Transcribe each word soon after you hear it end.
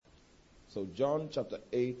So John chapter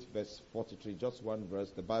 8 verse 43, just one verse,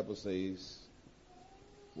 the Bible says,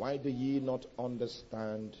 why do ye not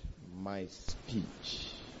understand my speech?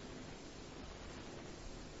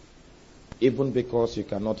 Even because you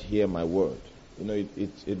cannot hear my word. You know,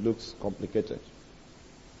 it looks complicated.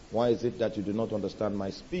 Why is it that you do not understand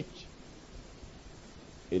my speech?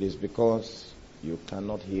 It is because you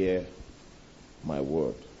cannot hear my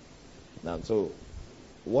word. Now, so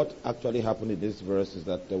what actually happened in this verse is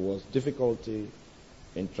that there was difficulty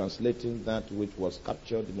in translating that which was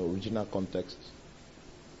captured in the original context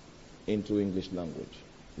into English language.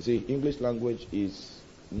 You see, English language is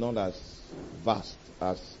not as vast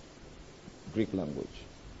as Greek language.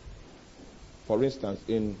 For instance,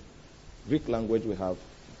 in Greek language we have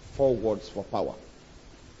 4 words for power.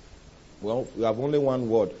 Well, we have only 1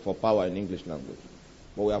 word for power in English language,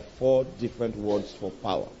 but we have 4 different words for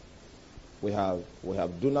power. We have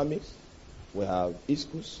dunamis, we have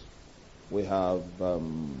iskus, we have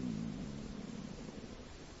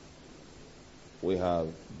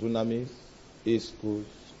dunamis, iskus,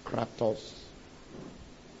 kratos,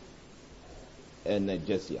 and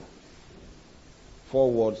energesia.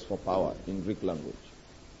 4 words for power in Greek language.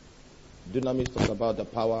 Dunamis talks about the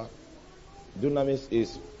power. Dunamis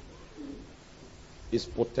is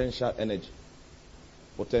potential energy.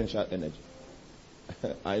 Potential energy.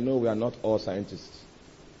 I know we are not all scientists.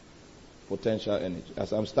 Potential energy.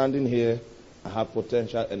 As I'm standing here, I have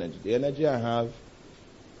potential energy. The energy I have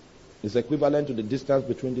is equivalent to the distance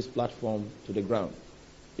between this platform to the ground.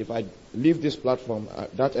 If I leave this platform,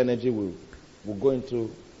 that energy will go into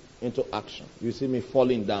action. You see me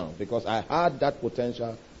falling down because I had that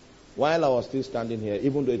potential while I was still standing here,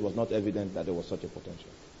 even though it was not evident that there was such a potential.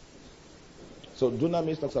 So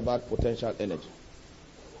dunamis talks about potential energy.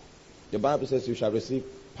 The Bible says you shall receive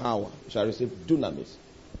power, you shall receive dunamis,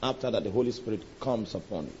 after that the Holy Spirit comes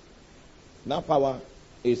upon you. That power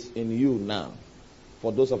is in you now,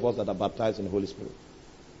 for those of us that are baptized in the Holy Spirit.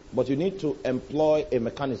 But you need to employ a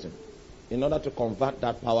mechanism in order to convert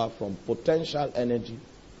that power from potential energy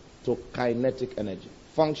to kinetic energy,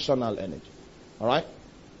 functional energy. Alright?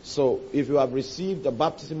 So if you have received the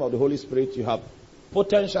baptism of the Holy Spirit, you have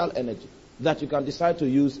potential energy that you can decide to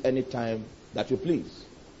use any time that you please.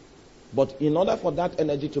 But in order for that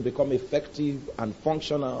energy to become effective and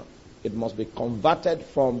functional, it must be converted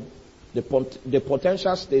from the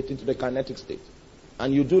potential state into the kinetic state.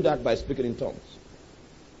 And you do that by speaking in tongues.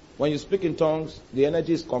 When you speak in tongues, the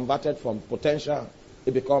energy is converted from potential,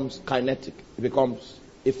 it becomes kinetic, it becomes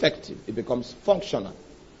effective, it becomes functional.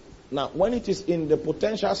 Now, when it is in the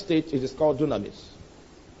potential state, it is called dunamis.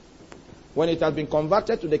 When it has been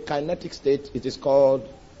converted to the kinetic state, it is called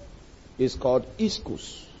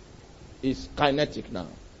iskus. It's kinetic now.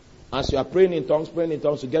 As you are praying in tongues,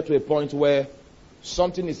 you get to a point where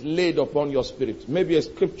something is laid upon your spirit. Maybe a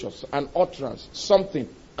scripture, an utterance, something,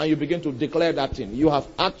 and you begin to declare that thing. You have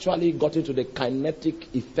actually got into the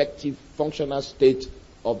kinetic, effective, functional state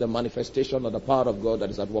of the manifestation of the power of God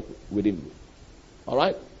that is at work within you.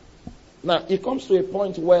 Alright? Now, it comes to a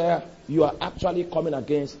point where you are actually coming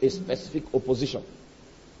against a specific opposition.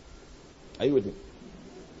 Are you with me?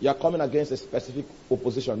 You are coming against a specific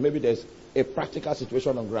opposition. Maybe there's a practical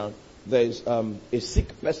situation on ground. There is a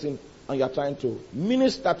sick person and you are trying to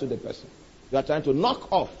minister to the person. You are trying to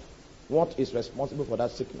knock off what is responsible for that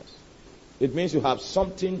sickness. It means you have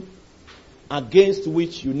something against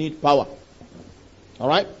which you need power.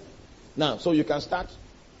 Alright? Now, so you can start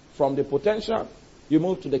from the potential, you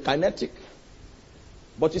move to the kinetic.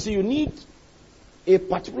 But you see, you need a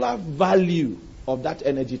particular value of that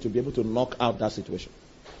energy to be able to knock out that situation.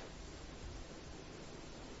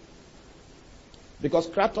 Because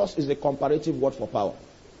kratos is a comparative word for power.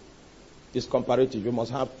 It's comparative. You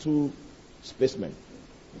must have 2 spacemen.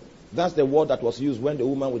 That's the word that was used when the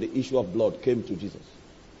woman with the issue of blood came to Jesus.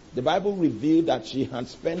 The Bible revealed that she had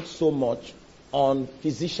spent so much on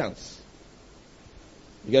physicians.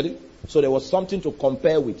 You get it? So there was something to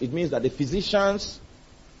compare with. It means that the physician's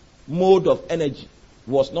mode of energy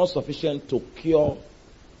was not sufficient to cure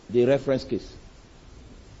the reference case.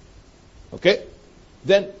 Okay?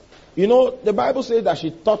 Then, you know, the Bible says that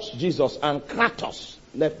she touched Jesus and kratos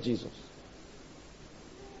left Jesus.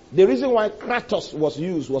 The reason why kratos was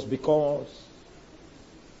used was because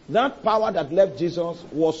that power that left Jesus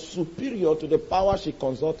was superior to the power she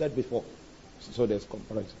consulted before. So there's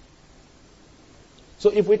comparison.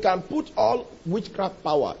 So if we can put all witchcraft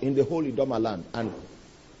power in the whole Idoma land and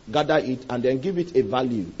gather it and then give it a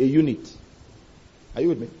value, a unit. Are you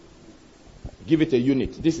with me? Give it a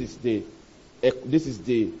unit. This is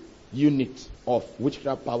the unit of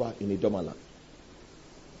witchcraft power in Idoma land.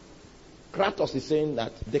 Kratos is saying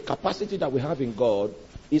that the capacity that we have in God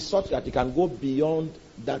is such that it can go beyond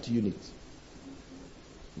that unit.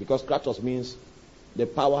 Because Kratos means the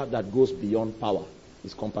power that goes beyond power.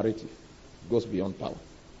 Is comparative. It goes beyond power.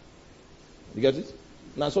 You get it?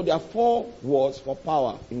 Now, so there are 4 words for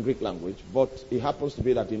power in Greek language, but it happens to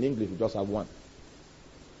be that in English we just have 1.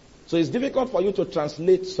 So it's difficult for you to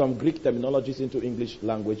translate some Greek terminologies into English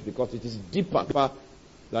language because it is deeper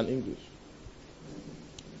than English.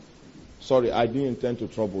 Sorry, I didn't intend to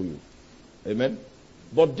trouble you. Amen?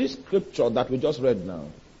 But this scripture that we just read now,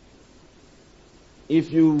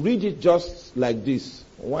 if you read it just like this,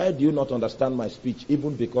 why do you not understand my speech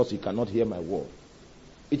even because you cannot hear my word?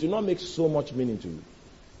 It will not make so much meaning to you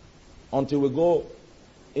until we go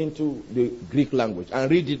into the Greek language and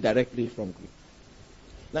read it directly from Greek.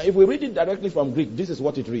 Now, if we read it directly from Greek, this is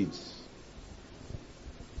what it reads.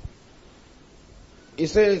 It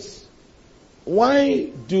says,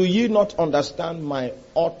 why do ye not understand my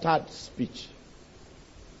uttered speech?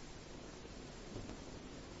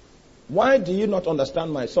 Why do you not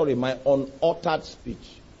understand my unuttered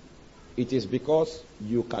speech? It is because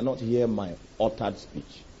you cannot hear my uttered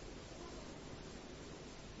speech.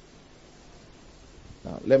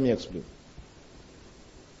 Now, let me explain.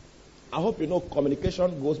 I hope you know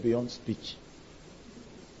communication goes beyond speech.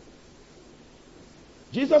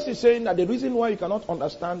 Jesus is saying that the reason why you cannot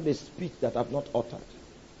understand the speech that I have not uttered,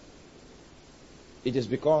 it is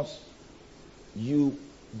because you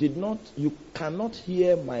cannot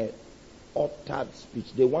hear my uttered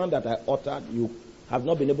speech. The one that I uttered, you have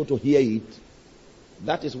not been able to hear it.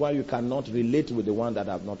 That is why you cannot relate with the one that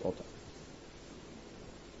I have not uttered.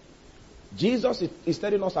 Jesus is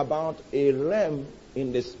telling us about a realm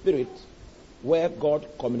in the spirit where God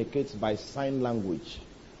communicates by sign language.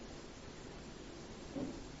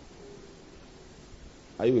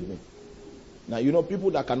 Are you with me? Now, you know,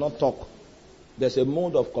 people that cannot talk, there's a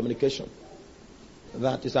mode of communication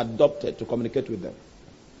that is adopted to communicate with them.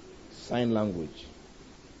 Sign language.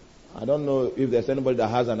 I don't know if there's anybody that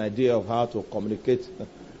has an idea of how to communicate.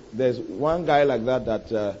 There's one guy like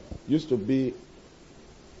that used to be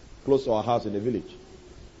close to our house in the village.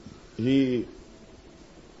 He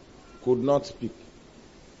could not speak.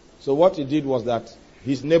 So what he did was that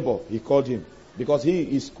his neighbor, he called him because he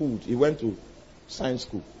is schooled. He went to science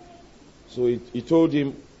school. So he told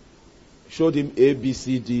him, showed him A, B,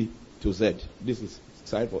 C, D to Z. This is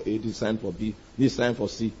sign for A, this is sign for B, this is sign for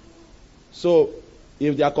C. So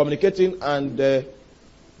if they are communicating and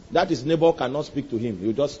that his neighbor cannot speak to him,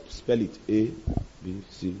 you just spell it A, B,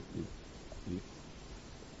 C, D, E.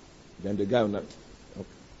 Then the guy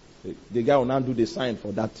will not do the sign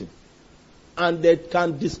for that thing. And they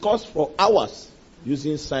can discuss for hours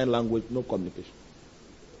using sign language, no communication.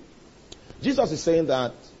 Jesus is saying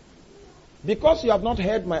that because you have not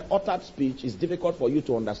heard my uttered speech, it's difficult for you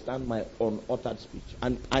to understand my unuttered speech.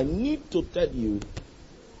 And I need to tell you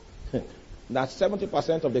that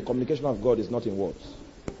 70% of the communication of God is not in words.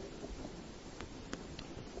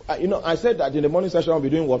 I said that in the morning session I'll be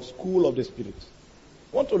doing what? School of the Spirit.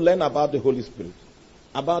 I want to learn about the Holy Spirit,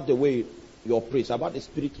 about the way you operate, about the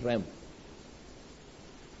spirit realm.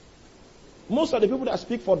 Most of the people that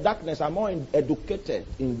speak for darkness are more educated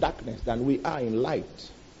in darkness than we are in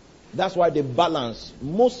light. That's why the balance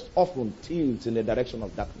most often tilts in the direction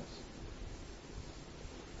of darkness.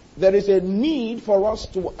 There is a need for us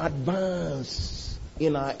to advance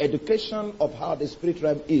in our education of how the spirit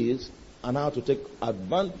realm is and how to take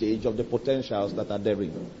advantage of the potentials that are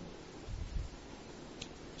therein.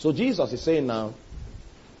 So Jesus is saying now,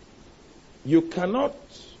 you cannot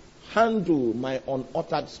handle my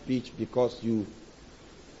unuttered speech because you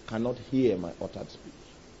cannot hear my uttered speech.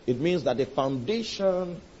 It means that the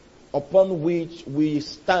foundation upon which we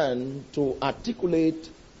stand to articulate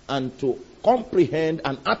and to comprehend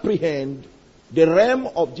and apprehend the realm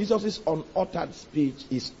of Jesus' unuttered speech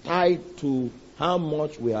is tied to how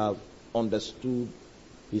much we have understood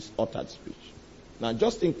his uttered speech. Now,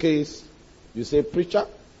 just in case you say, preacher,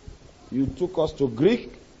 you took us to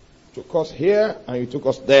Greek, took us here, and you took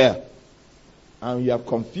us there, and you have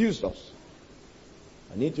confused us.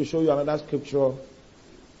 I need to show you another scripture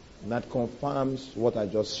that confirms what I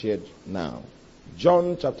just shared now.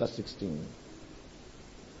 John chapter 16.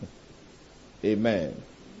 Amen.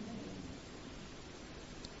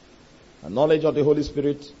 A knowledge of the Holy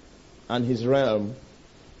Spirit and his realm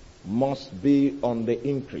must be on the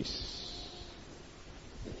increase.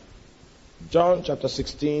 John chapter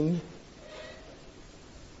 16.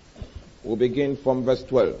 We'll begin from verse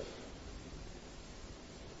 12.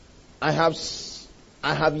 I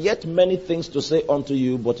have yet many things to say unto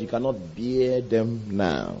you, but you cannot bear them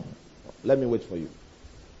now. Let me wait for you.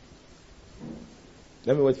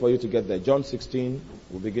 Let me wait for you to get there. John 16,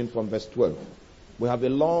 we'll begin from verse 12. We have a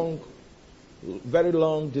long, very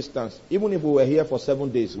long distance. Even if we were here for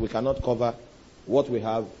 7 days, we cannot cover what we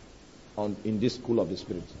have in this school of the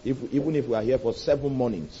Spirit. Even if we are here for 7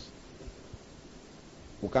 mornings,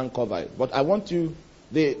 we can't cover it. But I want you,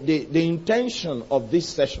 the intention of this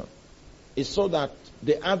session is so that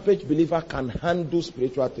the average believer can handle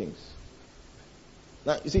spiritual things.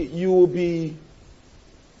 Now, you see, you will be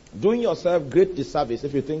doing yourself great disservice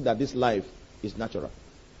if you think that this life is natural.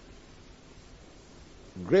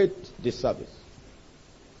 Great disservice.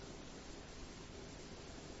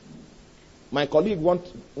 My colleague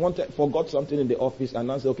forgot something in the office and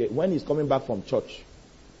now said, okay, when he's coming back from church,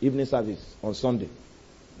 evening service on Sunday,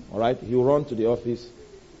 all right, he'll run to the office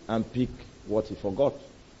and pick what he forgot.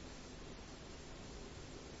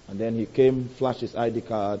 And then he came, flashed his ID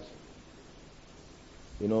card.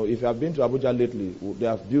 You know, if you have been to Abuja lately, they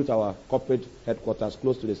have built our corporate headquarters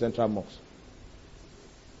close to the central mosque.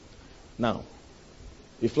 Now,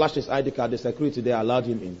 he flashed his ID card, the security there allowed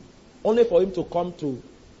him in. Only for him to come to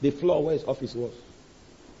the floor where his office was.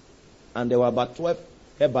 And there were about 12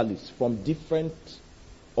 herbalists from different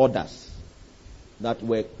orders that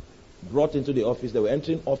were brought into the office. They were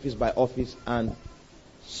entering office by office and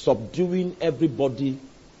subduing everybody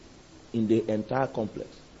in the entire complex.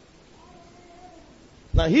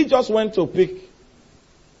 Now he just went to pick.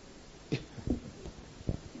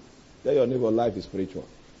 Tell your neighbor, life is spiritual.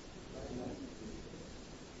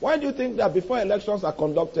 Why do you think that before elections are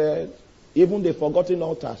conducted, even the forgotten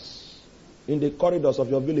altars in the corridors of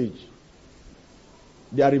your village,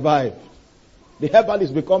 they are revived? The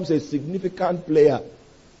herbalist becomes a significant player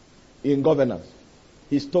in governance.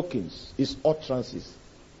 His tokens, his utterances,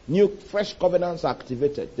 new fresh covenants are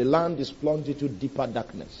activated. The land is plunged into deeper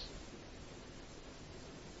darkness.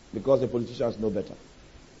 Because the politicians know better.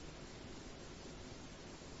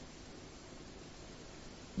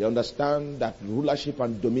 They understand that rulership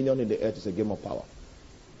and dominion in the earth is a game of power.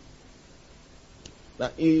 Now,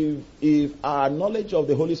 if our knowledge of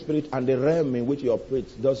the Holy Spirit and the realm in which He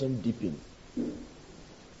operates doesn't deepen,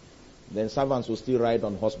 then servants will still ride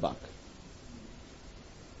on horseback.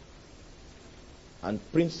 And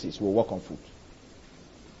princes will walk on foot.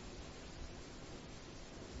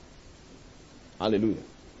 Hallelujah.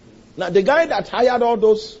 Now, the guy that hired all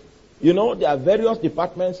those, you know, there are various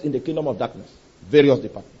departments in the kingdom of darkness. Various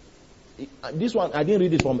departments. This one, I didn't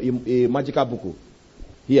read it from a magical book.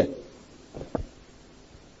 Here.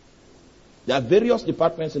 There are various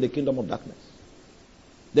departments in the kingdom of darkness.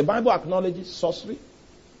 The Bible acknowledges sorcery,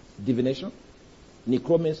 divination,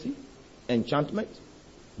 necromancy, enchantment,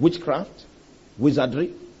 witchcraft,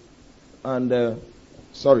 wizardry, and,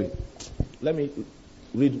 let me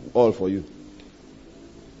read all for you.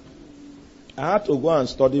 I had to go and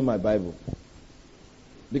study my Bible.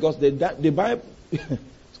 Because the Bible,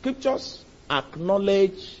 scriptures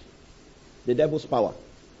acknowledge the devil's power.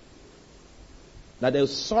 That there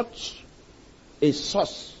is such a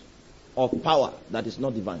source of power that is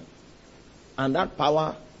not divine. And that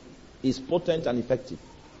power is potent and effective.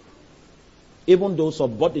 Even though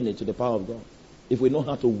subordinate to the power of God. If we know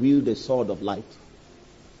how to wield the sword of light.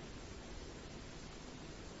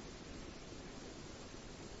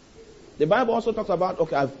 The Bible also talks about,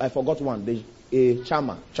 okay, I forgot one, a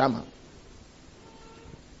charmer.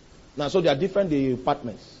 Now, so there are different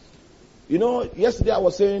departments. You know, yesterday I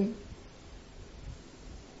was saying,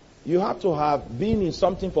 you have to have been in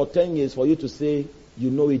something for 10 years for you to say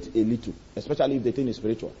you know it a little, especially if the thing is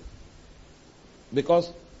spiritual.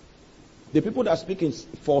 Because the people that speak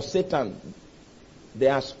for Satan, they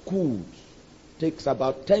are schooled. It takes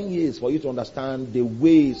about 10 years for you to understand the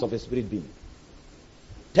ways of a spirit being.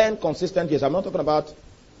 10 consistent years. I'm not talking about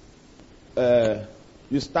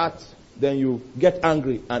you start, then you get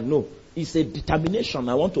angry and no. It's a determination.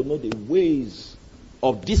 I want to know the ways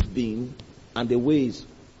of this being and the ways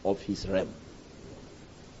of his realm.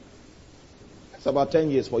 It's about 10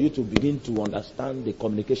 years for you to begin to understand the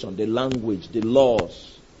communication, the language, the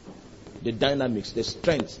laws, the dynamics, the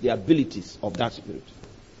strengths, the abilities of that spirit.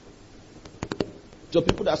 So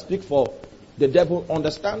people that speak for the devil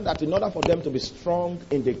understand that in order for them to be strong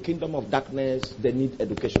in the kingdom of darkness, they need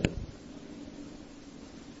education.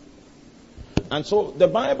 And so the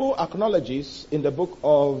Bible acknowledges in the book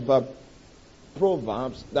of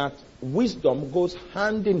Proverbs that wisdom goes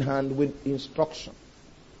hand in hand with instruction.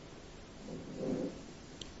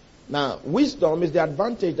 Now, wisdom is the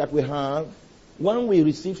advantage that we have when we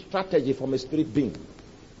receive strategy from a spirit being.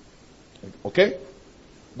 Okay?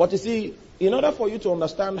 But you see, in order for you to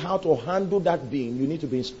understand how to handle that being, you need to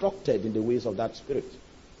be instructed in the ways of that spirit.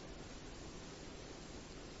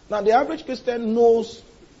 Now, the average Christian knows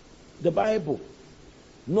the Bible,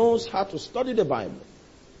 knows how to study the Bible,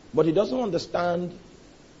 but he doesn't understand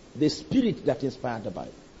the spirit that inspired the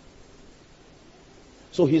Bible.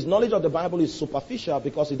 So his knowledge of the Bible is superficial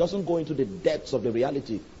because he doesn't go into the depths of the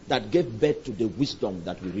reality that gave birth to the wisdom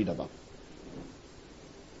that we read about.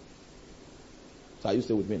 So are you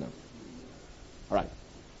still with me now? All right.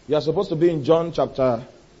 You are supposed to be in John chapter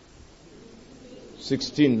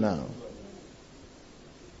 16 now.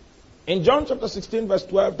 In John chapter 16 verse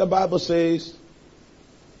 12, the Bible says,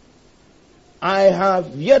 I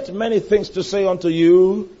have yet many things to say unto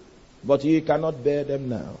you, but ye cannot bear them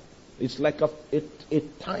now. It's like a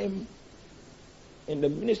time in the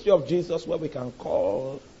ministry of Jesus where we can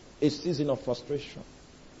call a season of frustration,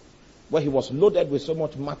 where he was loaded with so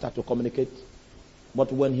much matter to communicate.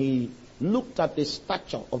 But when he looked at the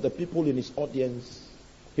stature of the people in his audience,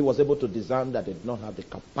 he was able to discern that they did not have the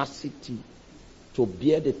capacity to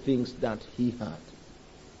bear the things that he had.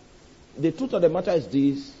 The truth of the matter is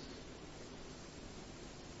this.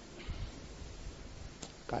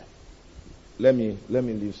 Okay. Let me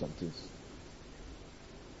leave some things.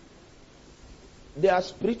 There are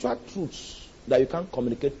spiritual truths that you can't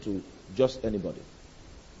communicate to just anybody.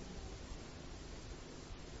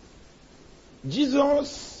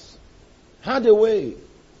 Jesus had a way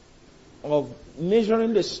of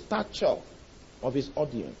measuring the stature of his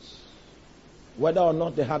audience, whether or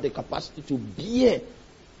not they had the capacity to bear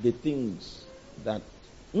the things that,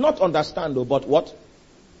 not understand though, but what?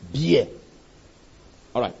 Bear.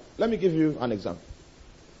 All right, let me give you an example.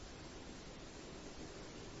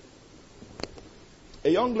 A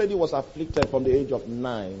young lady was afflicted from the age of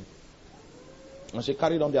 9, and she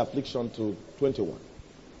carried on the affliction to 21.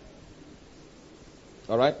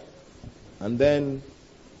 All right? And then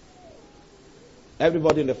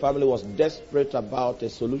everybody in the family was desperate about a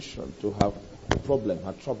solution to her problem,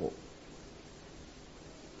 her trouble.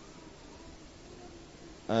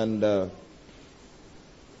 And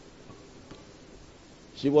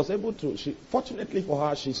she was able to, fortunately for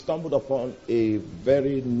her, she stumbled upon a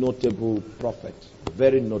very notable prophet.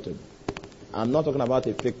 Very notable. I'm not talking about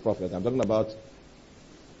a fake prophet. I'm talking about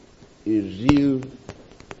a real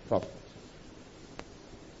prophet.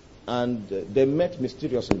 And they met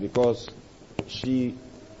mysteriously because she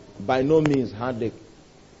by no means had the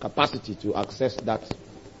capacity to access that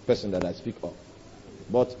person that I speak of.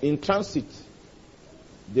 But in transit,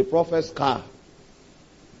 the prophet's car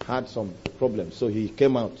had some problems. So he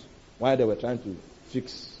came out while they were trying to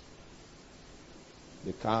fix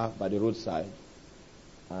the car by the roadside.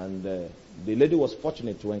 And the lady was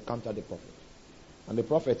fortunate to encounter the prophet. And the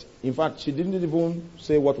prophet, in fact, she didn't even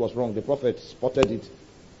say what was wrong. The prophet spotted it,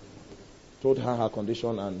 told her her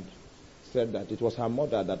condition, and said that it was her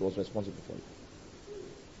mother that was responsible for it.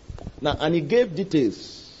 Now, and he gave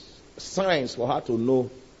details, signs for her to know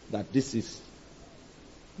that this is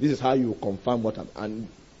how you confirm what happened. And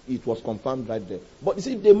it was confirmed right there. But you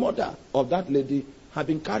see, the mother of that lady had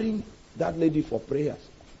been carrying that lady for prayers.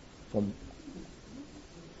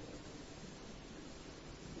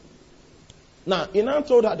 Now, he now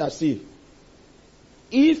told her that, see,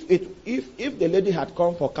 if the lady had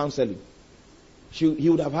come for counseling, he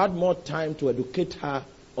would have had more time to educate her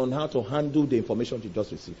on how to handle the information she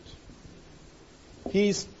just received.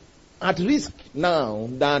 He's at risk now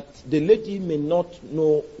that the lady may not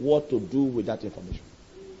know what to do with that information.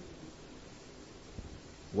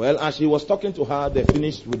 Well, as he was talking to her, they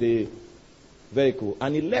finished with the vehicle,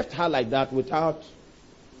 and he left her like that without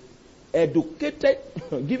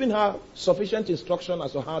giving her sufficient instruction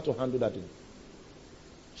as to how to handle that thing.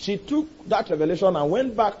 She took that revelation and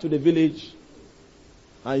went back to the village,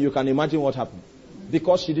 and you can imagine what happened.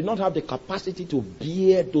 Because she did not have the capacity to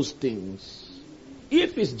bear those things.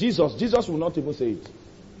 If it's Jesus, Jesus will not even say it.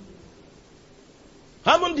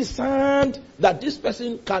 Having discerned that this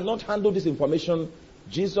person cannot handle this information,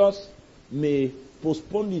 Jesus may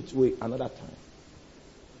postpone it to another time.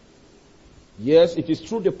 Yes, it is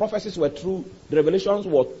true, the prophecies were true, the revelations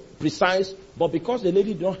were precise, but because the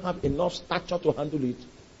lady did not have enough stature to handle it,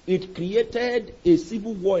 it created a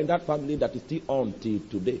civil war in that family that is still on till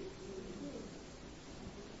today.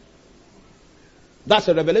 That's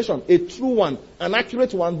a revelation, a true one, an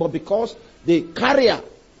accurate one, but because the carrier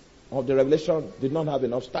of the revelation did not have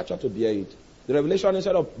enough stature to bear it, the revelation,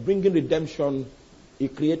 instead of bringing redemption,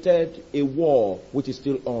 it created a war which is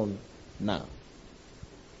still on now.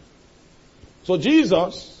 So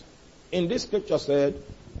Jesus, in this scripture, said,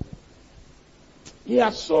 he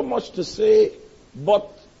has so much to say, but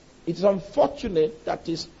it's unfortunate that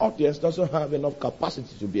his audience doesn't have enough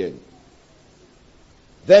capacity to bear it.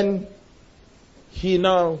 Then he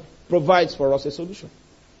now provides for us a solution.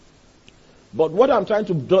 But what I'm trying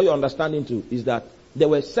to draw your understanding to is that there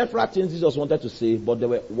were several things Jesus wanted to say, but they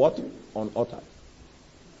were what? Unuttered.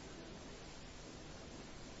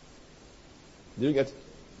 Did you get it?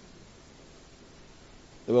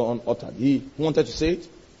 They were unuttered. He wanted to say it.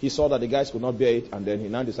 He saw that the guys could not bear it, and then he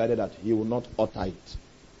now decided that he would not utter it.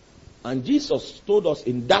 And Jesus told us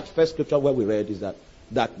in that first scripture where we read is that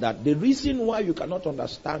the reason why you cannot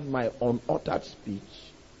understand my unuttered speech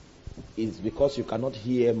is because you cannot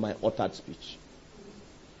hear my uttered speech.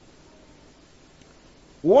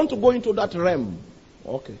 We want to go into that realm.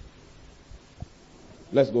 Okay.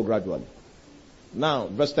 Let's go gradually. Now,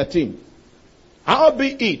 verse 13.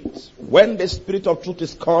 Howbeit, when the Spirit of truth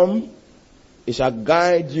is come, he shall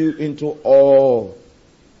guide you into all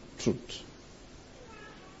truth.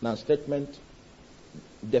 Now, statement,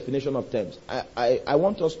 definition of terms. I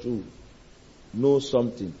want us to know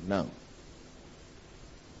something now.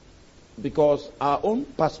 Because our own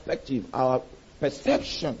perspective, our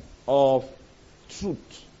perception of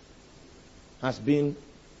truth has been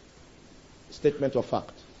statement of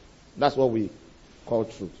fact. That's what we call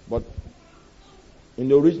truth. But in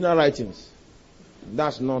the original writings,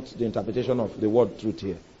 that's not the interpretation of the word truth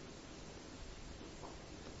here.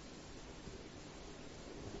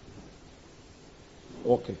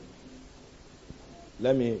 Okay.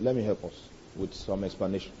 Let me help us with some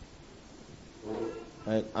explanation.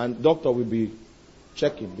 And doctor will be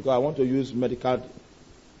checking because I want to use medical.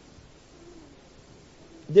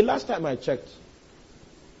 The last time I checked,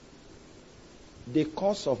 the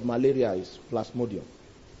cause of malaria is plasmodium.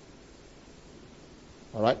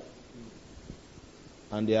 All right?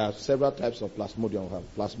 And there are several types of plasmodium. We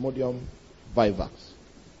have Plasmodium vivax.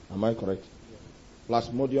 Am I correct?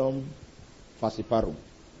 Plasmodium falciparum.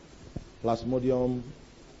 Plasmodium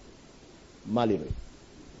malariae.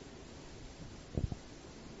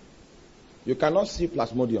 You cannot see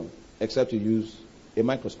plasmodium except you use a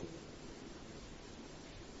microscope.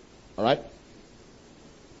 All right?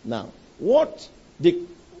 Now, what the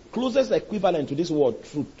closest equivalent to this word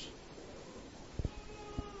truth?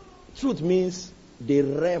 Truth means the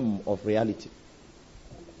realm of reality.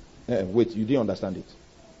 Wait, you didn't understand it.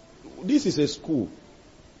 This is a school.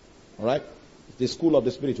 All right? The school of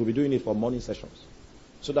the spirit. We'll be doing it for morning sessions.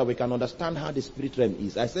 So that we can understand how the spirit realm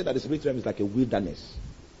is. I said that the spirit realm is like a wilderness.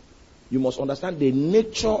 You must understand the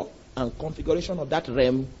nature and configuration of that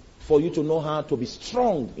realm for you to know how to be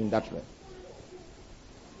strong in that realm.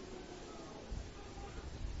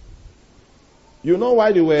 You know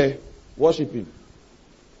why they were worshiping?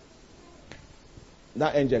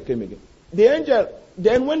 That angel came again. The angel,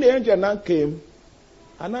 then when the angel now came,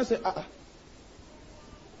 and I said,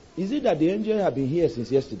 is it that the angel had been here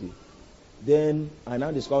since yesterday? Then I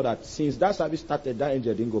now discovered that since that service started, that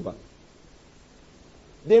angel didn't go back.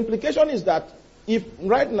 The implication is that if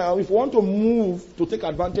right now, if we want to move to take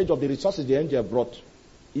advantage of the resources the angel brought,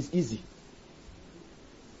 it's easy.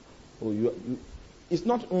 It's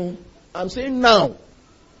not, I'm saying now,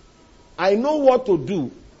 I know what to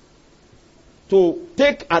do to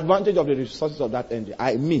take advantage of the resources of that angel.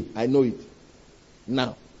 I know it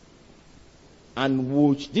now.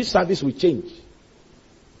 And this service will change.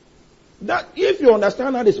 That if you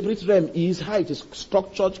understand how the spirit realm is, how it is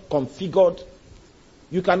structured, configured,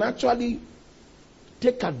 you can actually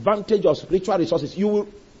take advantage of spiritual resources. You will.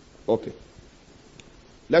 Okay.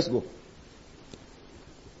 Let's go.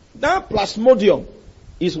 That plasmodium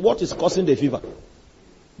is what is causing the fever.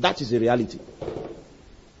 That is the reality.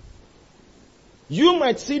 You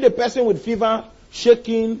might see the person with fever,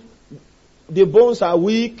 shaking, the bones are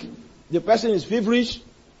weak, the person is feverish.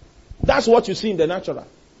 That's what you see in the natural.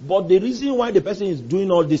 But the reason why the person is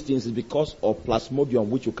doing all these things is because of plasmodium,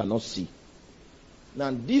 which you cannot see.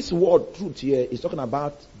 Now, this word truth here is talking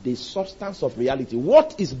about the substance of reality.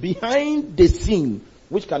 What is behind the scene,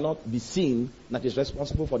 which cannot be seen, that is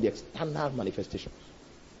responsible for the external manifestations.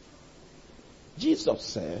 Jesus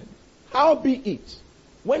said, howbeit,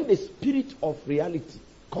 when the spirit of reality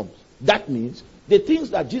comes, that means the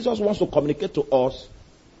things that Jesus wants to communicate to us,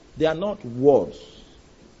 they are not words.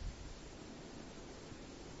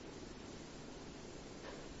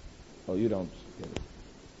 Oh, you don't get it.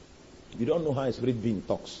 You don't know how a spirit being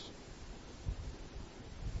talks.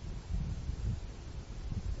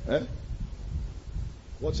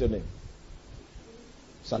 What's your name?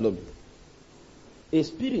 Salome. A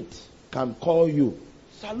spirit can call you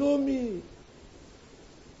Salome.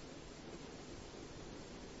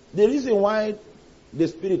 The reason why the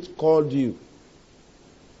spirit called you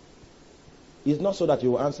is not so that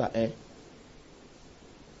you will answer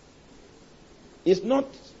It's not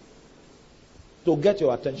to get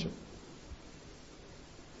your attention.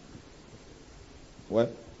 Well,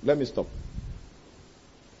 let me stop.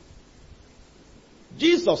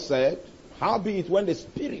 Jesus said, howbeit when the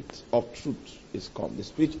Spirit of truth is come, the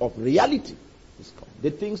Spirit of reality is come. The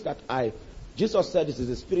things that Jesus said, this is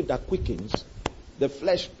the Spirit that quickens, the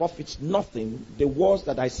flesh profits nothing. The words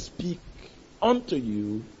that I speak unto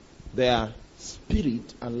you, they are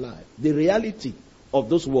spirit and life. The reality of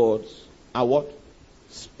those words are what?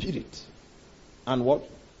 Spirit. And what?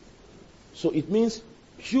 So it means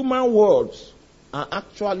human words are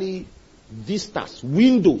actually vistas,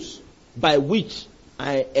 windows by which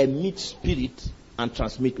I emit spirit and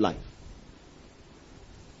transmit life.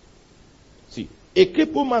 See, a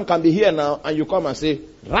crippled man can be here now and you come and say,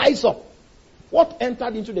 rise up. What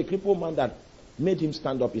entered into the crippled man that made him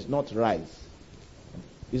stand up is not rise.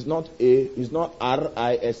 It's not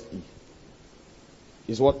R-I-S-E.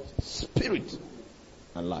 It's what? Spirit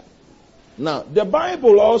and life. Now, the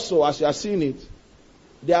Bible also, as you are seeing it,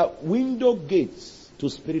 there are window gates to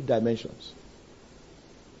spirit dimensions.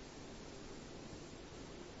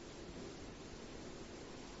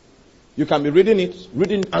 You can be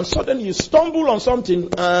reading, and suddenly you stumble on something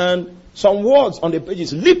and some words on the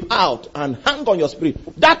pages leap out and hang on your spirit.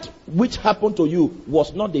 That which happened to you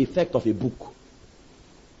was not the effect of a book.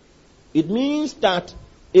 It means that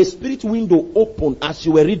a spirit window opened as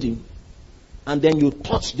you were reading, and then you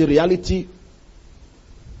touched the reality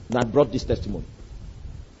that brought this testimony.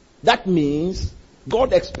 That means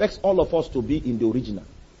God expects all of us to be in the original.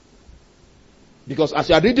 Because as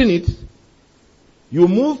you are reading it, you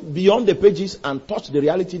move beyond the pages and touch the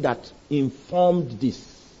reality that informed this.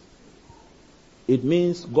 It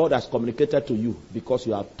means God has communicated to you because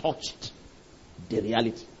you have touched the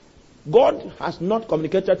reality. God has not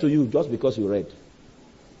communicated to you just because you read.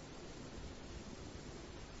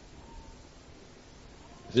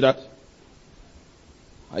 See that?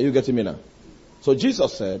 Are you getting me now? So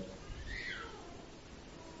Jesus said,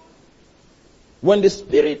 when the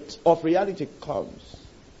Spirit of reality comes,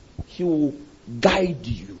 He will guide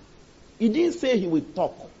you. He didn't say He will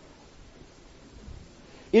talk.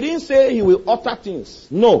 He didn't say He will utter things.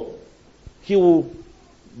 No. He will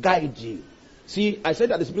guide you. See, I said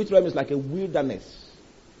that the spirit realm is like a wilderness.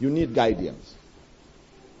 You need guidance.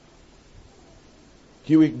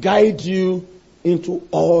 He will guide you into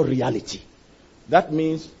all reality. That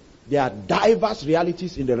means there are diverse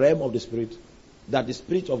realities in the realm of the Spirit that the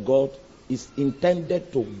Spirit of God is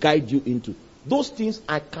intended to guide you into. Those things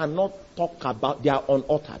I cannot talk about. They are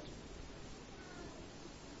unuttered.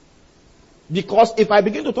 Because if I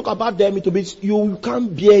begin to talk about them, it will be, you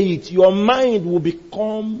can't bear it. Your mind will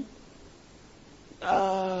become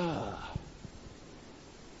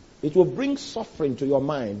it will bring suffering to your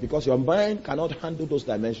mind because your mind cannot handle those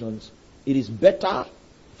dimensions. It is better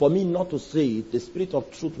for me not to say it. The Spirit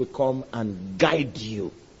of truth will come and guide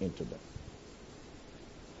you into them.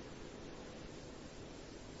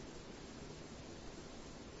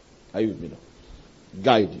 Are you with me now?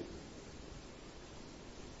 Guide you.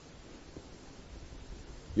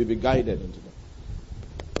 You'll be guided into them.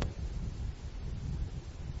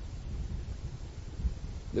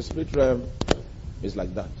 The spirit realm is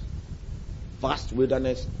like that. Vast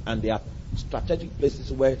wilderness, and there are strategic places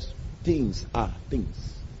where things are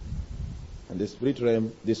things. And the spirit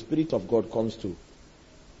realm, the Spirit of God comes to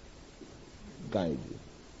guide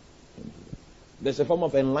you. There's a form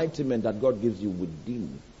of enlightenment that God gives you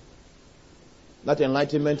within. That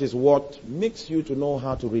enlightenment is what makes you to know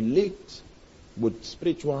how to relate with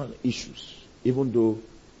spiritual issues, even though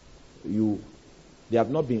they have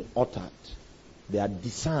not been uttered. They are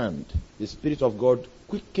discerned. The Spirit of God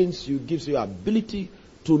quickens you, gives you ability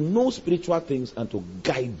to know spiritual things and to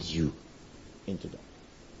guide you into them.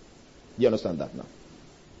 Do you understand that now?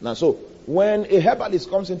 Now, so when a herbalist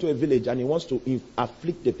comes into a village and he wants to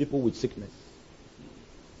afflict the people with sickness,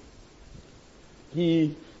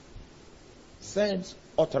 he sends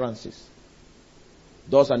utterances,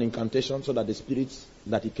 does an incantation so that the spirits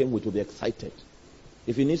that he came with will be excited.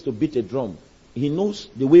 If he needs to beat a drum, he knows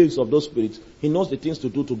the ways of those spirits. He knows the things to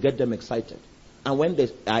do to get them excited. And when they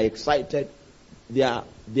are excited, their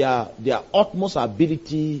utmost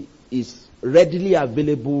ability is readily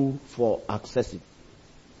available for accessing.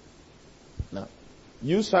 Now,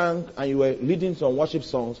 you sang and you were leading some worship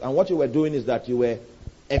songs, and what you were doing is that you were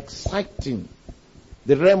exciting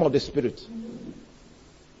the realm of the Spirit.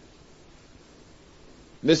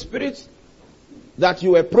 The Spirit that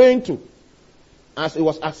you were praying to, as it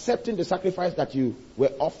was accepting the sacrifice that you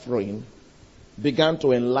were offering, began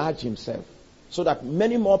to enlarge himself, so that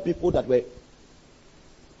many more people that were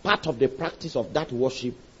part of the practice of that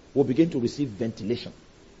worship will begin to receive ventilation.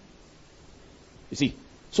 You see,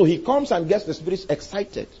 so he comes and gets the spirits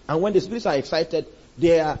excited, and when the spirits are excited,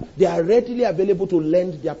 they are readily available to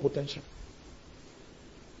lend their potential.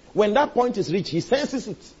 When that point is reached, he senses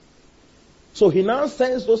it. So he now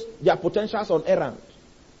sends their potentials on errand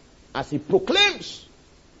as he proclaims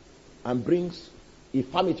and brings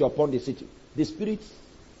infirmity upon the city. The spirits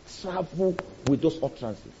travel with those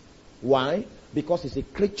utterances. Why? Because it's a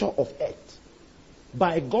creature of earth.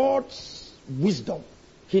 By God's wisdom,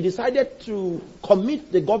 he decided to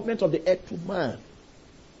commit the government of the earth to man.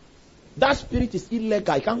 That spirit is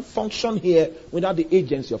illegal. It can't function here without the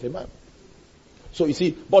agency of a man. So you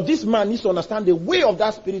see, but this man needs to understand the way of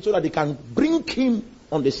that spirit so that they can bring him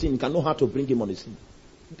on the scene. He can know how to bring him on the scene.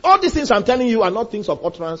 All these things I'm telling you are not things of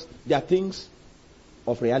utterance. They are things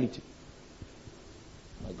of reality.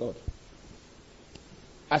 My God.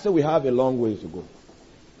 I said we have a long way to go.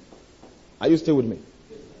 Are you still with me?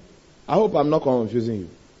 I hope I'm not confusing you.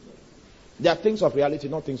 They are things of reality,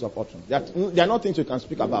 not things of utterance. They are not things you can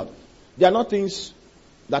speak about. They are not things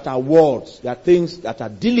that are words. They are things that are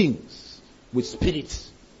dealings with spirits.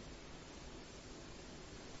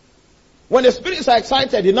 When the spirits are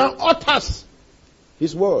excited, he now utters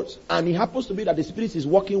his words. And it happens to be that the spirits he's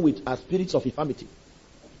working with are spirits of infirmity.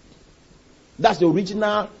 That's the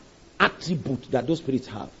original attribute that those spirits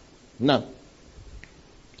have. Now,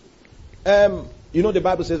 you know the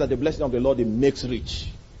Bible says that the blessing of the Lord, it makes rich,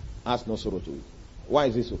 has no sorrow to it. Why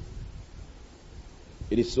is it so?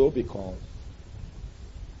 It is so because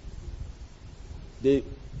the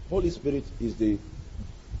Holy Spirit is the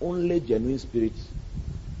only genuine spirit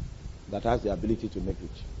that has the ability to make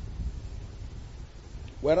rich.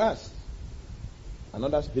 Whereas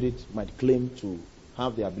another spirit might claim to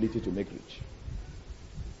have the ability to make rich.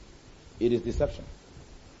 It is deception.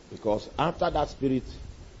 Because after that spirit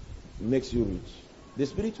makes you rich, the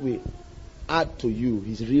spirit will add to you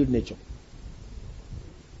his real nature.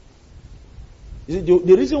 You see,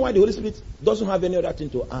 the reason why the Holy Spirit doesn't have any other thing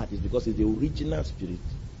to add is because it's the original spirit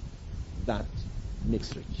that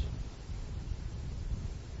makes rich.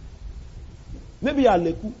 Maybe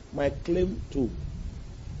Aleku might claim to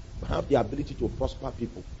have the ability to prosper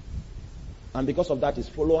people. And because of that, his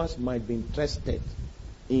followers might be interested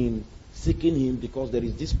in seeking him because there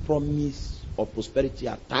is this promise of prosperity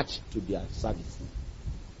attached to their service.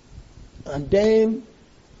 And then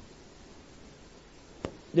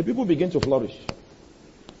the people begin to flourish.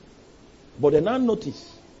 But they now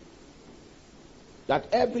notice that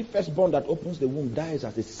every firstborn that opens the womb dies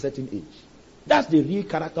at a certain age. That's the real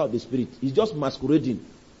character of the spirit. It's just masquerading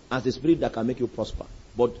as the spirit that can make you prosper.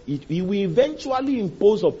 But it will eventually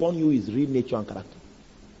impose upon you his real nature and character.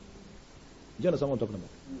 Do you understand what I'm talking about?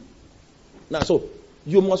 Now, so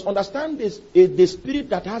you must understand this: the spirit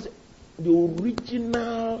that has the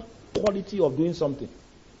original quality of doing something.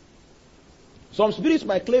 Some spirits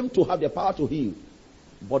might claim to have the power to heal,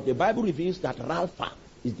 but the Bible reveals that Rapha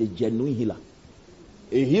is the genuine healer.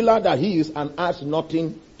 A healer that heals and adds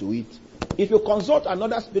nothing to it. If you consult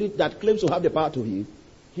another spirit that claims to have the power to heal,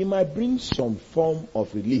 he might bring some form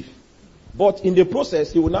of relief. But in the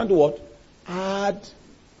process, he will now do what? Add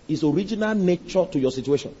his original nature to your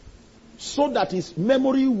situation. So that his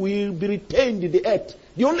memory will be retained in the earth.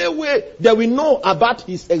 The only way that we know about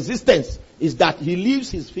his existence is that he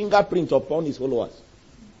leaves his fingerprint upon his followers.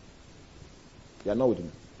 You are not with me.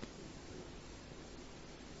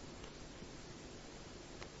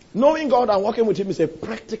 Knowing God and working with him is a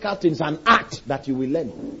practical thing, it's an art that you will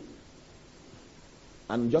learn.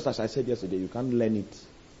 And just as I said yesterday, you can't learn it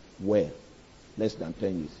well. Less than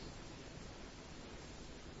 10 years.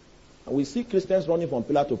 And we see Christians running from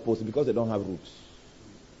pillar to post because they don't have roots.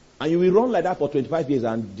 And you will run like that for 25 years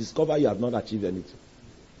and discover you have not achieved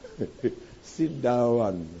anything. Sit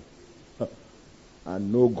down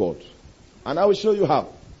and know God. And I will show you how.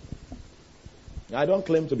 I don't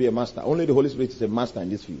claim to be a master. Only the Holy Spirit is a master in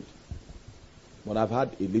this field. But I've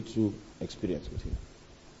had a little experience with him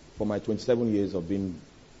for my 27 years of being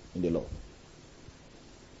in the Lord.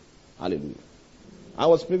 Hallelujah. I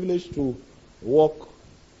was privileged to walk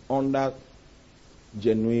under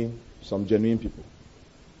some genuine people.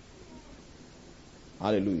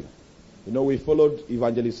 Hallelujah. You know, we followed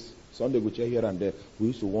Evangelist Sunday Guche here and there. We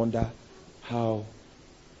used to wonder how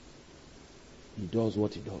he does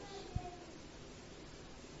what he does.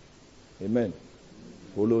 Amen.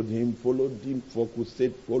 Followed him, for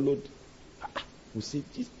crusade, followed. We see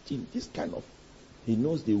this kind of, he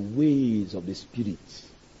knows the ways of the Spirit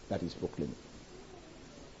that is proclaiming.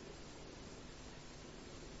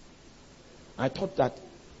 I thought that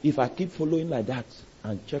if I keep following like that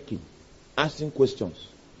and checking, asking questions,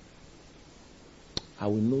 I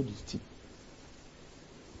will know this thing.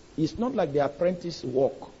 It's not like the apprentice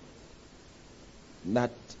work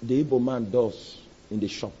that the Igbo man does in the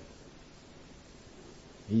shop.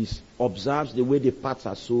 He observes the way the parts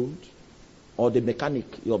are sold, or the mechanic.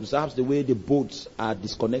 He observes the way the bolts are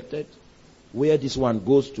disconnected, where this one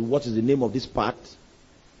goes to, what is the name of this part.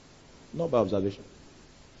 Not by observation.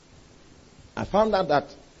 I found out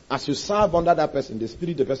that as you serve under that person, the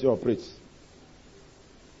spirit the person operates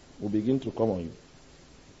will begin to come on you.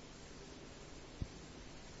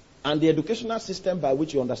 And the educational system by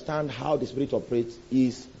which you understand how the spirit operates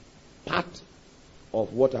is part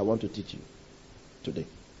of what I want to teach you today.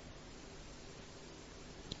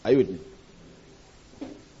 Are you with me?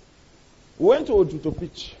 We went to Oju to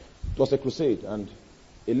preach. It was a crusade, and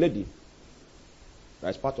a lady that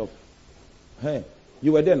is part of, hey,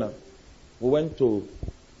 you were there now. We went to,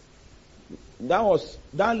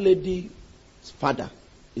 that lady's father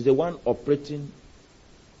is the one operating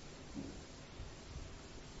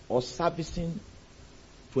or servicing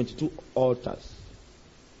 22 altars.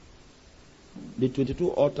 The 22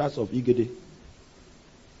 altars of Igede.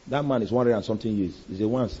 That man is 100 and something years. He's the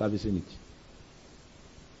one servicing it.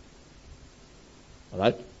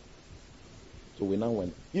 Alright? So we now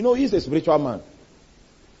went. You know, he's a spiritual man.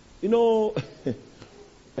 You know,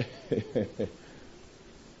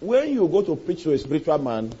 when you go to preach to a spiritual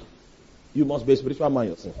man, you must be a spiritual man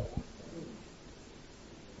yourself.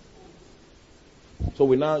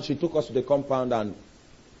 So she took us to the compound and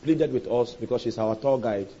pleaded with us because she's our tour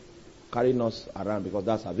guide, carrying us around because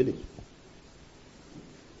that's our village.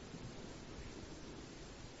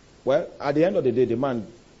 Well, at the end of the day, the man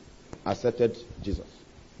accepted Jesus.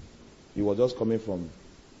 He was just coming from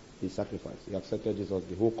his sacrifice. He accepted Jesus.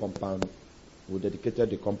 The whole compound, we dedicated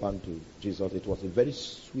the compound to Jesus. It was a very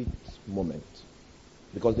sweet moment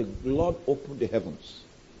because the Lord opened the heavens.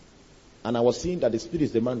 And I was seeing that the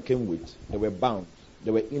spirits the man came with, they were bound.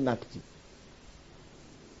 They were inactive.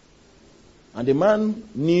 And the man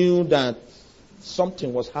knew that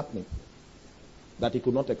something was happening that he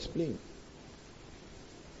could not explain.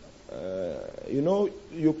 You know,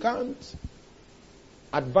 you can't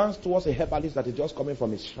advance towards a herbalist that is just coming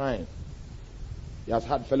from his shrine. He has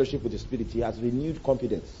had fellowship with the Spirit. He has renewed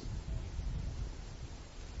confidence.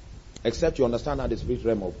 Except you understand how the spirit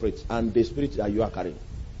realm operates and the spirit that you are carrying.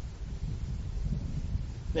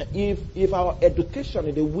 Now, if our education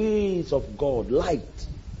in the ways of God, light,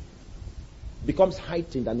 becomes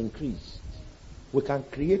heightened and increased, we can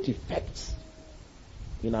create effects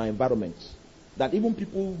in our environments that even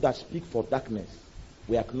people that speak for darkness,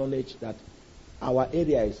 we acknowledge that our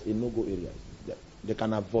area is a no-go area. They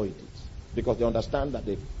can avoid it because they understand that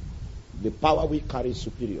the power we carry is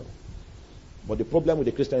superior. But the problem with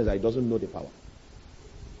the Christian is that he doesn't know the power.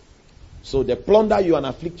 So they plunder you and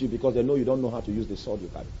afflict you because they know you don't know how to use the sword you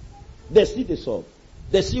carry. They see the sword.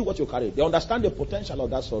 They see what you carry. They understand the potential of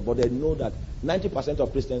that sword, but they know that 90%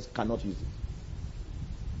 of Christians cannot use it.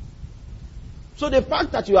 So the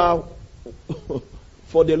fact that you are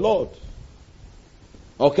for the Lord,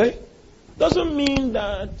 okay, doesn't mean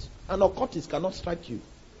that an occultist cannot strike you.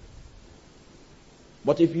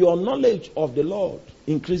 But if your knowledge of the Lord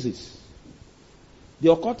increases,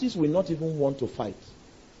 the occultist will not even want to fight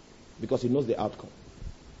because he knows the outcome.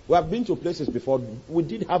 We have been to places before, we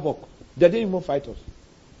did havoc. They didn't even fight us.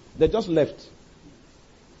 They just left.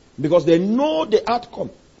 Because they know the outcome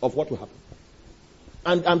of what will happen.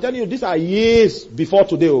 And I'm telling you, these are years before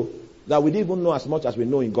today that we didn't even know as much as we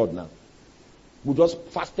know in God now. We just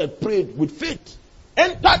fasted, prayed with faith.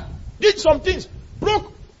 Entered, did some things,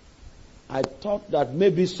 broke. I thought that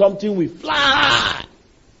maybe something will fly.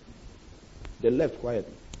 They left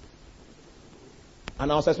quietly.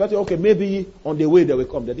 And I was expecting, okay, maybe on the way they will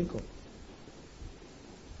come. They didn't come.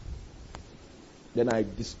 Then I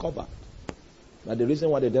discovered that the reason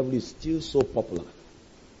why the devil is still so popular,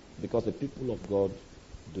 because the people of God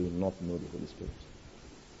do not know the Holy Spirit.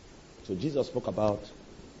 So Jesus spoke about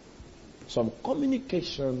some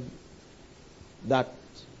communication that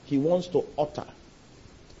he wants to utter.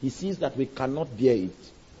 He sees that we cannot bear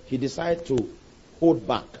it. He decides to hold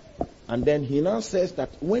back. And then he now says that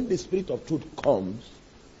when the Spirit of truth comes,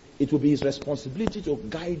 it will be his responsibility to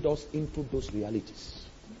guide us into those realities.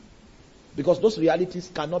 Because those realities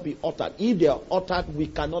cannot be uttered. If they are uttered, we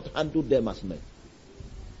cannot handle them as men.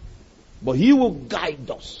 But he will guide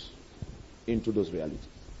us into those realities.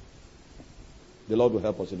 The Lord will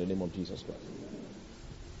help us in the name of Jesus Christ.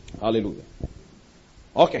 Hallelujah.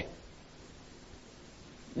 Okay.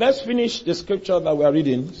 Let's finish the scripture that we are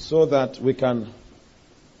reading so that we can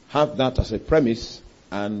have that as a premise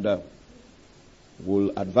and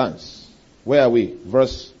we'll advance. Where are we?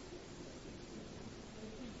 Verse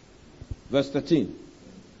 13.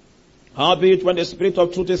 Howbeit, when the Spirit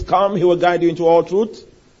of truth is come, he will guide you into all truth.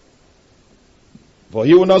 For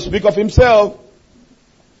he will not speak of himself,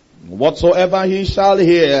 whatsoever he shall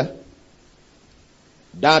hear,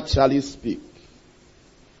 that shall he speak.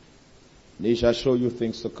 And he shall show you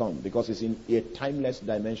things to come, because it's in a timeless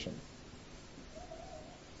dimension.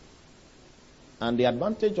 And the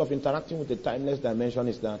advantage of interacting with the timeless dimension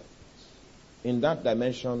is that in that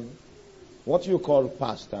dimension, what you call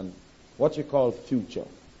past and what you call future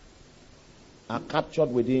are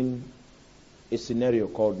captured within a scenario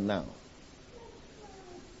called now.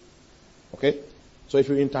 Okay? So if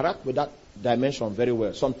you interact with that dimension very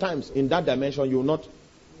well, sometimes in that dimension you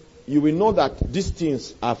will know that these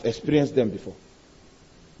things, I've experienced them before.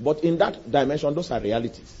 But in that dimension, those are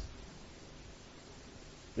realities.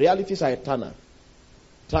 Realities are eternal.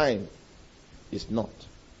 Time is not.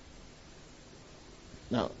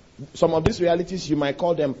 Now, some of these realities, you might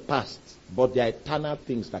call them past, but they are eternal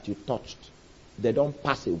things that you touched. They don't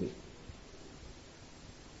pass away.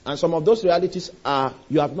 And some of those realities are,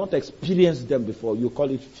 you have not experienced them before. You call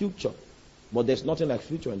it future. But there's nothing like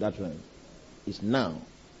future in that realm. It's now.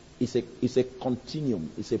 It's a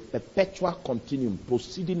continuum. It's a perpetual continuum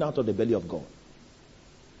proceeding out of the belly of God.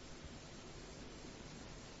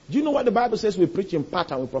 Do you know what the Bible says we preach in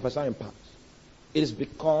part and we prophesy in part? It is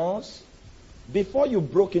because before you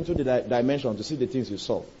broke into the dimension to see the things you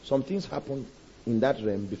saw, some things happened in that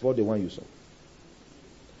realm before the one you saw.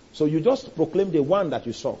 So you just proclaim the one that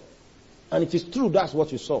you saw. And it is true, that's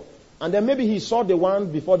what you saw. And then maybe he saw the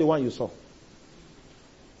one before the one you saw.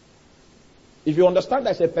 If you understand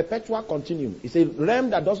that it's a perpetual continuum, it's a realm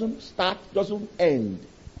that doesn't start, doesn't end.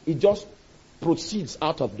 It just proceeds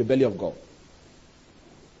out of the belly of God.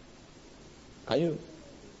 Are you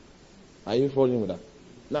following with that?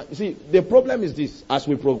 Now, you see, the problem is this, as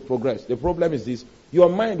we progress, the problem is this, your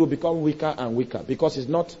mind will become weaker and weaker because it's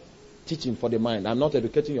not teaching for the mind. I'm not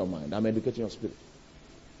educating your mind, I'm educating your spirit.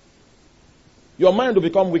 Your mind will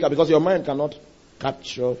become weaker because your mind cannot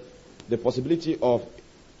capture the possibility of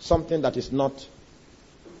something that is not,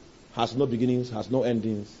 has no beginnings, has no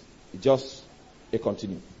endings, it's just a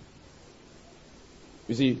continuum.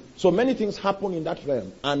 You see, so many things happen in that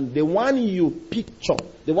realm. And the one you picture,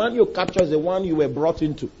 the one you capture is the one you were brought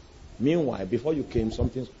into. Meanwhile, before you came,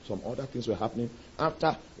 some other things were happening.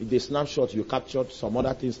 After the snapshot you captured, some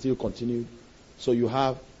other things still continued. So you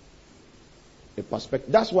have a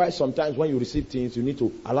perspective. That's why sometimes when you receive things, you need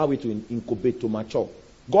to allow it to incubate, to mature.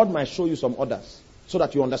 God might show you some others so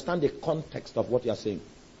that you understand the context of what you are saying.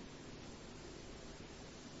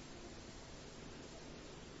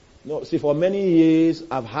 No, see, for many years,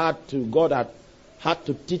 God had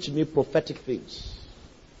to teach me prophetic things.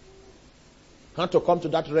 Had to come to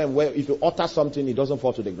that realm where if you utter something, it doesn't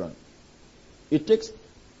fall to the ground. It takes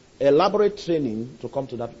elaborate training to come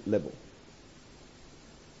to that level.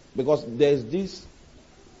 Because there's this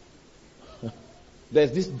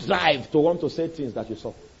drive to want to say things that you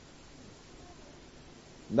saw.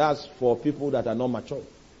 That's for people that are not mature.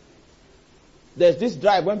 There's this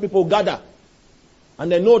drive when people gather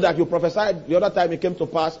and they know that you prophesied the other time it came to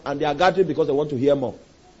pass, and they are gathering because they want to hear more.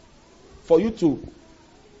 For you to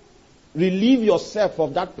relieve yourself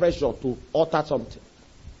of that pressure to utter something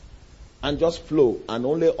and just flow and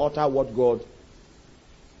only utter what God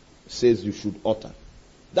says you should utter.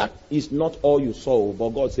 That is not all you saw, but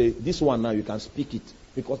God says, this one now you can speak it,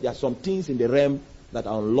 because there are some things in the realm that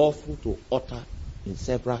are unlawful to utter in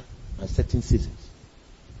several and certain seasons.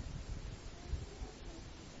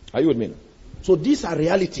 Are you with me? So these are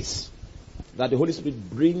realities that the Holy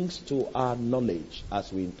Spirit brings to our knowledge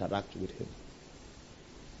as we interact with Him.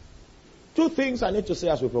 Two things I need to say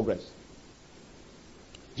as we progress.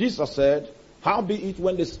 Jesus said, howbeit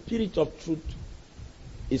when the Spirit of truth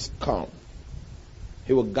is come,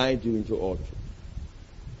 He will guide you into all truth.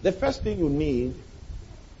 The first thing you need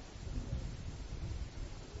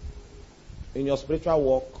in your spiritual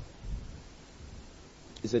walk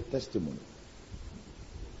is a testimony.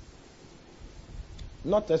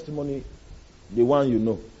 Not testimony, the one you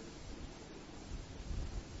know.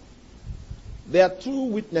 There are two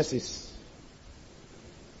witnesses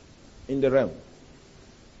in the realm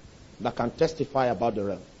that can testify about the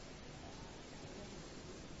realm.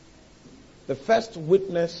 The first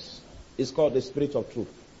witness is called the Spirit of Truth.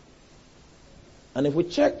 And if we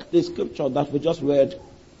check the scripture that we just read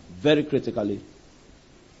very critically,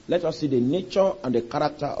 let us see the nature and the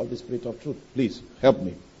character of the Spirit of Truth. Please, help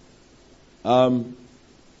me.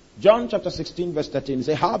 John chapter 16 verse 13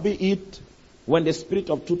 says, howbeit when the Spirit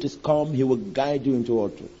of truth is come, He will guide you into all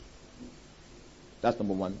truth. That's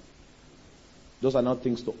number one. Those are not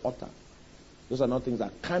things to utter. Those are not things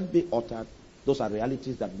that can be uttered. Those are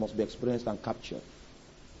realities that must be experienced and captured.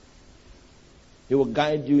 He will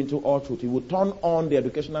guide you into all truth. He will turn on the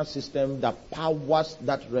educational system that powers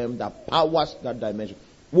that realm, that powers that dimension.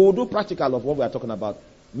 We will do practical of what we are talking about.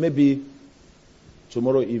 Maybe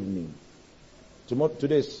tomorrow evening.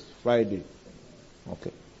 Today is Friday.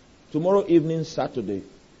 Okay. Tomorrow evening, Saturday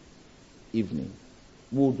evening,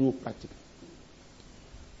 we'll do practical.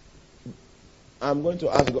 I'm going to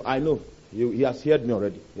ask God. I know. He has heard me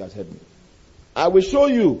already. He has heard me. I will show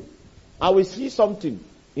you. I will see something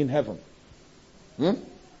in heaven.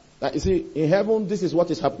 Like, you see, in heaven, this is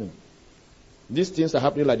what is happening. These things are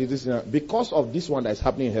happening like this. Because of this one that is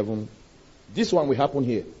happening in heaven, this one will happen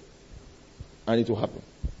here. And it will happen.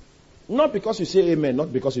 Not because you say amen,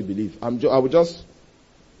 not because you believe. I will just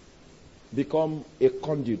become a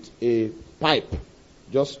conduit, a pipe,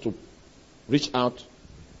 just to reach out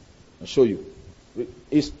and show you.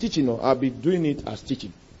 It's teaching. I'll be doing it as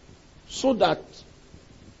teaching. So that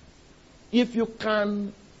if you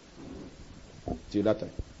can, till that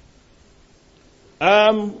time.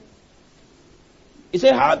 He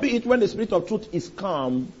said, howbeit when the Spirit of truth is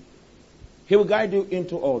come, he will guide you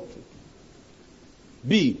into all truth.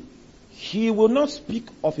 B, he will not speak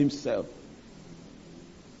of himself,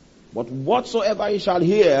 but whatsoever he shall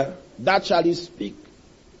hear, that shall he speak.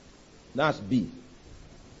 That's B.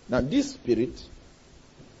 Now this Spirit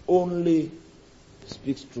only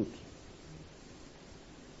speaks truth.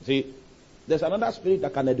 See, there's another spirit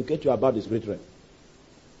that can educate you about the spirit realm,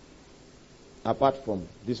 apart from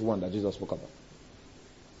this one that Jesus spoke about.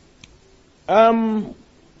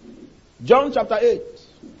 John chapter 8.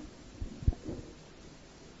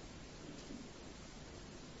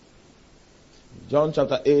 John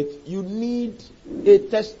chapter 8. You need a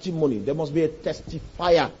testimony. There must be a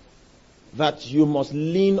testifier that you must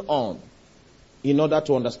lean on in order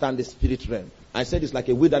to understand the spirit realm. I said it's like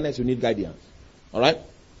a wilderness, you need guidance. Alright?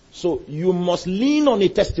 So you must lean on a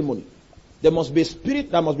testimony. There must be a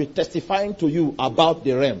spirit that must be testifying to you about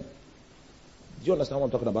the realm. Do you understand what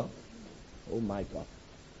I'm talking about? Oh my God.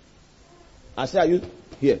 I say, are you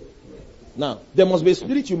here? Now, there must be a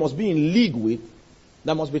spirit you must be in league with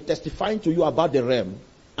that must be testifying to you about the realm.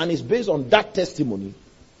 And it's based on that testimony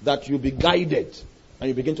that you'll be guided and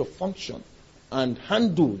you begin to function and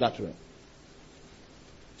handle that realm.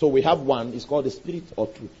 So we have one, it's called the spirit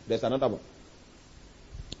of truth. There's another one.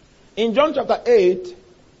 In John chapter 8,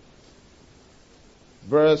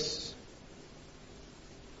 verse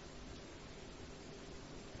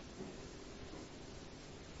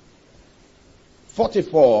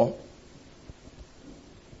 44,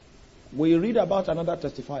 we read about another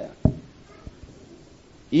testifier.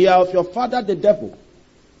 Ye are of your father the devil,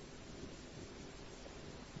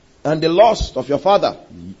 and the lust of your father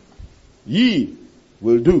ye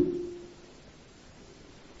will do.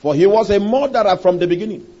 For he was a murderer from the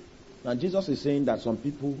beginning. Now Jesus is saying that some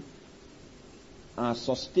people are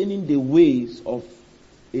sustaining the ways of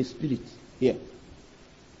a spirit here.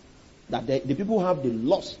 That the people have the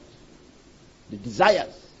lust, the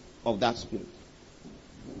desires of that spirit.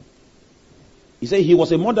 He said he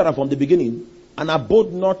was a murderer from the beginning and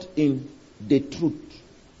abode not in the truth.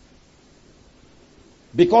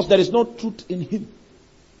 Because there is no truth in him.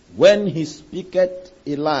 When he speaketh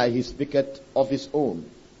a lie, he speaketh of his own.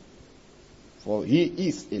 For he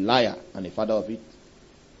is a liar and a father of it.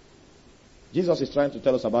 Jesus is trying to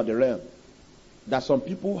tell us about the realm. That some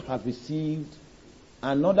people have received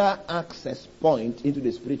another access point into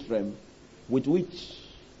the spirit realm with which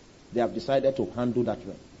they have decided to handle that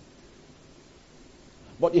realm.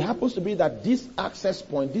 But it happens to be that this access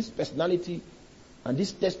point, this personality, and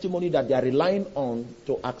this testimony that they are relying on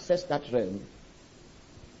to access that realm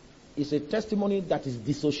is a testimony that is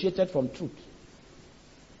dissociated from truth.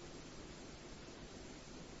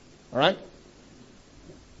 Alright?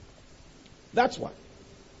 That's why.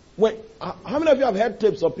 How many of you have heard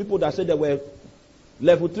tapes of people that said they were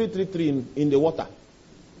level 333 in the water?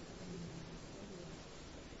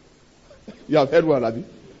 You have heard one, have you?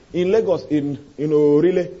 In Lagos, in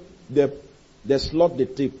Orile, they slot the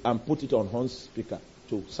tape and put it on horn speaker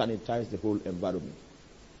to sanitize the whole environment.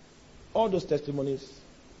 All those testimonies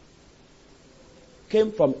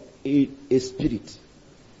came from a spirit.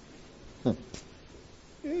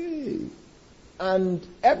 And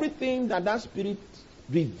everything that spirit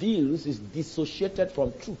reveals is dissociated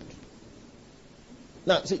from truth.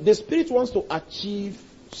 Now, see, the spirit wants to achieve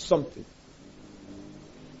something.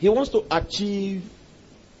 He wants to achieve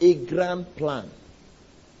a grand plan.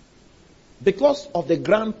 Because of the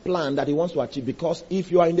grand plan that he wants to achieve, because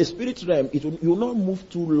if you are in the spirit realm, you will not move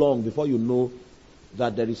too long before you know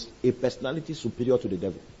that there is a personality superior to the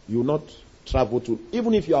devil. You will not travel to,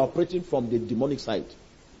 even if you are operating from the demonic side.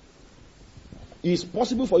 it's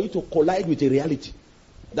possible for you to collide with a reality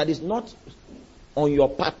that is not on your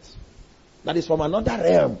path, that is from another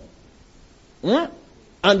realm.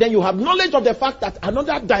 And then you have knowledge of the fact that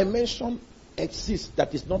another dimension exists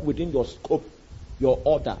that is not within your scope, your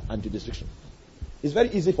order, and jurisdiction. It's very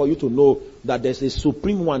easy for you to know that there's a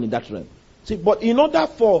supreme one in that realm. See, but in order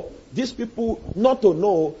for these people not to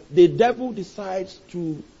know, the devil decides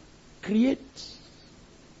to create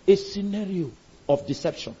a scenario of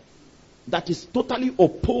deception that is totally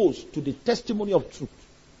opposed to the testimony of truth.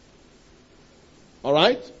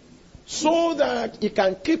 Alright? So that he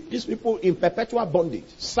can keep these people in perpetual bondage,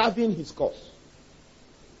 serving his cause.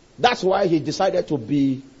 That's why he decided to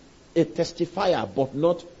be a testifier, but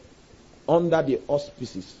not under the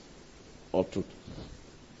auspices of truth.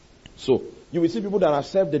 So, you will see people that have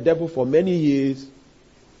served the devil for many years.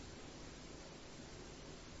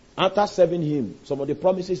 After serving him, some of the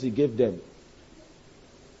promises he gave them,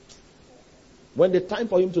 when the time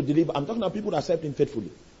for him to deliver, I'm talking about people that served him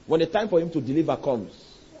faithfully. When the time for him to deliver comes,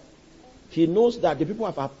 he knows that the people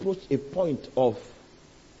have approached a point of,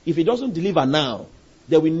 if he doesn't deliver now,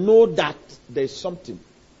 they will know that there's something.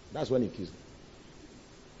 That's when he kills them.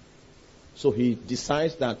 So he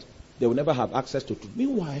decides that they will never have access to truth.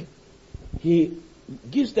 Meanwhile, he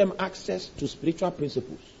gives them access to spiritual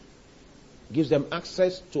principles. Gives them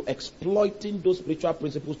access to exploiting those spiritual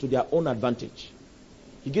principles to their own advantage.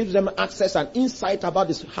 He gives them access and insight about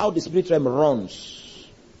this, how the spirit realm runs.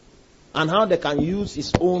 And how they can use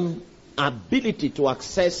his own ability to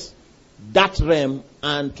access that realm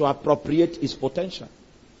and to appropriate its potential.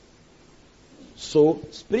 So,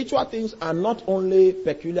 spiritual things are not only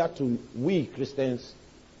peculiar to we Christians.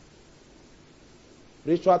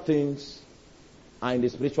 Spiritual things are in the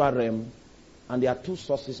spiritual realm, and there are two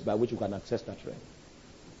sources by which you can access that realm.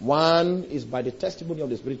 One is by the testimony of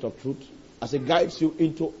the Spirit of truth, as it guides you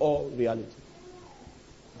into all reality.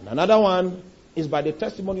 And another one is by the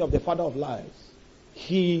testimony of the Father of lies.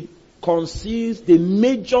 He conceals the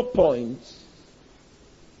major points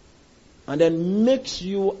and then makes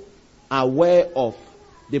you aware of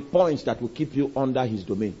the points that will keep you under his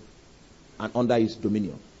domain and under his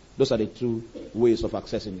dominion. Those are the two ways of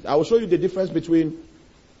accessing it. I will show you the difference between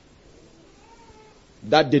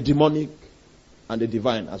the demonic and the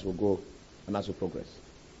divine as we go and as we progress.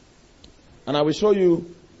 And I will show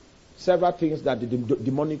you several things that the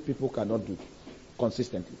demonic people cannot do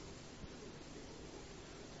consistently.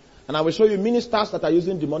 And I will show you ministers that are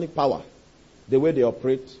using demonic power. The way they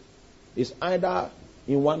operate is either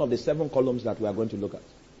in one of the 7 columns that we are going to look at.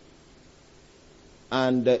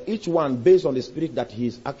 And each one, based on the spirit that he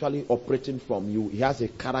is actually operating from you, he has a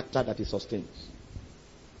character that he sustains.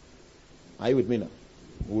 Are you with me now?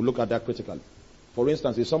 We'll look at that critically. For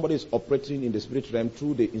instance, if somebody is operating in the spirit realm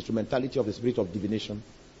through the instrumentality of the spirit of divination,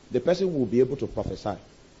 the person will be able to prophesy.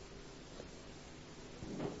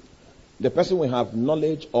 The person will have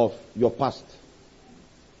knowledge of your past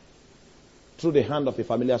through the hand of a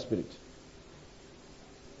familiar spirit.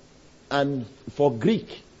 And for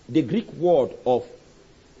Greek, the Greek word of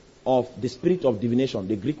the spirit of divination,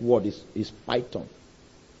 the Greek word is Python.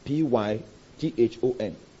 Python.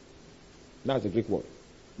 That's the Greek word.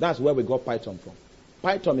 That's where we got Python from.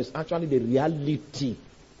 Python is actually the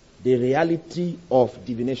reality of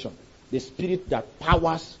divination. The spirit that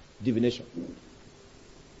powers divination.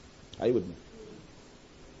 Are you with me?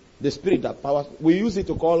 The spirit that powers. We use it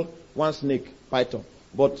to call one snake Python.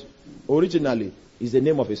 But originally, it's the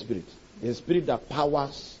name of a spirit. A spirit that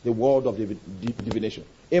powers the world of divination.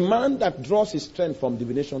 A man that draws his strength from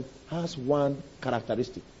divination has one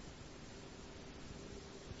characteristic.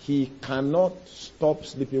 He cannot stop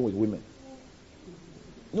sleeping with women.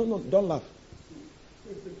 No, don't laugh.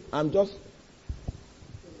 I'm just,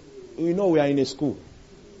 we are in a school.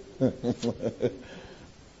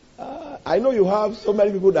 I know you have so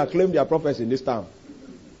many people that claim they are prophets in this town.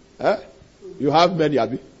 You have many,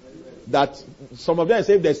 Abi. That some of them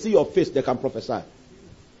say if they see your face, they can prophesy.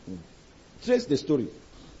 Trace the story.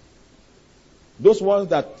 Those ones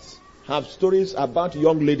that have stories about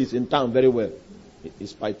young ladies in town very well.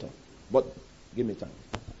 It's Python. But give me time.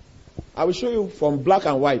 I will show you from black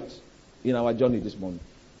and white in our journey this morning.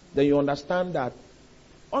 Then you understand that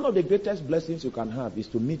one of the greatest blessings you can have is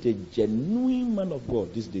to meet a genuine man of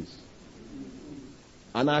God these days.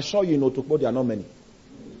 And I assure you in Otukpo there are not many.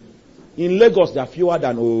 In Lagos there are fewer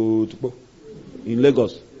than Otukpo. In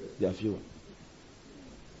Lagos there are fewer.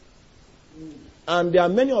 And there are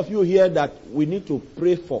many of you here that we need to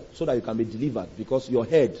pray for so that you can be delivered, because your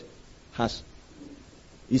head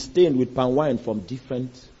is stained with palm wine from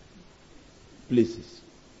different places.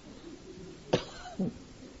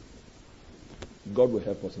 God will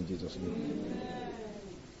help us in Jesus' name.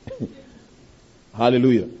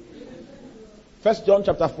 Hallelujah. 1 John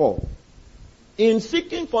chapter 4. In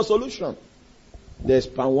seeking for solution, there's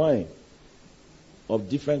palm wine of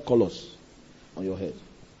different colors on your head.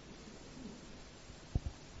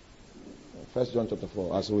 1 John chapter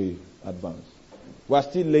 4, as we advance. We are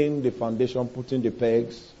still laying the foundation, putting the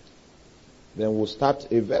pegs. Then we'll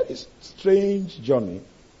start a very strange journey.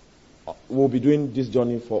 We'll be doing this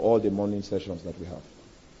journey for all the morning sessions that we have.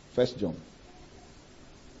 1 John.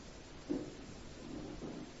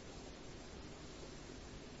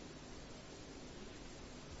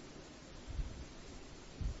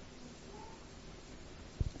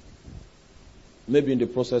 Maybe in the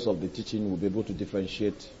process of the teaching we'll be able to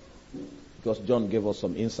differentiate, because John gave us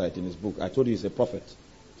some insight in his book. I told you he's a prophet.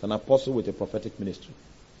 He's an apostle with a prophetic ministry.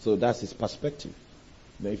 So that's his perspective.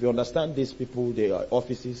 Now, if you understand these people, their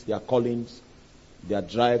offices, their callings, their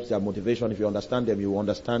drives, their motivation, if you understand them, you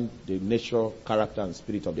understand the nature, character, and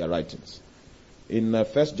spirit of their writings. In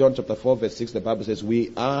 1 John chapter 4, verse 6, the Bible says,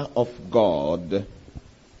 "We are of God.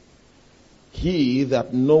 He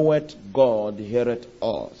that knoweth God heareth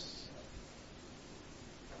us."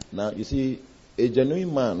 Now, you see, a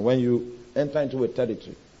genuine man, when you enter into a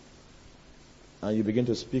territory and you begin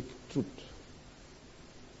to speak truth,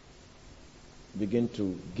 begin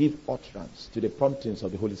to give utterance to the promptings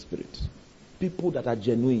of the Holy Spirit, people that are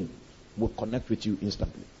genuine will connect with you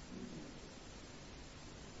instantly.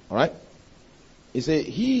 Alright? He said,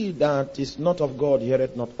 "He that is not of God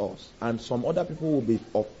heareth not us." And some other people will be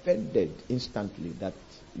offended instantly that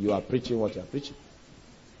you are preaching what you are preaching.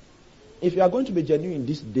 If you are going to be genuine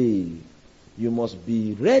this day, you must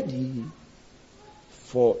be ready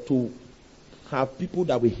to have people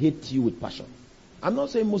that will hate you with passion. I'm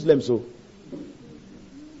not saying Muslims, so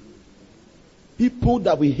people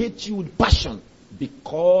that will hate you with passion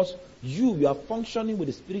because you are functioning with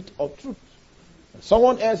the spirit of truth.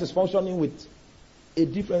 Someone else is functioning with a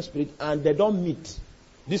different spirit, and they don't meet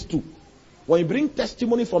these two. When you bring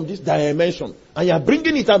testimony from this dimension and you are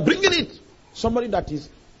bringing it, somebody that is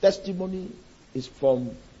testimony is from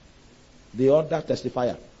the other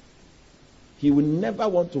testifier, he will never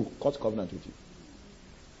want to cut covenant with you.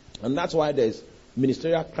 And that's why there's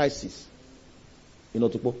ministerial crisis in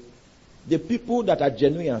Otukpo. The people that are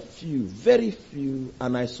genuine are few, very few,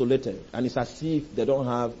 and isolated. And it's as if they don't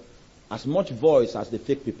have as much voice as the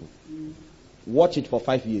fake people. Watch it for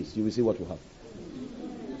 5 years, you will see what will happen.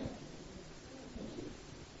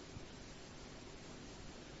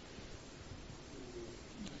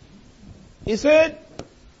 He said,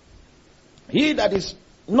 "He that is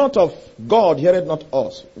not of God heareth not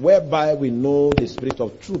us, whereby we know the spirit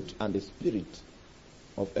of truth and the spirit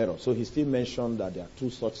of error." So he still mentioned that there are two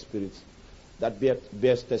such spirits that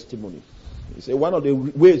bears testimony. He said one of the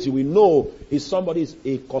ways you will know is somebody is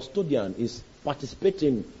a custodian, is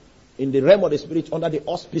participating in the realm of the spirit under the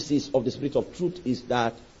auspices of the spirit of truth, is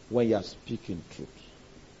that when you are speaking truth.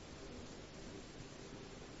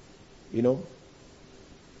 You know,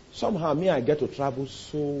 somehow I get to travel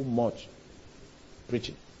so much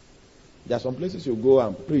preaching. There are some places you go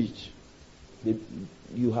and preach,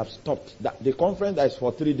 you have stopped. The conference that is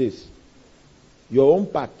for 3 days, your own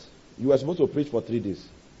part, you were supposed to preach for 3 days.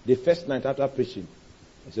 The first night after preaching,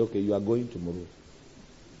 I say, "Okay, you are going tomorrow."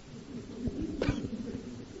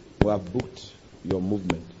 We have booked your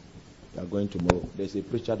movement. You are going tomorrow. There's a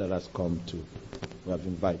preacher that has come to, we have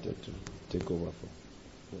invited to take over for.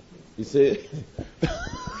 He said,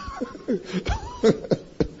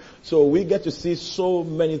 so we get to see so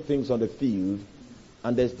many things on the field,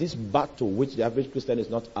 and there's this battle which the average Christian is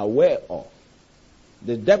not aware of.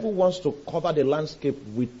 The devil wants to cover the landscape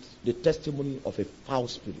with the testimony of a foul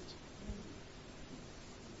spirit.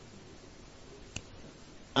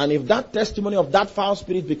 And if that testimony of that foul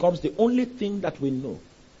spirit becomes the only thing that we know,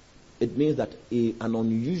 it means that an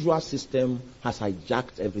unusual system has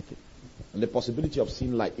hijacked everything. And the possibility of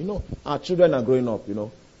seeing light. You know, our children are growing up, you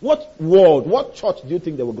know. What world, what church do you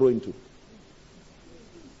think they will grow into?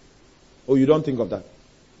 Oh, you don't think of that?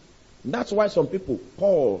 That's why some people,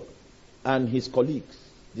 Paul and his colleagues,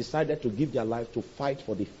 decided to give their life to fight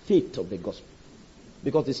for the faith of the gospel.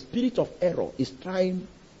 Because the spirit of error is trying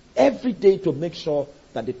every day to make sure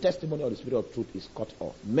that the testimony of the spirit of truth is cut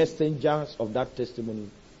off. Messengers of that testimony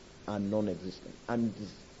are non-existent. And it is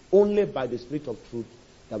only by the spirit of truth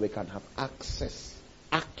that we can have access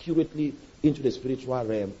accurately into the spiritual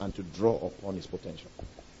realm and to draw upon his potential.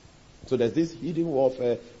 So there's this hidden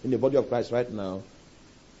warfare in the body of Christ right now,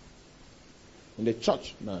 in the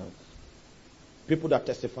church now. People that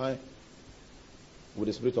testify with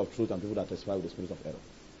the spirit of truth and people that testify with the spirit of error.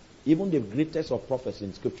 Even the greatest of prophets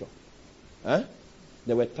in scripture, Huh?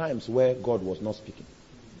 There were times where God was not speaking.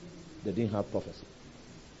 They didn't have prophecy.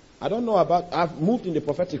 I don't know about, I've moved in the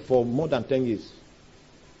prophetic for more than 10 years.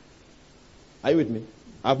 Are you with me?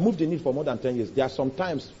 I've moved in it for more than 10 years. There are some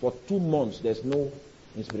times for 2 months there's no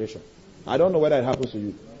inspiration. I don't know whether it happens to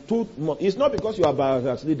you. 2 months. It's not because you are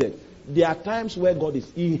backslidden. There are times where God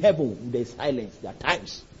is in heaven. There's silence. There are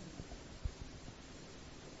times.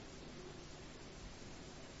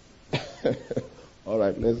 All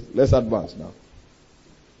right, let's advance now.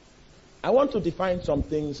 I want to define some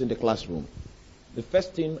things in the classroom. The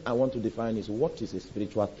first thing I want to define is what is a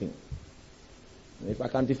spiritual thing. And if I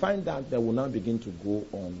can define that, then we'll now begin to go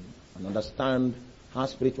on and understand how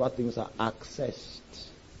spiritual things are accessed.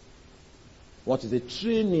 What is the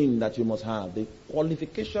training that you must have, the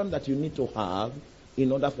qualification that you need to have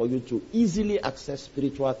in order for you to easily access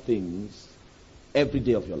spiritual things every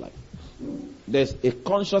day of your life. There's a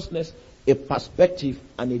consciousness, a perspective,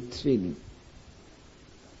 and a training.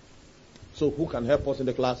 So who can help us in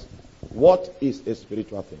the class? What is a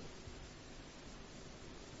spiritual thing?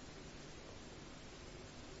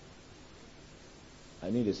 I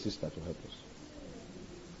need a sister to help us.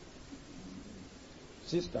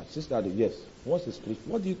 Sister, yes. What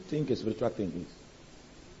do you think a spiritual thing is?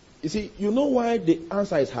 You see, you know why the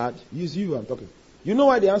answer is hard? It's you I'm talking. You know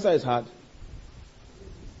why the answer is hard?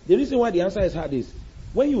 The reason why the answer is hard is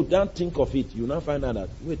when you don't think of it, you now find out that,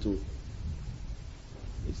 it's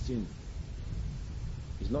sin.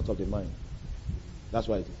 It's not of the mind. That's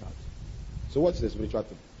why it is hard. So what's the spiritual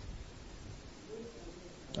thing?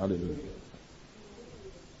 Hallelujah.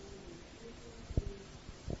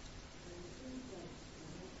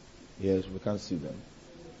 Yes, we can see them.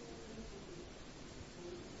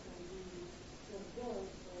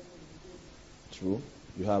 True.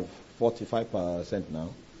 You have 45% now.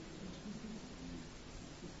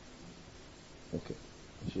 Okay.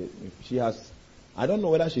 She has, I don't know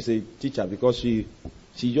whether she's a teacher because she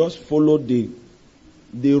just followed the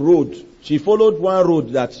road. She followed one road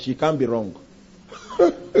that she can't be wrong.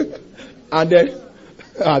 and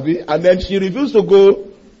then she refused to go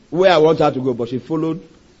where I want her to go, but she followed.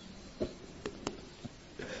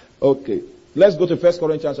 Okay. Let's go to 1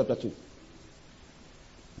 Corinthians chapter 2.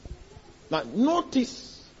 Now,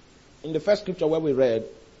 notice in the first scripture where we read,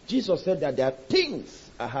 Jesus said that there are things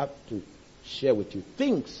I have to share with you.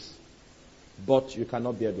 Things, but you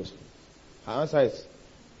cannot bear those things. Her answer is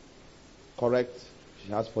correct.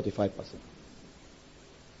 She has 45%.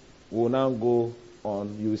 We'll now go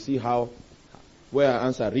on. You will see where her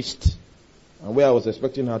answer reached and where I was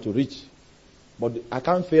expecting her to reach. But I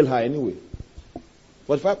can't fail her anyway.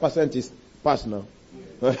 45% is past now.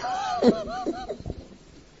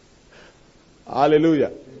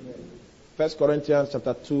 Hallelujah. 1 Corinthians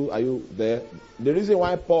chapter 2, are you there? The reason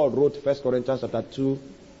why Paul wrote 1 Corinthians chapter 2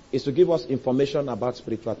 is to give us information about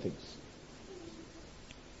spiritual things.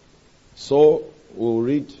 So, we'll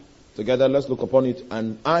read together, let's look upon it.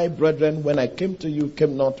 And I, brethren, when I came to you,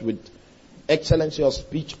 came not with excellency of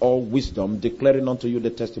speech or wisdom, declaring unto you the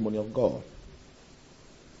testimony of God.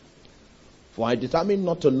 For I determined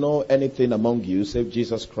not to know anything among you save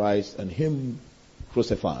Jesus Christ and Him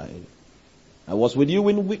crucified. I was with you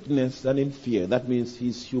in weakness and in fear. That means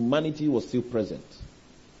His humanity was still present.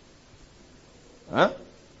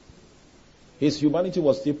 His humanity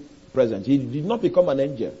was still present. He did not become an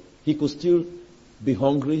angel. He could still be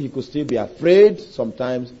hungry. He could still be afraid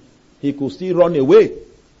sometimes. He could still run away.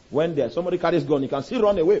 When somebody carries gun, he can still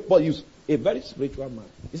run away. But he's a very spiritual man.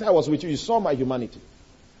 He said, I was with you. You saw my humanity.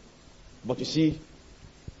 But you see,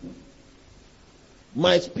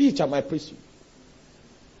 my speech and my preaching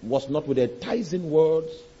was not with the enticing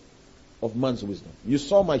words of man's wisdom. You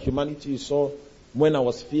saw my humanity. You saw when I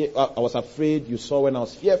was afraid. You saw when I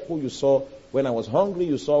was fearful. You saw when I was hungry.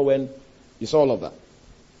 You saw all of that.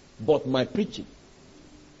 But my preaching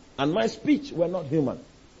and my speech were not human.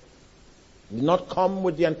 Did not come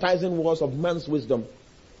with the enticing words of man's wisdom.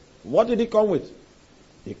 What did it come with?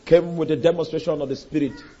 It came with a demonstration of the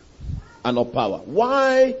Spirit and of power.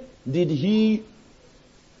 Why did He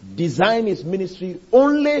design His ministry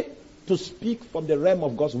only to speak from the realm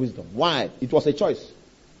of God's wisdom? Why? It was a choice.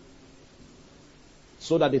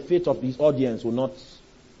 So that the faith of His audience will not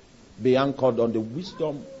be anchored on the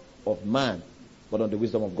wisdom of man, but on the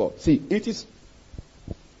wisdom of God. See, it is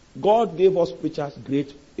God gave us preachers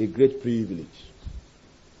a great privilege.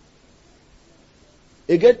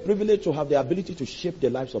 A great privilege to have the ability to shape the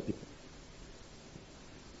lives of people.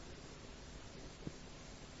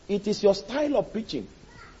 It is your style of preaching,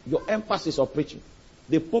 your emphasis of preaching,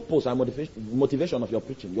 the purpose and motivation of your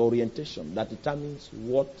preaching, your orientation, that determines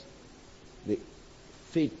what the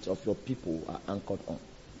faith of your people are anchored on.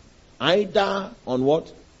 Either on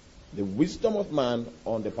what? The wisdom of man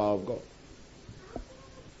or on the power of God.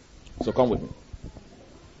 So come with me.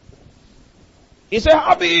 He said,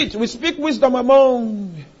 howbeit we speak wisdom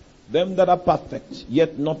among them that are perfect,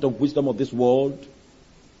 yet not the wisdom of this world,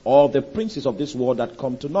 or the princes of this world that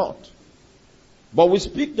come to naught. But we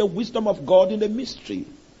speak the wisdom of God in the mystery,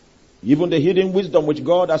 even the hidden wisdom which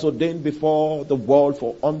God has ordained before the world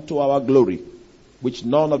for unto our glory, which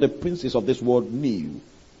none of the princes of this world knew.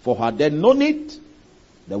 For had they known it,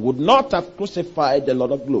 they would not have crucified the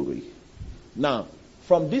Lord of glory. Now,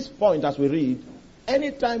 from this point as we read,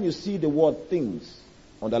 anytime you see the word things,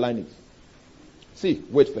 underline it. See,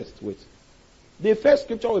 wait first. The first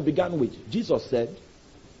scripture we began with, Jesus said,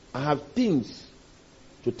 I have things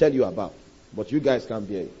to tell you about, but you guys can't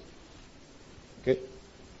bear it. Okay?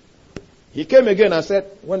 He came again and said,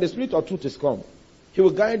 when the Spirit of truth is come, he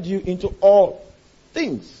will guide you into all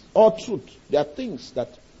things, all truth. There are things that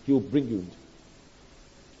he will bring you into.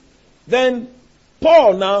 Then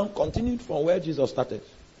Paul now continued from where Jesus started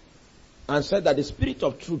and said that the Spirit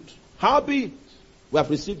of truth, howbeit we have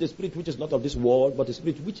received the Spirit which is not of this world, but the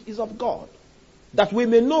Spirit which is of God, that we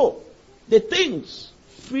may know the things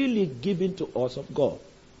freely given to us of God.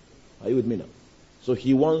 Are you with me now? So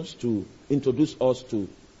he wants to introduce us to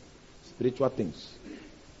spiritual things.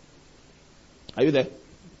 Are you there?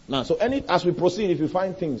 Now, so as we proceed, if you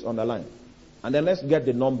find things on the line, and then let's get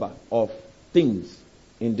the number of things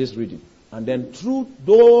in this reading. And then through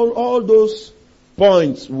all those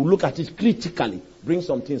points, we'll look at it critically, bring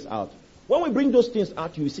some things out. When we bring those things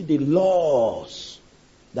out, you will see the laws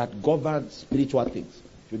that govern spiritual things.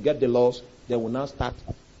 If you get the laws, then we'll now start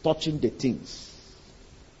touching the things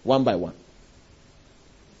one by one.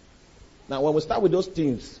 Now, when we start with those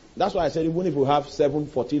things, that's why I said even if we have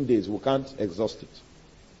 14 days, we can't exhaust it.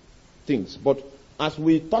 Things. But as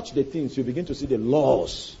we touch the things, you begin to see the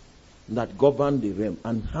laws that govern the realm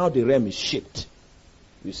and how the realm is shaped.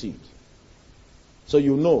 You see it. So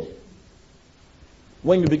you know.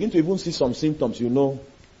 When you begin to even see some symptoms, you know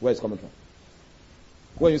where it's coming from.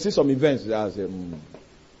 When you see some events, there's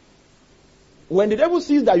when the devil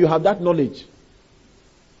sees that you have that knowledge,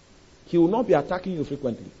 he will not be attacking you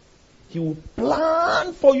frequently. He will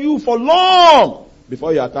plan for you for long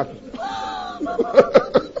before you attack him.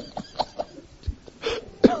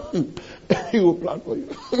 He will plan for you.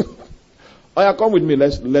 Oh yeah, come with me.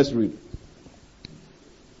 Let's read.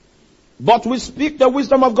 But we speak the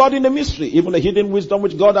wisdom of God in the mystery, even the hidden wisdom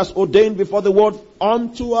which God has ordained before the world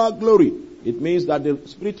unto our glory. It means that the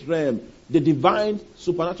spirit realm, the divine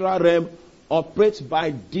supernatural realm, operates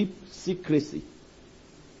by deep secrecy.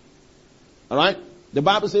 Alright? The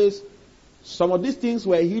Bible says some of these things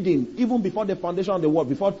were hidden even before the foundation of the world,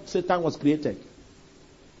 before Satan was created.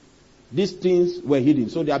 These things were hidden.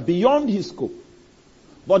 So they are beyond his scope.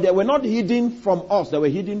 But they were not hidden from us. They were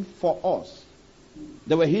hidden for us.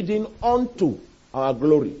 They were hidden unto our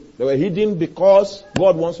glory. They were hidden because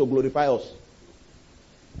God wants to glorify us.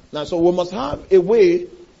 Now, so we must have a way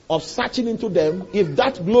of searching into them if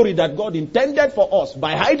that glory that God intended for us,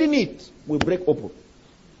 by hiding it, will break open.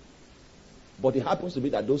 But it happens to be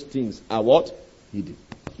that those things are what? Hidden.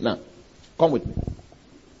 Now, come with me.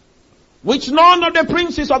 Which none of the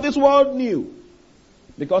princes of this world knew.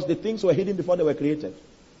 Because the things were hidden before they were created.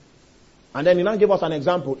 And then he now gave us an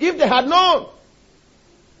example. If they had known,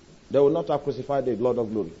 they would not have crucified the Lord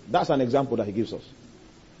of glory. That's an example that he gives us.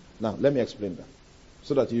 Now, let me explain that,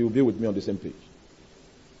 so that you will be with me on the same page.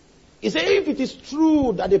 He said, if it is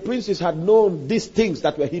true that the princes had known these things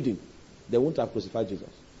that were hidden, they wouldn't have crucified Jesus.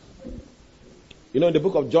 You know, in the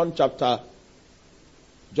book of John chapter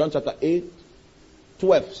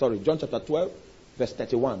 12, verse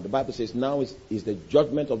 31, the Bible says, now is the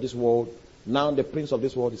judgment of this world. Now the prince of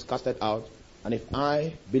this world is casted out. And if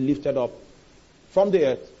I be lifted up from the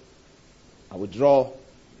earth, I will draw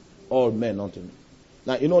all men unto me.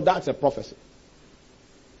 Now, you know, that's a prophecy.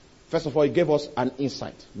 First of all, he gave us an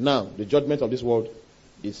insight. Now, the judgment of this world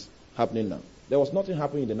is happening now. There was nothing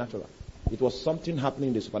happening in the natural. It was something happening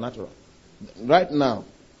in the supernatural. Right now,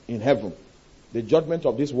 in heaven, the judgment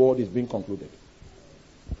of this world is being concluded.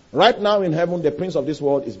 Right now in heaven, the prince of this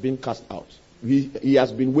world is being cast out. He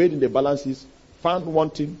has been weighed in the balances, found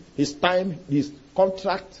wanting. His time, his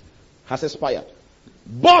contract has expired.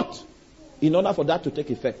 But, in order for that to take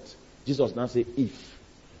effect, Jesus now said, if.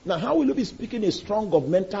 Now, how will you be speaking a strong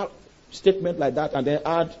governmental statement like that and then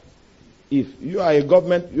add, if? You are a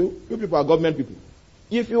government, you people are government people.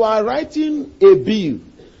 If you are writing a bill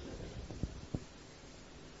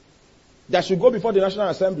that should go before the National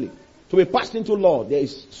Assembly to be passed into law, there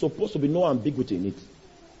is supposed to be no ambiguity in it.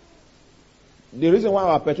 The reason why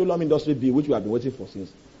our petroleum industry bill, which we have been waiting for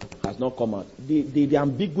since, has not come out. The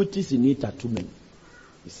ambiguities in it are too many.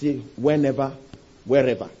 You see, whenever,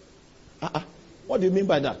 wherever. What do you mean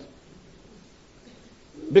by that?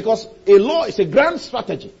 Because a law is a grand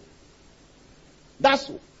strategy. That's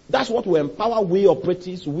what will empower we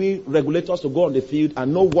operatives, we regulators to go on the field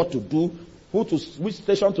and know what to do, which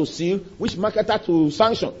station to seal, which marketer to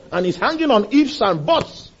sanction. And it's hanging on ifs and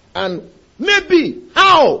buts and maybe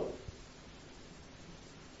how.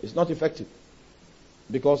 It's not effective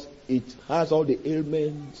because it has all the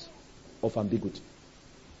ailments of ambiguity.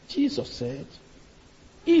 Jesus said,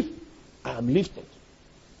 if I am lifted,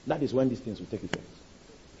 that is when these things will take effect.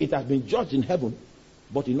 It has been judged in heaven,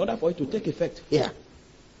 but in order for it to take effect here,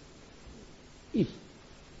 if.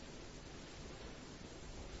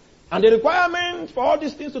 And the requirement for all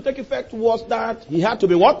these things to take effect was that he had to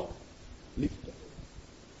be what? Lifted.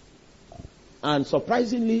 And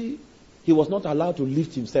surprisingly, he was not allowed to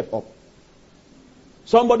lift himself up.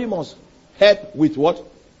 Somebody must help with what?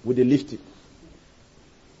 With the lifting.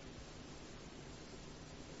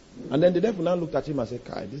 And then the devil now looked at him and said,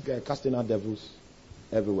 Kai, this guy casting out devils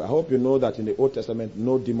everywhere. I hope you know that in the Old Testament,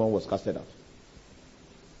 no demon was casted out.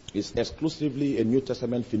 It's exclusively a New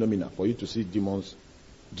Testament phenomenon for you to see demons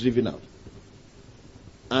driven out.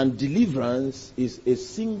 And deliverance is a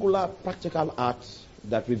singular practical act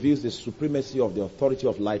that reveals the supremacy of the authority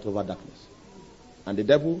of light over darkness. And the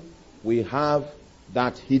devil will have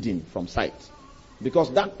that hidden from sight.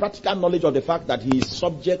 Because that practical knowledge of the fact that he is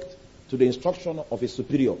subject to the instruction of a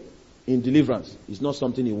superior in deliverance is not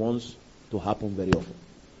something he wants to happen very often.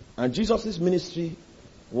 And Jesus' ministry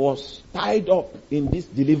was tied up in this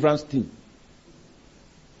deliverance thing.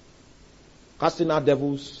 Casting out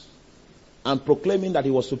devils and proclaiming that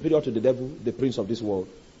he was superior to the devil, the prince of this world.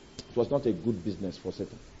 It was not a good business for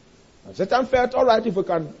Satan. And Satan felt, all right, if we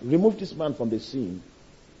can remove this man from the scene,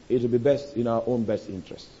 it will be best in our own best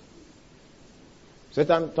interest.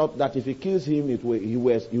 Satan thought that if he kills him, he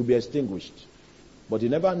will be extinguished. But he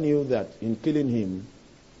never knew that in killing him,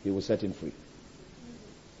 he will set him free.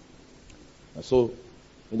 And so,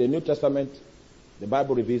 in the New Testament, the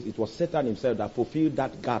Bible reveals it was Satan himself that fulfilled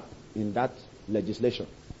that gap in that legislation.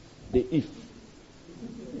 The if.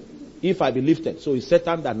 If I be lifted. So it's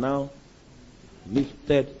Satan that now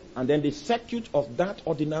lifted. And then the circuit of that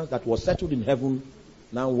ordinance that was settled in heaven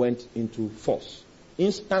now went into force.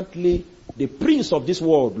 Instantly, the prince of this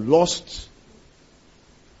world lost.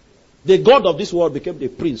 The God of this world became the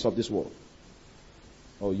prince of this world.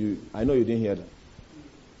 I know you didn't hear that.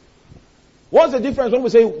 What's the difference when we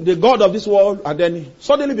say the God of this world and then he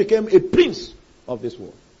suddenly became a prince of this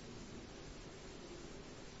world?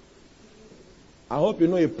 I hope you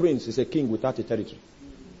know a prince is a king without a territory.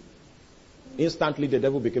 Instantly the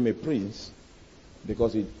devil became a prince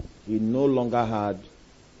because he no longer had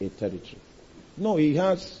a territory. No, he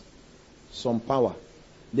has some power.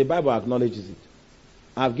 The Bible acknowledges it.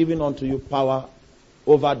 I have given unto you power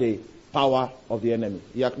over the power of the enemy.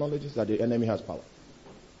 He acknowledges that the enemy has power.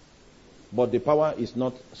 But the power is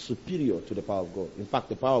not superior to the power of God. In fact,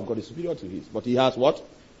 the power of God is superior to his. But he has what?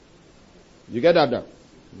 You get that now?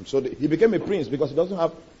 So he became a prince because he doesn't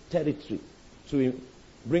have territory to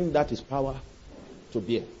bring that his power to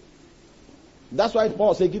bear. That's why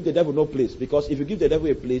Paul said give the devil no place. Because if you give the devil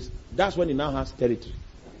a place, that's when he now has territory.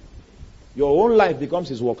 Your own life becomes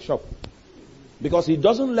his workshop. Because he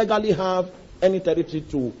doesn't legally have any territory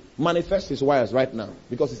to manifest his wires right now.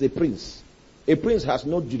 Because he's a prince. A prince has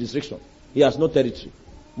no jurisdiction. He has no territory.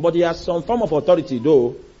 But he has some form of authority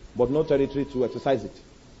though, but no territory to exercise it.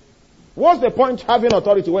 What's the point having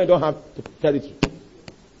authority when you don't have territory?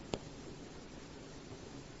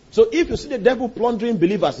 So if you see the devil plundering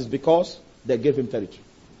believers, it's because they gave him territory.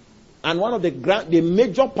 And one of the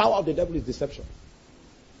major power of the devil is deception.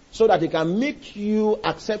 So that he can make you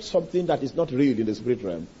accept something that is not real in the spirit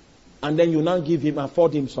realm. And then you now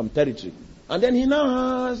afford him some territory. And then he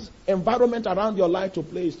now has environment around your life to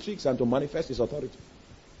play his tricks and to manifest his authority.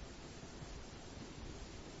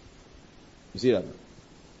 You see that?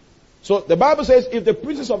 So the Bible says if the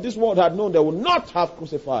princes of this world had known, they would not have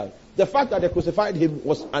crucified. The fact that they crucified him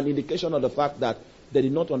was an indication of the fact that they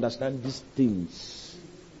did not understand these things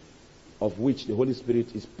of which the Holy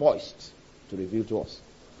Spirit is poised to reveal to us.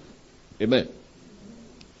 Amen.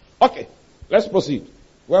 Okay, let's proceed.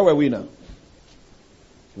 Where were we now?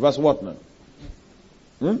 Verse what now?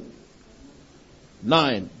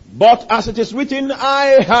 9. But as it is written,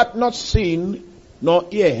 I had not seen, nor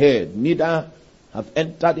ear heard, neither have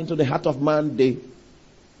entered into the heart of man the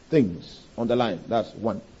things. Underline, that's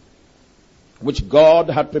 1. Which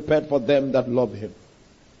God had prepared for them that love him.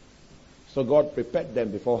 So God prepared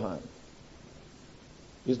them beforehand.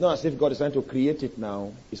 It's not as if God is trying to create it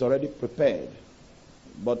now. It's already prepared.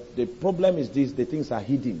 But the problem is this: the things are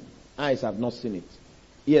hidden. Eyes have not seen it.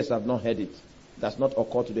 Ears have not heard it. That's not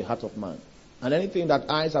occurred to the heart of man. And anything that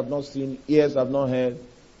eyes have not seen, ears have not heard,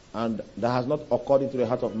 and that has not occurred into the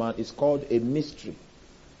heart of man is called a mystery.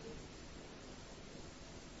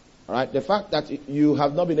 Alright? The fact that you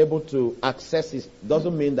have not been able to access it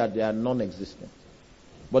doesn't mean that they are non-existent.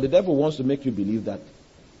 But the devil wants to make you believe that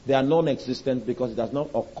they are non-existent because it has not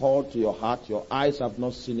occurred to your heart, your eyes have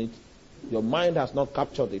not seen it, your mind has not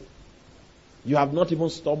captured it. You have not even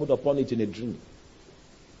stumbled upon it in a dream.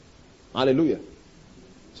 Hallelujah.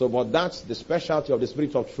 So, but that's the specialty of the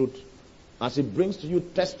Spirit of Truth, as it brings to you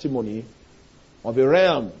testimony of a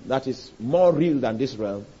realm that is more real than this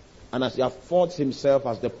realm, and as he affords himself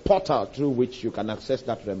as the portal through which you can access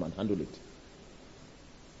that realm and handle it.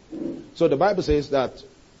 So the Bible says that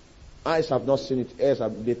eyes have not seen it, ears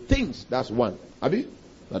have, the things, that's one. Abi?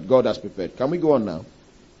 That God has prepared. Can we go on now?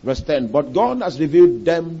 Verse 10. But God has revealed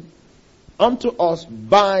them unto us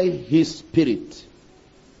by his Spirit.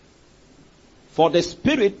 For the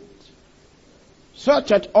Spirit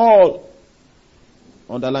searcheth all,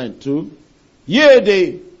 underline 2, yea,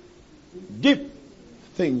 the deep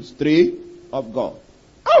things, 3, of God.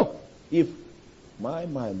 Oh! If, my.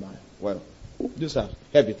 Well, these are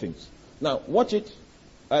heavy things. Now, watch it.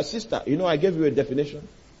 Sister, you know I gave you a definition.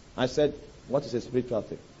 I said, what is a spiritual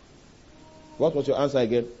thing? What was your answer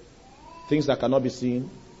again? Things that cannot be seen.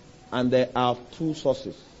 And there are two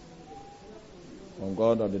sources. From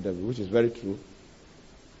God or the devil, which is very true.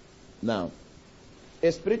 Now,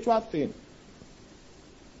 a spiritual thing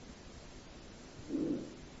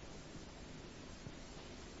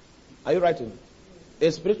are you writing?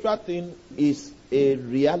 A spiritual thing is a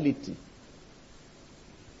reality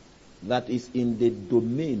that is in the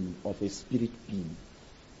domain of a spirit being.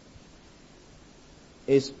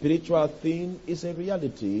 A spiritual thing is a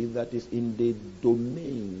reality that is in the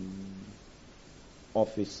domain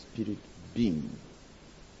of a spirit being.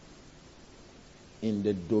 In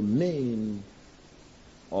the domain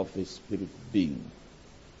of a spirit being.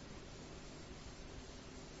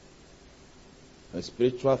 A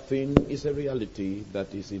spiritual thing is a reality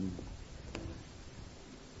that is in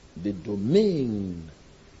the domain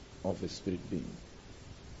of a spirit being.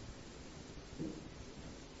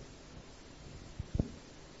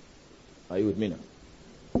 Are you with me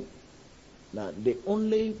now? Now, the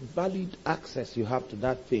only valid access you have to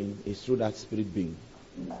that thing is through that spirit being.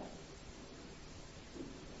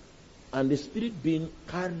 And the spirit being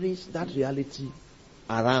carries that reality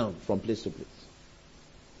around from place to place.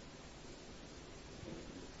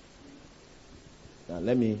 Now,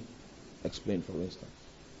 let me explain, for instance.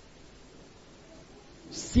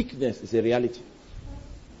 Sickness is a reality.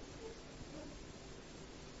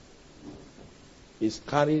 It's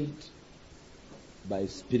carried by a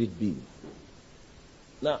spirit being.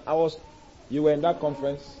 Now, you were in that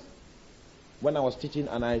conference when I was teaching,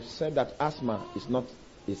 and I said that asthma is not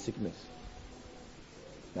a sickness.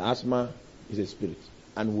 The asthma is a spirit,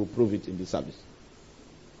 and we'll prove it in the service.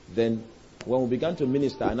 Then, when we began to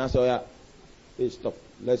minister, and I said, hey, stop,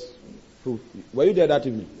 let's prove. Were you there that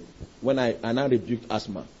evening? When I now rebuked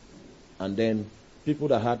asthma, and then people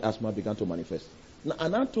that had asthma began to manifest. Now,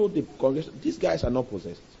 and I told the congregation, these guys are not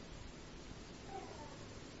possessed.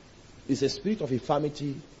 It's a spirit of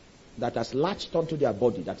infirmity that has latched onto their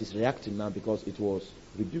body that is reacting now because it was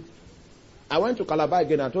rebuked. I went to Calabar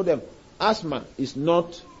again and told them, asthma is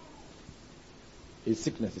not a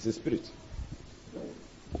sickness, it's a spirit.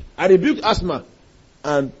 I rebuked asthma,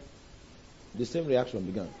 and the same reaction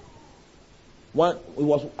began. It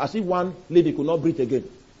was as if one lady could not breathe again.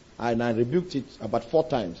 And I rebuked it about 4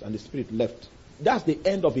 times, and the spirit left. That's the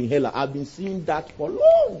end of inhaler. I've been seeing that for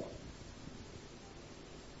long.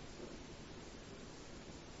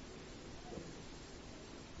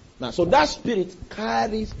 Now, so that spirit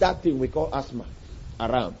carries that thing we call asthma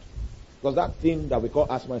around. Because that thing that we call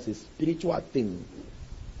asthma is a spiritual thing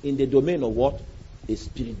in the domain of what? A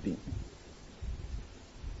spirit being.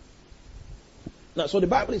 Now, so the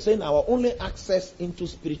Bible is saying our only access into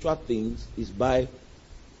spiritual things is by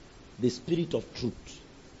the spirit of truth,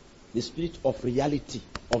 the spirit of reality,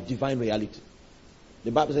 of divine reality.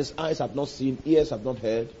 The Bible says, eyes have not seen, ears have not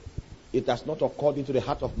heard, it has not occurred into the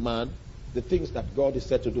heart of man, the things that God is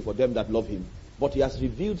said to do for them that love him. But he has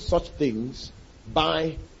revealed such things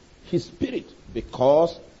by his spirit,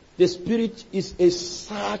 because the spirit is a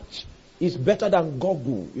search, is better than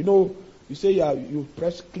Google. You know, you say you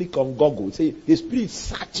click on Google. You say the spirit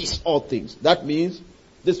searches all things. That means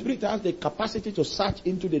the spirit has the capacity to search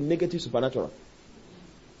into the negative supernatural.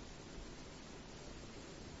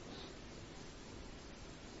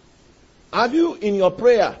 Have you, in your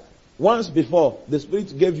prayer, once before, the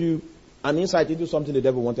Spirit gave you an insight into something the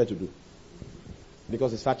devil wanted to do?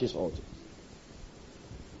 Because he searches all things.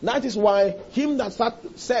 That is why him that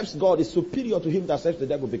serves God is superior to him that serves the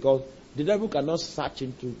devil, because the devil cannot search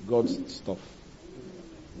into God's stuff.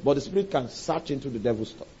 But the Spirit can search into the devil's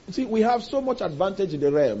stuff. See, we have so much advantage in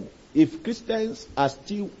the realm. If Christians are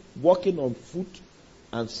still walking on foot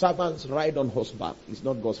and servants ride on horseback, it's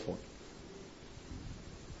not God's fault.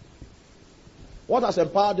 What has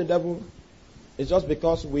empowered the devil is just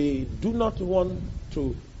because we do not want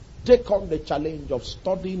to take on the challenge of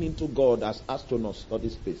studying into God as astronauts study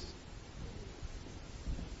space.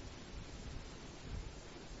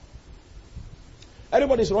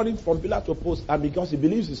 Everybody is running from pillar to post, and because he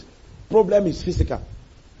believes his problem is physical.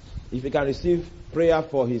 If he can receive prayer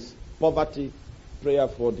for his poverty, prayer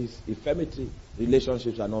for this infirmity,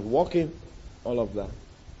 relationships are not working, all of that.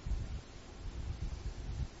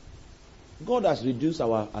 God has reduced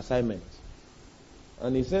our assignment.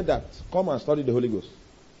 And he said that, come and study the Holy Ghost.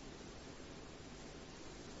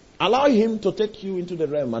 Allow him to take you into the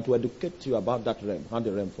realm and to educate you about that realm, how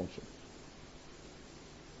the realm functions.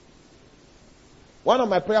 One of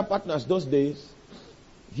my prayer partners those days,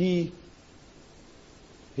 he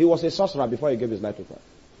was a sorcerer before he gave his life to Christ.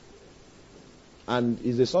 And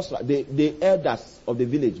he's a sorcerer. The elders of the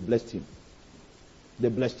village blessed him. They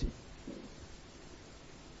blessed him.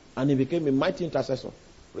 And he became a mighty intercessor.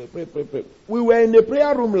 Pray. We were in the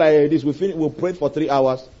prayer room like this. We prayed for 3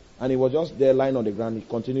 hours. And he was just there lying on the ground. He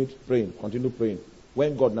continued praying.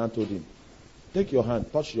 When God now told him, take your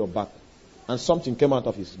hand, touch your back. And something came out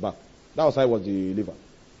of his back. That was how he was delivered.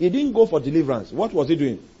 He didn't go for deliverance. What was he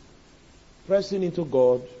doing? Pressing into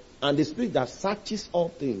God. And the Spirit that searches all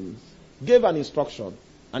things gave an instruction.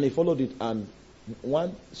 And he followed it. And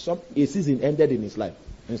a season ended in his life.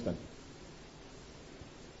 Instantly.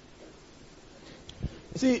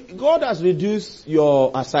 See, God has reduced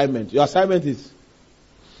your assignment. Your assignment is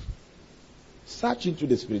search into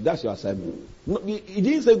the Spirit. That's your assignment. No, he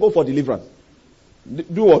didn't say go for deliverance.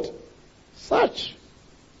 Do what? Search.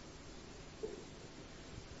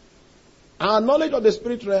 Our knowledge of the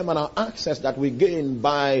spirit realm and our access that we gain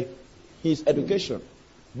by his education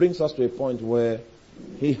brings us to a point where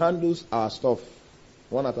he handles our stuff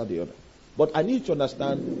one after the other. But I need to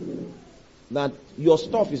understand that your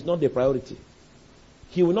stuff is not the priority.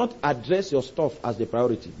 He will not address your stuff as the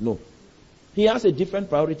priority. No. He has a different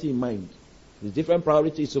priority in mind. His different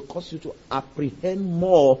priority is to cause you to apprehend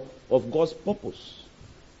more of God's purpose,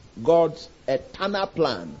 God's eternal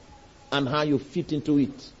plan, and how you fit into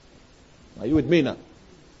it. Are you with me now?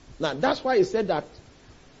 Now, that's why he said that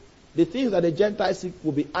the things that the Gentiles seek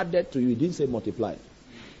will be added to you. He didn't say multiply.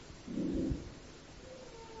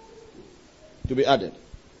 To be added.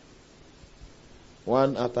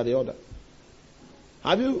 One after the other.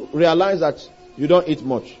 Have you realized that you don't eat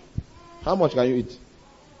much? How much can you eat?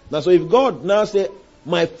 Now, so if God now say,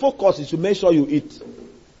 my focus is to make sure you eat.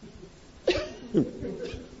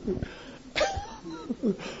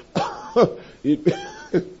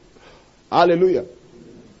 Hallelujah.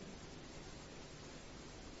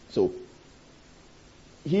 So,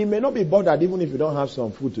 he may not be bothered even if you don't have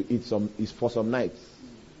some food to eat for some nights.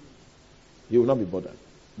 He will not be bothered.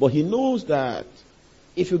 But he knows that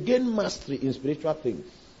if you gain mastery in spiritual things,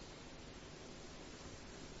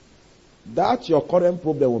 that your current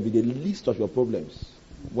problem will be the least of your problems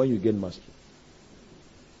when you gain mastery.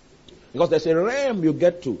 Because there's a realm you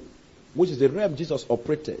get to, which is the realm Jesus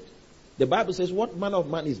operated. The Bible says, what manner of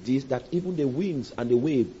man is this, that even the winds and the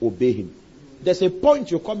wave obey him? There's a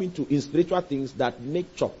point you come into in spiritual things that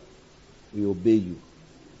nature will obey you.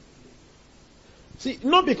 See,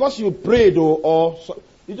 not because you prayed or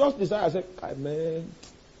you just desire, I say, man,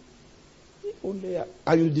 if only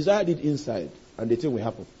and you desired it inside, and the thing will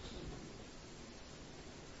happen.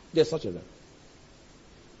 There's such a realm.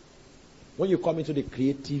 When you come into the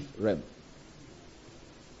creative realm,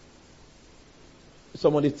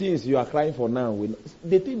 some of the things you are crying for now,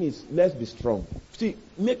 the thing is, let's be strong. See,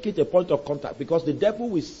 make it a point of contact, because the devil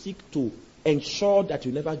will seek to ensure that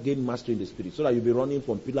you never gain mastery in the spirit, so that you'll be running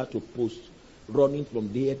from pillar to post, running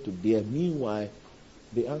from there to there. Meanwhile,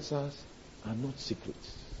 the answers are not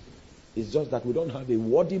secrets. It's just that we don't have a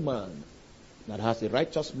worthy man that has a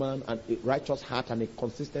righteous man and a righteous heart and a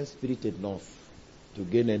consistent spirit enough to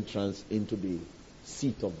gain entrance into the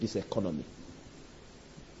seat of this economy.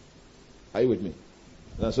 Are you with me?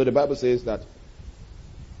 And so the Bible says that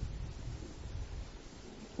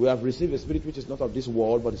we have received a spirit which is not of this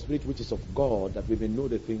world, but a spirit which is of God, that we may know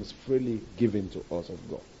the things freely given to us of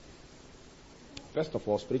God. First of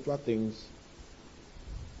all, spiritual things.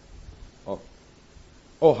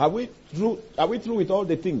 Oh, are we through with all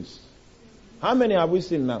the things? How many have we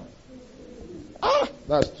seen now?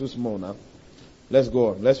 That's too small now. Let's go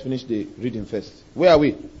on. Let's finish the reading first. Where are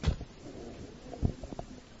we?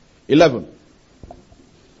 11.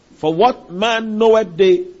 For what man knoweth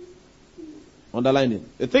they? Underline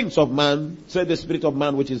it. The things of man, said the spirit of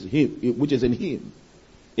man which is in him.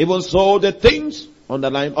 Even so the things,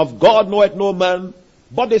 underline, of God knoweth no man,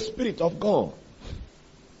 but the Spirit of God.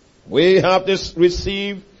 We have this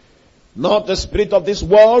received not the spirit of this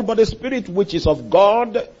world, but the Spirit which is of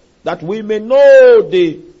God, that we may know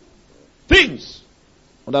the things,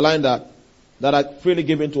 underline that are freely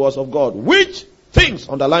given to us of God. Which things,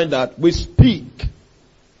 underline that, we speak.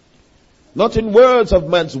 Not in words of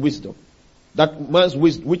man's wisdom,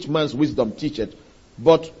 which man's wisdom teacheth,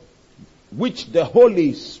 but which the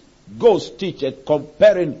Holy Ghost teacheth,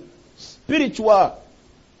 comparing spiritual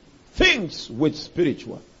things with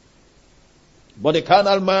spiritual. But the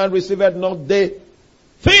carnal man receiveth not the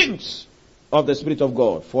things of the Spirit of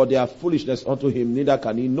God, for they are foolishness unto him, neither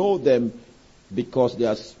can he know them, because they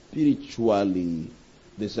are spiritually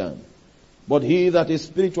discerned. But he that is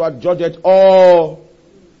spiritual judgeth all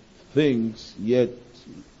things, yet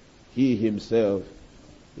he himself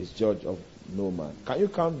is judge of no man. Can you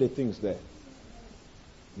count the things there?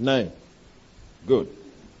 9. Good.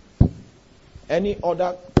 Any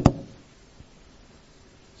other?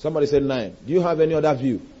 Somebody said 9. Do you have any other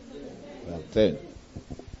view? We have 10.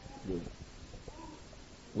 Good.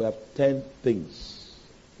 We have 10 things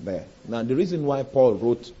there. Now the reason why Paul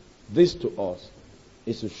wrote this to us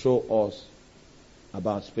is to show us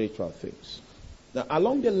about spiritual things. Now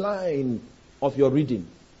along the line of your reading,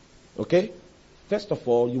 okay, first of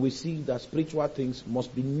all, you will see that spiritual things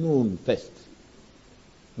must be known first.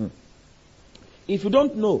 If you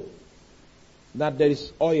don't know that there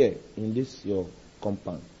is oil in this your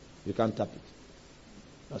compound, you can't tap it.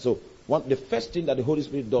 And so, the first thing that the Holy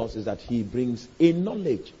Spirit does is that He brings a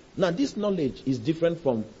knowledge. Now, this knowledge is different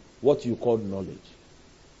from what you call knowledge.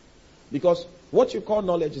 Because what you call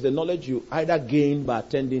knowledge is the knowledge you either gain by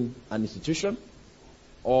attending an institution,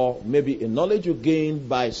 or maybe a knowledge you gain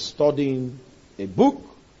by studying a book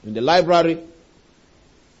in the library,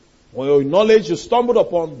 or a knowledge you stumbled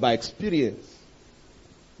upon by experience.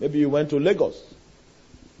 Maybe you went to Lagos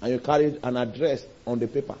and you carried an address on the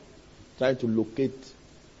paper, trying to locate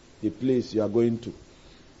the place you are going to.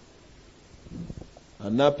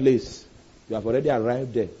 And that place, you have already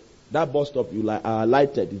arrived there. That bus stop you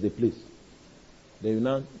alighted is the place. Then you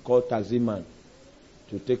now call taxi man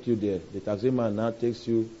to take you there. The taxi man now takes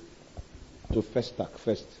you to Festac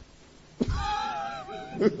first.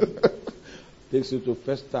 Takes you to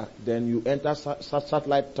Festac. Then you enter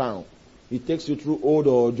Satellite Town. He takes you through Old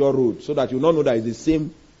Ojo Road so that you don't know that it's the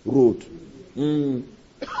same road. Then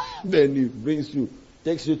he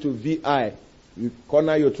takes you to VI. You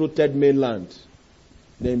corner you through Third Mainland.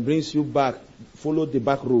 Then brings you back, follow the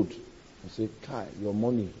back road. You say, Kai, your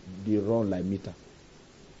money, they run like meter.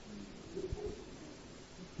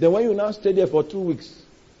 Then when you now stay there for 2 weeks,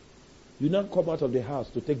 you now come out of the house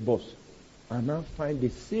to take bus and now find the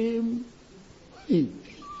same.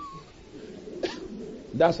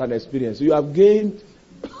 That's an experience. You have gained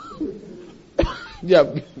you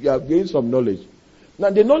have gained some knowledge. Now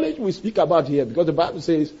the knowledge we speak about here, because the Bible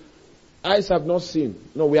says, eyes have not seen.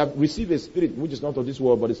 No, we have received a spirit which is not of this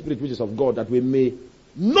world, but a spirit which is of God, that we may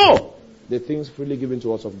know the things freely given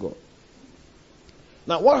to us of God.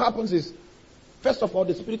 Now what happens is, first of all,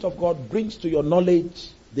 the Spirit of God brings to your knowledge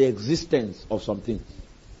the existence of some things.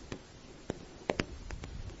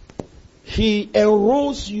 He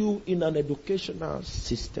enrolls you in an educational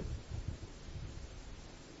system.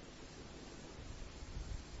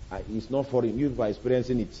 It's not foreign. You are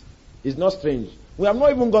experiencing it. It's not strange. We have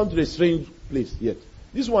not even gone to the strange place yet.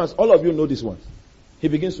 These ones, all of you know these ones. He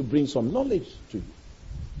begins to bring some knowledge to you.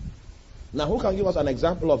 Now, who can give us an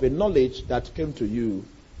example of a knowledge that came to you,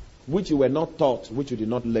 which you were not taught, which you did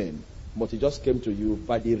not learn, but it just came to you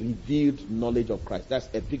by the revealed knowledge of Christ? That's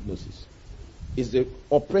epignosis. It's the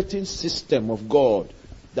operating system of God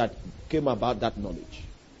that came about that knowledge.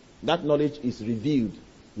 That knowledge is revealed.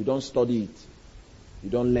 You don't study it. You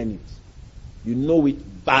don't learn it. You know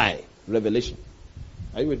it by revelation.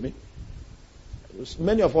 Are you with me?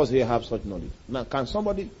 Many of us here have such knowledge. Now, can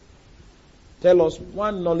somebody tell us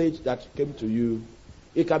one knowledge that came to you?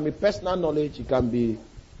 It can be personal knowledge, it can be,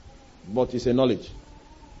 but it's a knowledge.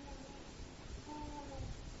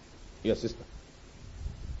 Yes, sister.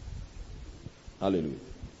 Hallelujah.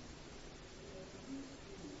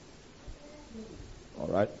 All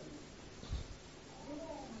right.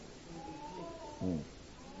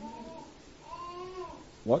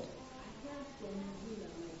 What?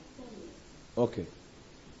 Okay.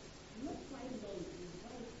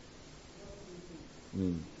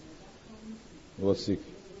 He was sick.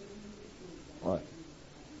 All right.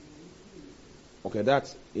 Okay,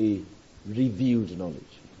 that's a revealed knowledge.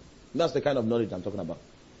 That's the kind of knowledge I'm talking about.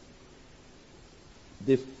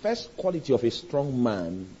 The first quality of a strong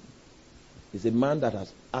man is a man that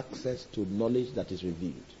has access to knowledge that is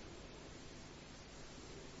revealed.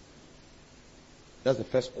 That's the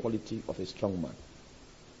first quality of a strong man.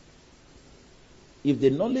 If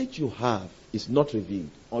the knowledge you have is not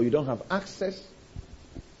revealed, or you don't have access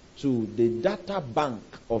to the data bank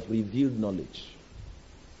of revealed knowledge,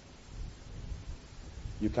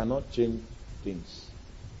 you cannot change things.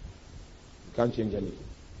 You can't change anything.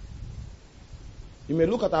 You may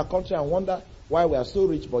look at our culture and wonder why we are so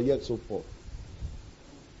rich but yet so poor.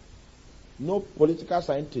 No political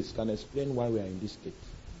scientist can explain why we are in this state.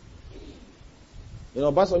 In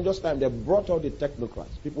Obasanjo's time, they brought all the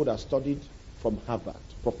technocrats, people that studied from Harvard,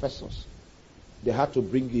 professors. They had to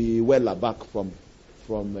bring the Weller back from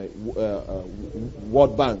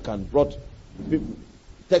World Bank and brought people,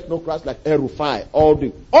 technocrats like Erufai, all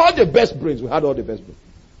the best brains. We had all the best brains.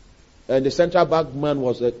 And the central bank man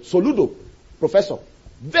was Soludo, professor.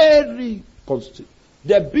 Very constant.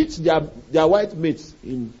 They beat their white mates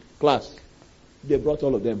in class. They brought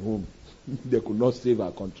all of them home. They could not save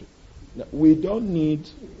our country. Now, we don't need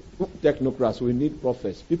technocrats. We need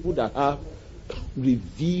prophets. People that have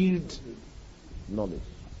revealed knowledge.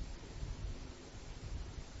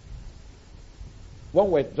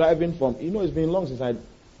 When we're driving from, it's been long since I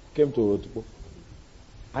came to Rotupo.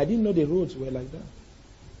 I didn't know the roads were like that.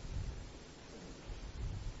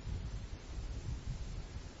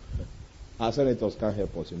 Our senators can't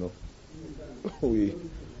help us,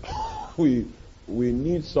 We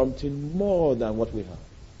need something more than what we have.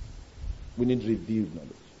 We need revealed knowledge.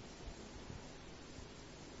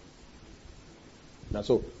 Now,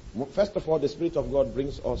 so, first of all, the Spirit of God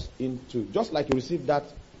brings us into, just like you receive that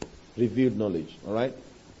revealed knowledge, all right?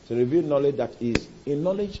 It's a revealed knowledge that is a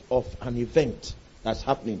knowledge of an event that's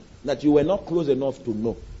happening, that you were not close enough to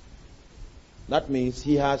know. That means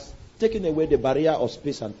he has taken away the barrier of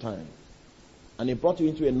space and time. And he brought you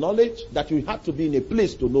into a knowledge that you had to be in a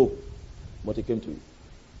place to know. But he came to you.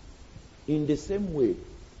 In the same way,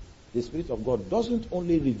 the Spirit of God doesn't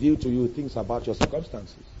only reveal to you things about your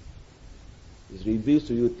circumstances. It reveals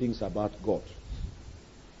to you things about God.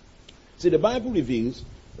 See, the Bible reveals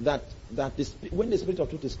that when the Spirit of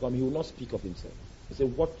truth is come, he will not speak of himself. He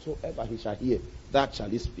said, whatsoever he shall hear, that shall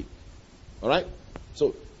he speak. Alright?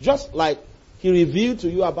 So, just like he revealed to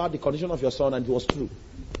you about the condition of your son and it was true.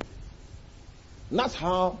 And that's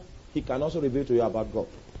how he can also reveal to you about God.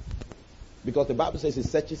 Because the Bible says he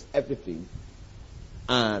searches everything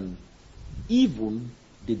and even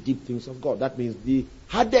the deep things of God. That means the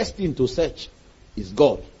hardest thing to search is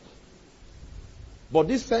God. But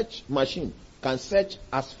this search machine can search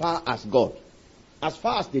as far as God. As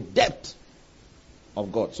far as the depth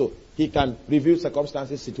of God. So he can reveal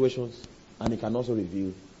circumstances, situations, and he can also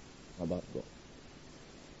reveal about God.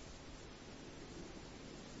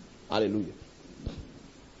 Hallelujah.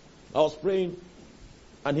 I was praying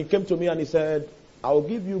and he came to me and he said, I will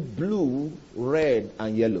give you blue, red,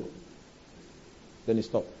 and yellow. Then he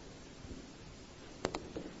stopped.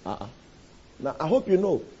 Now, I hope you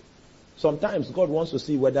know, sometimes God wants to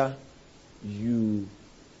see whether you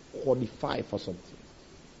qualify for something.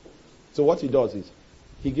 So what he does is,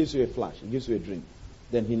 he gives you a flash, he gives you a dream.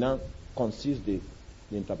 Then he now conceals the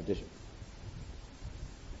interpretation.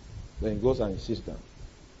 Then he goes and he sits down.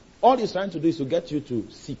 All he's trying to do is to get you to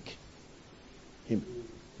seek him.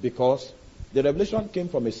 Because the revelation came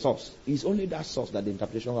from a source. It's only that source that the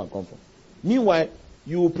interpretation can come from. Meanwhile,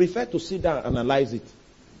 you prefer to sit down and analyze it.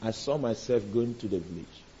 I saw myself going to the village.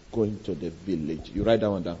 Going to the village. You write that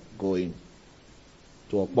one down. Going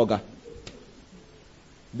to Okboga.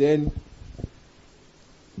 Then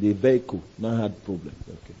the vehicle now had problems.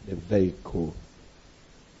 Okay, the vehicle.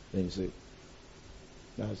 Then you say,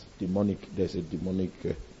 that's demonic. There's a demonic.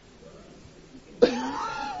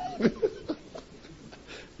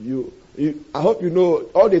 I hope you know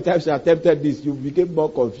all the times you attempted this, you became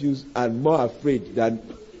more confused and more afraid than.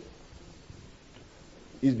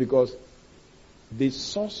 Is because the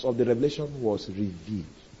source of the revelation was revealed.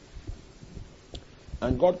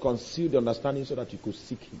 And God concealed the understanding so that you could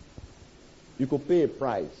seek him. You could pay a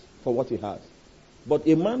price for what he has. But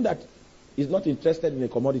a man that is not interested in a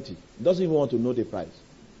commodity doesn't even want to know the price.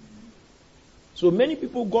 So many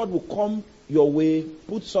people, God will come your way,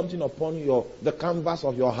 put something upon the canvas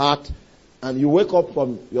of your heart, and you wake up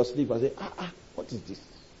from your sleep and say, what is this?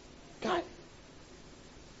 Guy.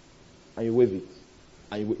 And you wave it.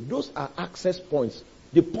 And those are access points.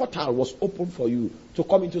 The portal was open for you to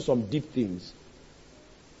come into some deep things.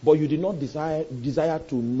 But you did not desire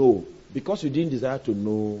to know. Because you didn't desire to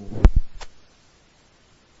know.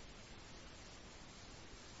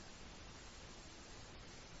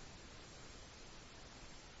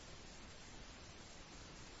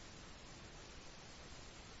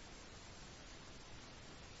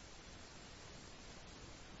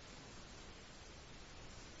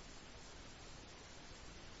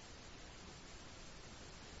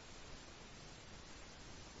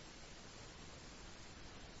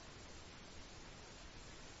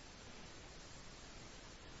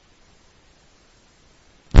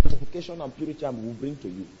 Sanctification and purity I will bring to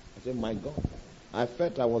you. I said, my God, I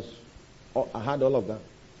felt I had all of that.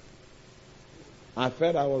 I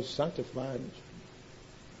felt I was sanctified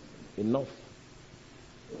enough.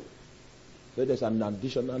 So there's an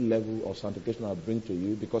additional level of sanctification I'll bring to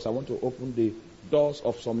you because I want to open the doors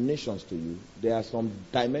of some nations to you. There are some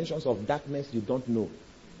dimensions of darkness you don't know.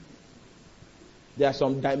 There are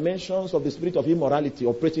some dimensions of the spirit of immorality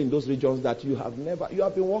operating in those regions that you have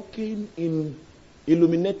been walking in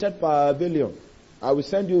illuminated pavilion. I will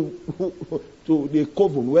send you to the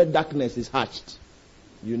coven where darkness is hatched.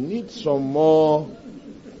 You need some more.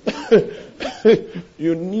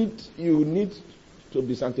 you need to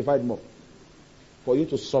be sanctified more. For you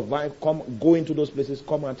to survive, go into those places,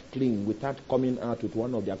 come out clean without coming out with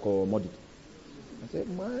one of their commodities. I said,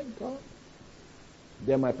 my God.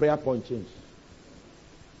 Then my prayer point changed.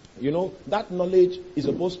 You know, that knowledge is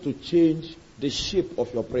supposed to change the shape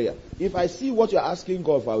of your prayer. If I see what you're asking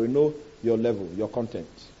God for, I will know your level, your content.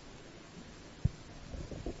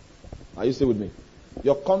 Are you still with me?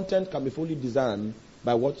 Your content can be fully designed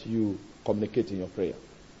by what you communicate in your prayer.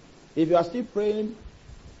 If you are still praying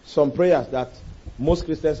some prayers that most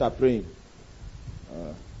Christians are praying,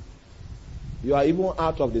 you are even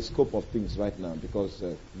out of the scope of things right now because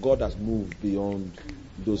God has moved beyond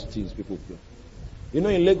those things people pray. You know,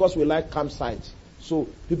 in Lagos we like campsites. So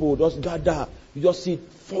people will just gather. You just see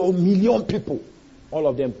 4 million people. All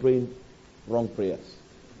of them praying wrong prayers.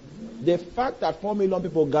 The fact that 4 million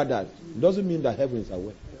people gathered doesn't mean that heaven is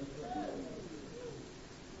aware.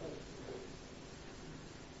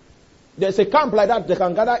 There's a camp like that. They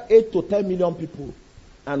can gather 8 to 10 million people.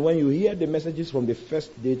 And when you hear the messages from the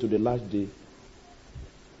first day to the last day,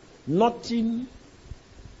 nothing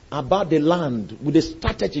about the land with the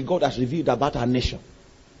strategy God has revealed about our nation.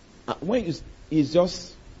 When he's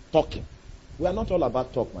just talking. We are not all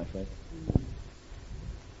about talk, my friend.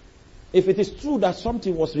 If it is true that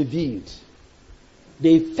something was revealed,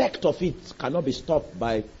 the effect of it cannot be stopped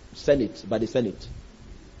by the Senate.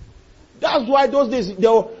 That's why those days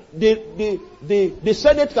the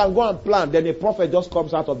Senate can go and plan, then a prophet just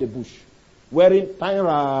comes out of the bush wearing tie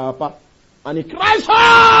wrapper and he cries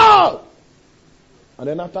out. And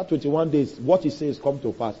then after 21 days, what he says come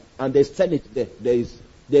to pass. And the Senate there is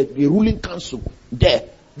the ruling council there.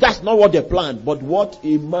 That's not what they planned, but what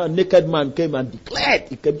a naked man came and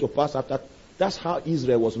declared, it came to pass after. That's how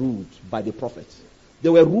Israel was ruled by the prophets. They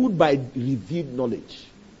were ruled by revealed knowledge.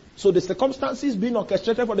 So the circumstances being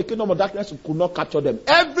orchestrated for the kingdom of darkness could not capture them.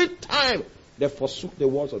 Every time they forsook the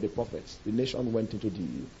words of the prophets, the nation went into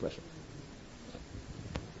depression.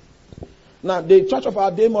 Now, the church of our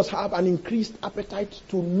day must have an increased appetite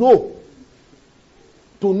to know.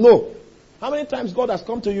 To know. How many times God has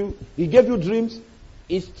come to you, He gave you dreams,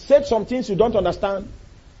 He said some things you don't understand.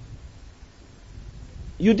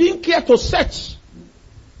 You didn't care to search.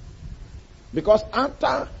 Because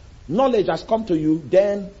after knowledge has come to you,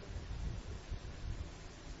 then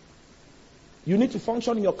you need to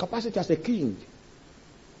function in your capacity as a king.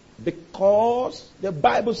 Because the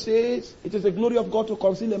Bible says it is the glory of God to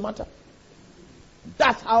conceal a matter.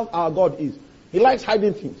 That's how our God is. He likes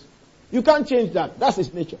hiding things. You can't change that. That's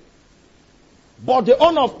His nature. But the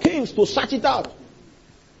honor of kings to search it out.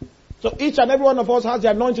 So each and every one of us has the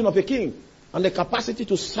anointing of a king and the capacity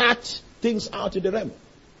to search things out in the realm.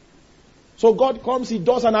 So God comes, He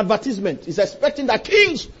does an advertisement. He's expecting that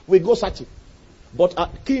kings will go searching. But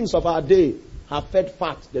kings of our day have fed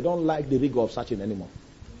fat. They don't like the rigor of searching anymore.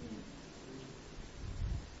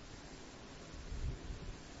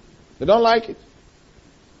 They don't like it.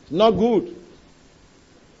 It's not good.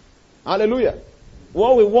 Hallelujah.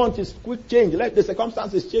 What we want is quick change. Let the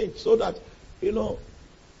circumstances change so that,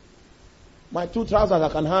 my 2 trousers I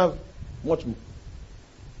can have much more.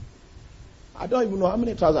 I don't even know how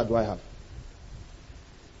many trousers do I have.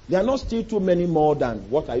 There are not still too many more than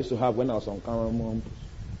what I used to have when I was on camera.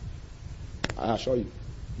 I assure you.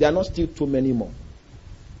 There are not still too many more.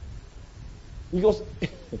 Because,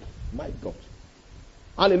 my God.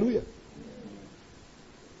 Hallelujah.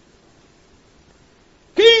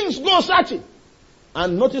 kings go searching.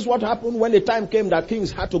 And notice what happened when the time came that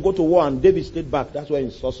kings had to go to war and David stayed back. That's why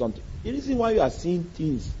he saw something. The reason why you are seeing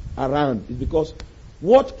things around is because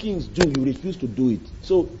what kings do, you refuse to do it.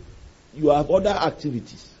 So you have other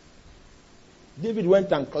activities. David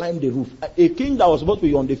went and climbed the roof. A king that was supposed to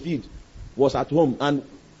be on the field was at home. And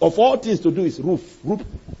of all things to do is roof.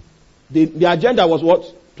 The agenda was what?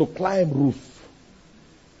 To climb roof.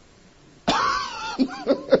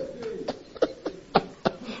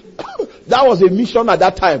 That was a mission at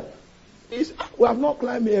that time. We have not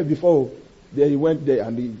climbed here before. Then he went there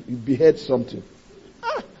and he beheaded something.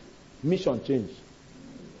 Mission changed.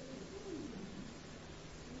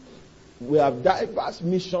 We have diverse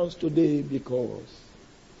missions today because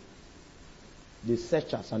the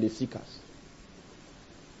searchers and the seekers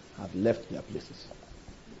have left their places.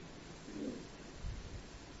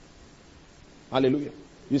 Hallelujah.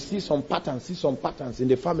 You see some patterns in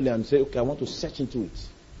the family and say, okay, I want to search into it.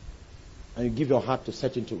 And you give your heart to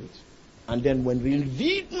search into it. And then when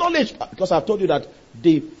revealed knowledge, because I've told you that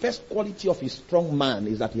the first quality of a strong man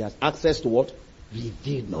is that he has access to what?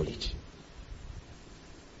 Revealed knowledge.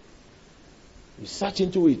 You search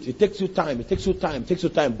into it. It takes you time.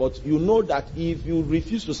 But you know that if you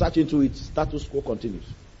refuse to search into it, status quo continues.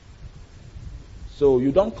 So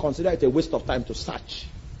you don't consider it a waste of time to search.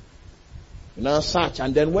 You now search,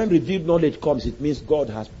 and then when revealed knowledge comes, it means God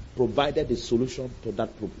has provided a solution to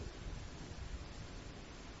that problem.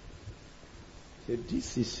 So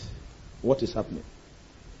this is what is happening.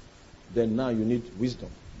 Then now you need wisdom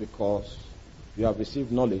because you have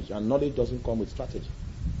received knowledge, and knowledge doesn't come with strategy.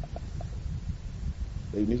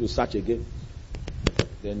 So you need to search again.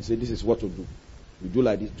 Then say, this is what to do. You do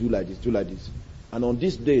like this, do like this, do like this. And on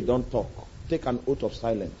this day, don't talk. Take an oath of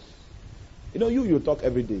silence. You talk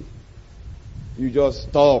every day. You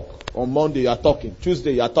just talk. On Monday, you are talking.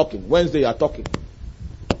 Tuesday, you are talking. Wednesday, you are talking.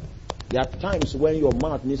 There are times when your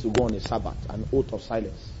mouth needs to go on a Sabbath, an oath of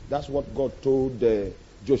silence. That's what God told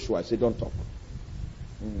Joshua. He said, don't talk.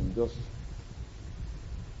 Just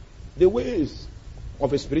the ways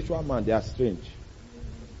of a spiritual man, they are strange.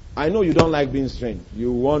 I know you don't like being strange.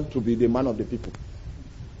 You want to be the man of the people.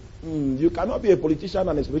 You cannot be a politician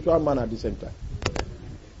and a spiritual man at the same time.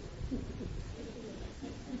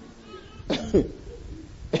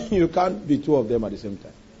 You can't be two of them at the same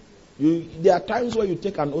time. There are times where you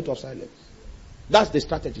take an oath of silence. That's the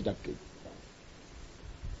strategy that came.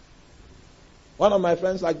 One of my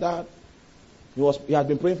friends like that, he had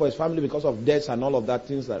been praying for his family because of deaths and all of that,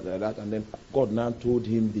 things like that, and then God now told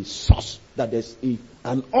him the source, that there's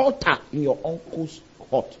an altar in your uncle's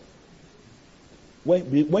hut.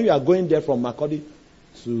 When you are going there from Makodi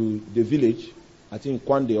to the village, I think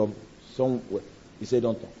Kwande or somewhere, he said,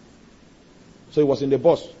 don't talk. So he was in the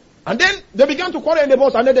bus. And then they began to quarrel in the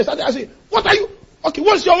bus, and then they started asking, what are you? Okay,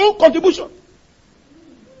 what's your own contribution?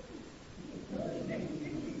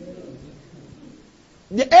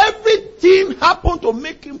 Everything happened to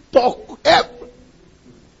make him talk.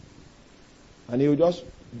 And he would just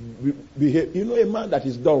behave. A man that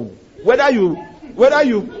is dumb. Whether you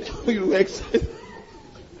accept,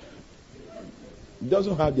 he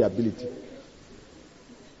doesn't have the ability.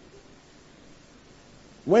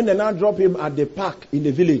 When they now drop him at the park in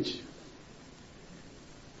the village,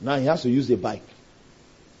 now he has to use the bike.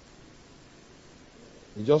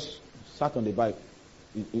 He just sat on the bike.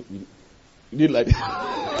 He did like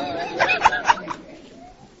that.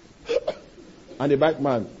 And the bike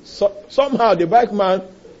man, somehow the bike man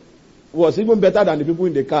was even better than the people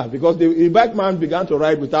in the car, because the bike man began to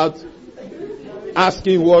ride without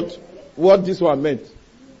asking what this one meant.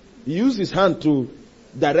 He used his hand to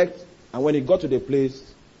direct, and when he got to the place,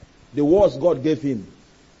 the words God gave him,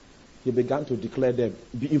 he began to declare them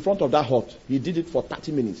in front of that hut. He did it for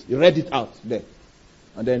 30 minutes. He read it out there.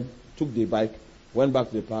 And then took the bike, went back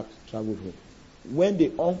to the park, traveled home. When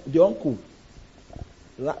the uncle,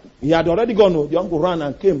 he had already gone, the uncle ran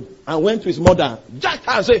and came and went to his mother, jacked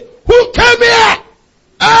her and said, who came here?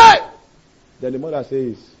 Hey! Then the mother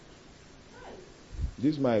says,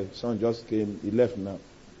 this my son just came, he left now.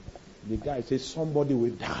 The guy says, somebody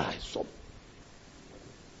will die.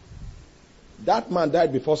 That man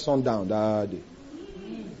died before sundown that day.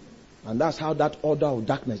 And that's how that order of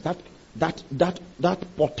darkness, that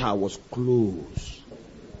portal was closed.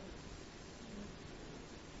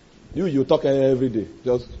 You talk every day.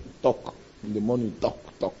 Just talk. In the morning, talk.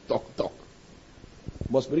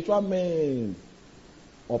 But spiritual men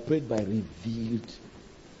operate by revealed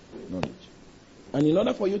knowledge. And in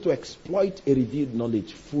order for you to exploit a revealed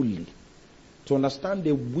knowledge fully, to understand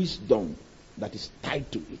the wisdom that is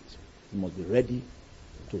tied to it, you must be ready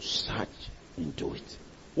to search into it.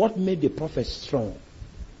 What made the prophet strong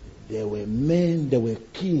There were men, there were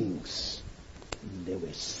kings, there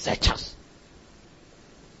were searchers.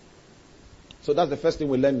 So that's the first thing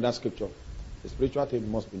we learn in that scripture. The spiritual thing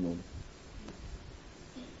must be known.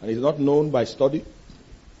 And it's not known by study.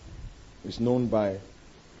 It's known by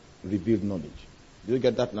revealed knowledge. Do you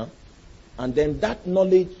get that now? And then that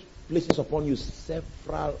knowledge places upon you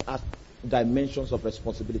several dimensions of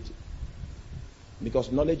responsibility.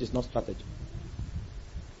 Because knowledge is not strategy.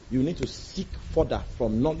 You need to seek further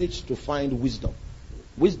from knowledge to find wisdom.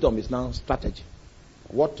 Wisdom is now strategy.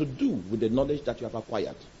 What to do with the knowledge that you have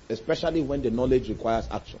acquired, especially when the knowledge requires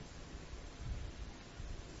action.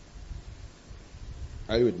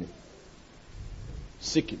 Are you with me?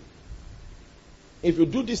 Seeking. If you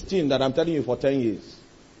do this thing that I'm telling you for 10 years,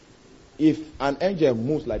 if an angel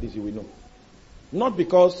moves like this, you will know. Not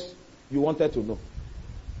because you wanted to know.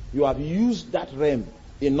 You have used that realm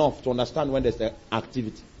enough to understand when there's the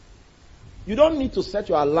activity. You don't need to set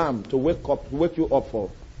your alarm to wake you up for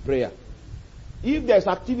prayer. If there's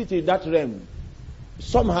activity in that realm,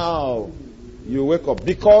 somehow you wake up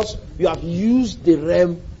because you have used the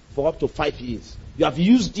realm for up to 5 years. You have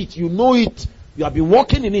used it, you know it, you have been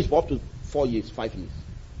working in it for up to 4 years, 5 years.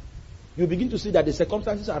 You begin to see that the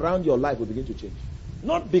circumstances around your life will begin to change.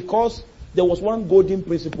 Not because there was one golden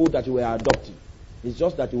principle that you were adopting. It's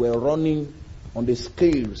just that you were running on the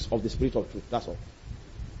scales of the spirit of truth. That's all.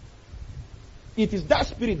 It is that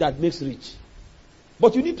spirit that makes rich.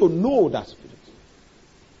 But you need to know that spirit.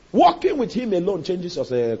 Walking with him alone changes your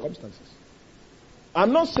circumstances.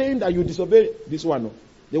 I'm not saying that you disobey this one, no.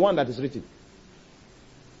 The one that is written.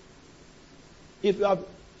 If you have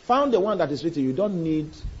found the one that is written, you don't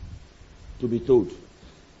need to be told.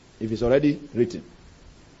 If it's already written.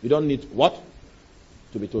 You don't need what?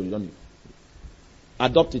 To be told. You don't need.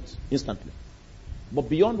 Adopt it instantly. But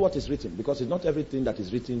beyond what is written, because it's not everything that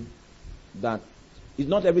is written that it's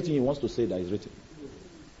not everything he wants to say that is written.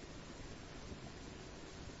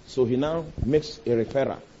 So he now makes a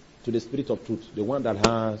referrer to the spirit of truth, the one that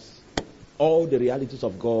has all the realities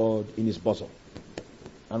of God in his bosom.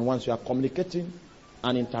 And once you are communicating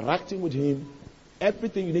and interacting with him,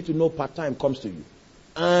 everything you need to know part-time comes to you.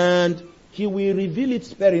 And he will reveal it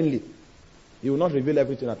sparingly. He will not reveal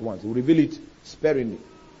everything at once. He will reveal it sparingly.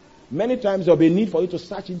 Many times there will be a need for you to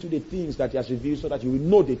search into the things that he has revealed so that you will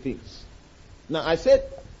know the things. Now I said,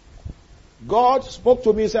 God spoke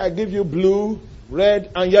to me and said, I give you blue, red,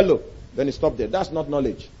 and yellow. Then he stopped there. That's not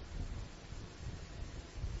knowledge.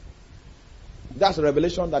 That's a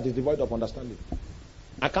revelation that is devoid of understanding.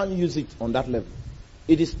 I can't use it on that level.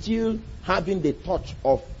 It is still having the touch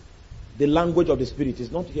of the language of the spirit.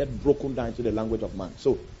 It's not yet broken down into the language of man.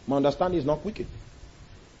 So my understanding is not quickened.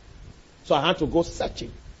 So I had to go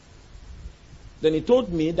searching. Then he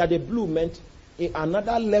told me that the blue meant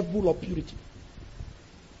another level of purity.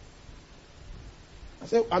 I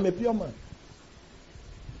said, I'm a pure man.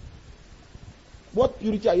 What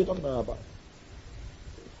purity are you talking about?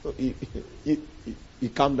 So he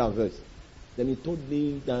calmed down first. Then he told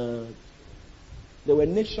me that there were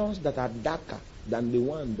nations that are darker than the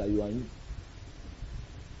one that you are in.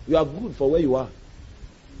 You are good for where you are,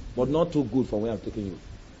 but not too good for where I'm taking you.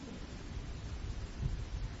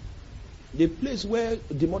 The place where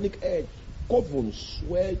demonic edge, covens,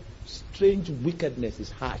 where strange wickedness is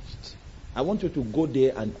hatched. I want you to go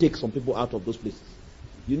there and take some people out of those places.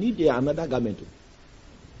 You need another garment.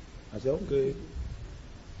 I said, okay,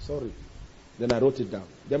 sorry. Then I wrote it down.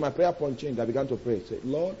 Then my prayer point changed. I began to pray. I said,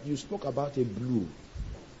 Lord, you spoke about a blue.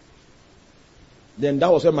 Then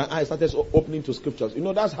that was when my eyes started opening to scriptures. You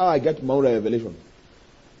know, that's how I get my own revelation.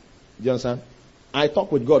 Do you understand? I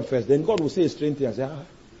talk with God first. Then God will say a strange thing. I say, ah.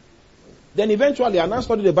 Then eventually I now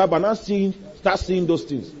study the Bible and I start seeing those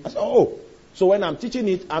things. I say, oh. So when I'm teaching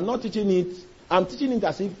it, I'm not teaching it. I'm teaching it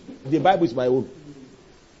as if the Bible is my own.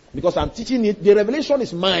 Because I'm teaching it, the revelation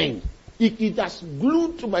is mine. It has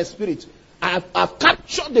glued to my spirit. I've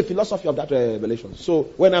captured the philosophy of that revelation. So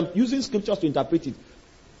when I'm using scriptures to interpret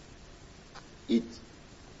it,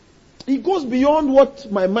 it goes beyond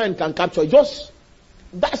what my mind can capture. Just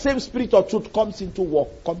that same spirit of truth comes into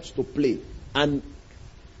work, comes to play, and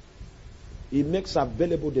it makes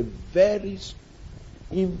available the very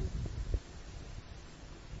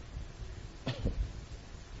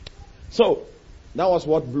So that was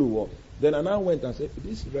what blue was. Then I now went and said,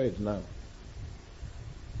 this is red now.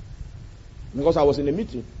 Because I was in a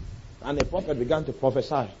meeting and the prophet began to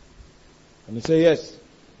prophesy. And he said, yes.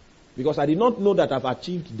 Because I did not know that I've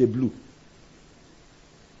achieved the blue.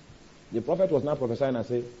 The prophet was now prophesying and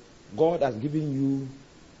said, God has given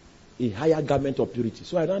you a higher garment of purity.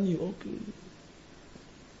 So I now knew, okay.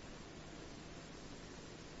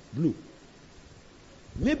 Blue.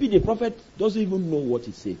 Maybe the prophet doesn't even know what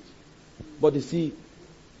he said. But you see,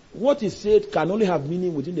 what he said can only have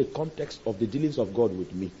meaning within the context of the dealings of God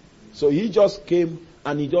with me. So he just came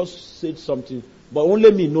and he just said something, but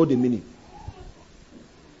only me know the meaning.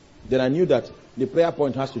 Then I knew that the prayer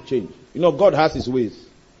point has to change. You know, God has his ways.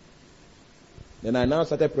 Then I now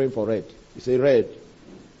started praying for red. He said, red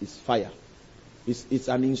is fire. It's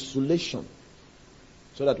an insulation.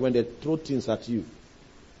 So that when they throw things at you,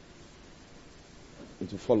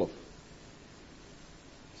 it will fall off.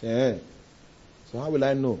 Say, hey. So how will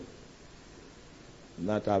I know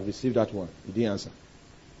that I've received that one? He didn't answer.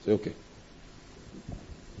 Say, okay.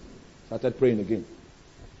 Started praying again.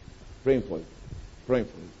 Praying for it. Praying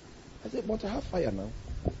for it. I said, but I have fire now.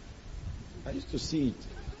 I used to see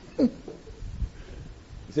it.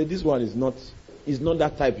 He said, this one is not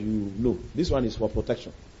that type you know. This one is for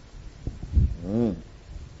protection. Then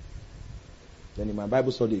in my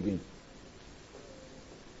Bible study again,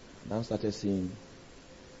 I now started seeing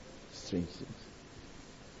strange things.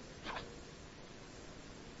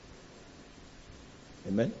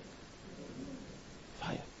 Amen?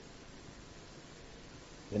 Fire.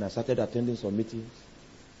 Then I started attending some meetings.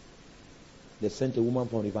 They sent a woman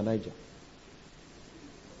from River Niger.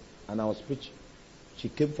 And I was preaching. She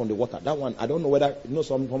came from the water. That one, I don't know whether, you know,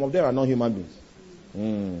 some of them are not human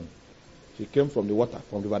beings. She came from the water,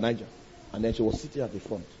 from River Niger. And then she was sitting at the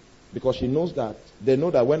front. Because she knows that, they know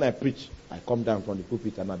that when I preach, I come down from the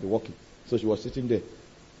pulpit and I'll be walking. So she was sitting there.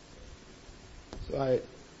 So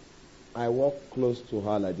I walked close to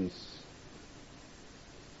her like this.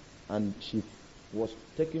 And she was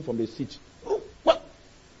taken from the seat. Oh, what?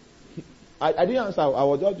 I didn't answer. I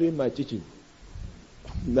was just doing my teaching.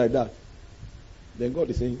 Like that. Then God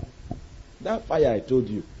is saying, that fire I told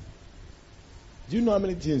you. Do you know how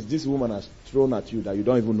many things this woman has thrown at you that you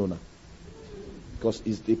don't even know now? Because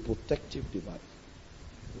it's the protective device.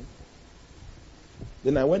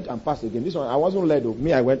 Then I went and passed again. This one, I wasn't led of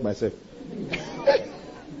me, I went myself.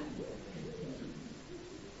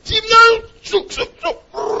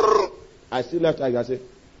 I still left. I said,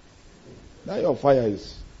 now your fire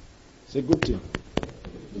is, it's a good thing.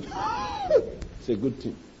 It's a good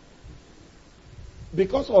thing.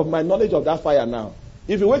 Because of my knowledge of that fire now,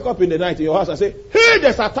 if you wake up in the night in your house and say, hey,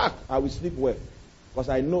 there's attack, I will sleep well. Because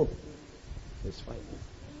I know there's fire.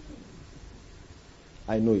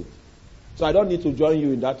 I know it. So I don't need to join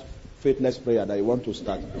you in that faithless prayer that you want to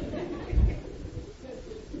start.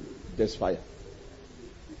 There's fire.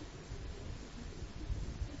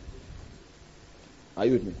 Are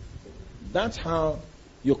you with me? That's how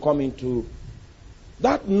you come into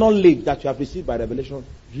that knowledge that you have received by revelation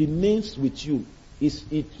remains with you.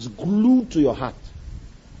 It's glued to your heart.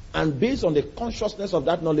 And based on the consciousness of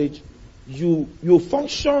that knowledge, you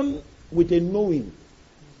function with a knowing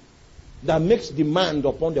that makes demand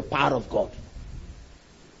upon the power of God.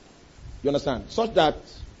 You understand? Such that,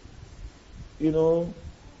 you know,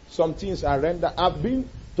 some things are rendered. I've been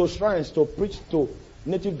to shrines to preach to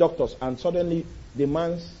native doctors, and suddenly the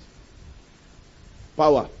man's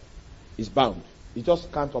power is bound. He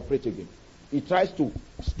just can't operate again. He tries to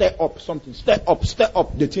stir up something, stir up,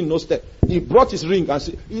 the thing no stir. He brought his ring and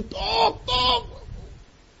said, he talk.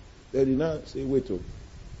 Then he now say, wait,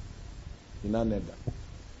 he now knelt down.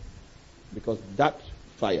 Because that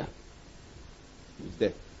fire is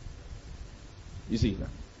there. You see now.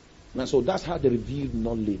 Now, so that's how the revealed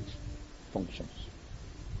knowledge functions.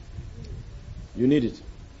 You need it.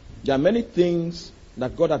 There are many things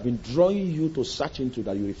that God has been drawing you to search into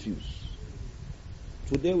that you refuse.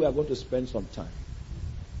 Today we are going to spend some time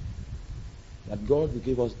that God will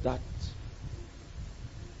give us that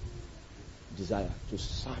desire to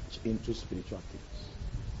search into spiritual things.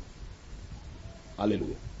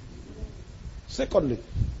 Hallelujah. Secondly,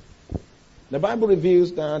 the Bible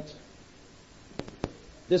reveals that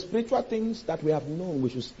the spiritual things that we have known, we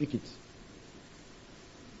should speak it.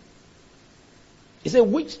 It says,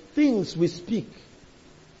 which things we speak,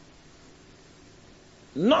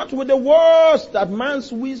 not with the words that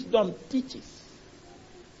man's wisdom teaches,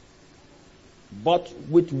 but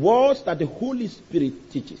with words that the Holy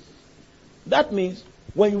Spirit teaches. That means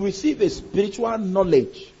when you receive a spiritual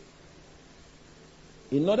knowledge,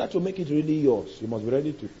 in order to make it really yours, you must be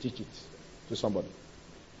ready to teach it to somebody.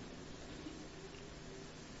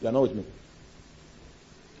 You are not with me?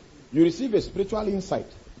 You receive a spiritual insight.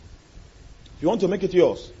 If you want to make it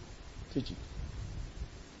yours, teach it.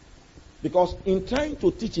 Because in trying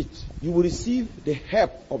to teach it, you will receive the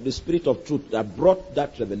help of the Spirit of truth that brought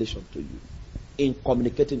that revelation to you. In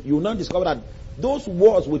communicating, you will now discover that those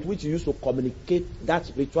words with which you used to communicate that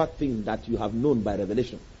spiritual thing that you have known by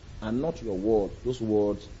revelation are not your words. Those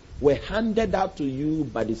words were handed out to you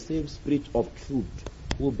by the same Spirit of truth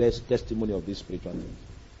who bears testimony of these spiritual things.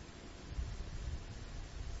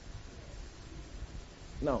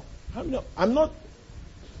 Now, how many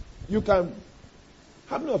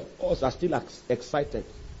of us are still excited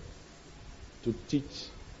to teach,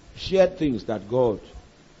 share things that God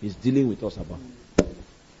is dealing with us about?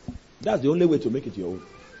 That's the only way to make it your own.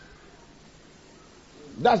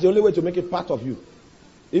 That's the only way to make it part of you.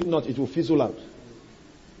 If not, it will fizzle out.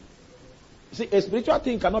 See, a spiritual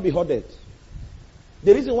thing cannot be hoarded.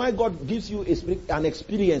 The reason why God gives you an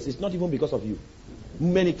experience is not even because of you.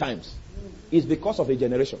 Many times. It's because of a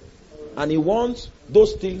generation. And He wants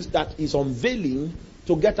those things that is unveiling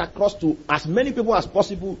to get across to as many people as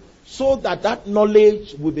possible, so that that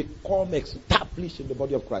knowledge will become established in the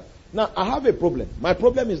body of Christ. Now, I have a problem. My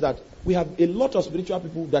problem is that we have a lot of spiritual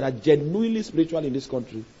people that are genuinely spiritual in this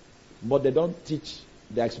country, but they don't teach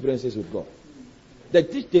their experiences with God. They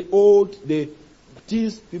teach they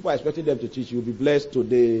teach people are expecting them to teach. You'll be blessed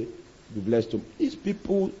today, be blessed tomorrow. These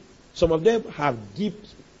people, some of them have deep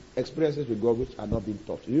experiences with God which are not being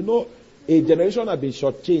taught. You know, a generation has been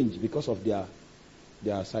shortchanged because of their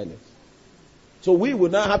silence. So we will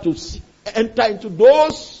now have to enter into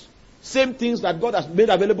those same things that God has made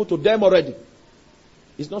available to them already.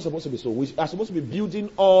 It's not supposed to be so. We are supposed to be building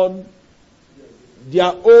on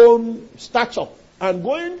their own stature and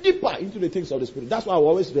going deeper into the things of the Spirit. That's why I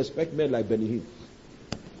always respect men like Benny Hinn.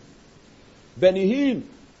 Benny Hinn,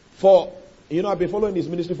 I've been following his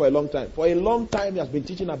ministry for a long time. For a long time, he has been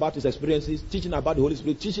teaching about his experiences, teaching about the Holy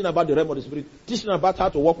Spirit, teaching about the realm of the Spirit, teaching about how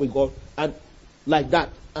to walk with God, and like that.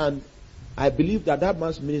 And I believe that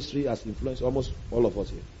man's ministry has influenced almost all of us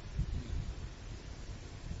here.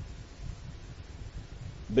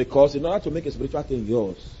 Because in order to make a spiritual thing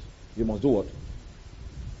yours, you must do what?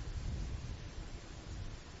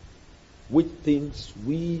 Which things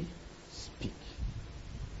we speak.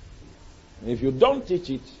 And if you don't teach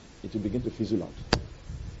it, it will begin to fizzle out.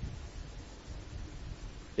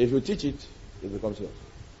 If you teach it, it becomes yours.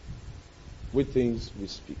 With things we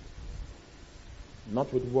speak.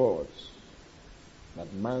 Not with words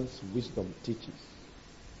that man's wisdom teaches,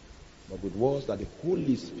 but with words that the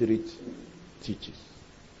Holy Spirit teaches.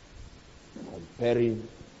 Comparing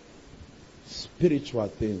spiritual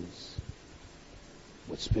things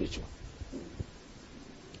with spiritual.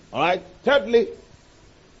 Alright, thirdly,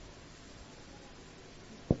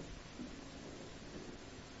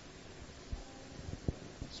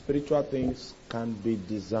 spiritual things can be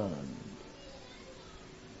discerned.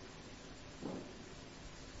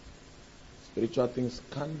 Spiritual things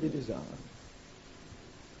can be discerned.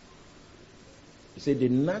 He said, the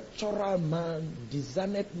natural man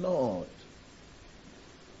discerneth not,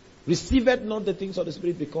 receiveth not the things of the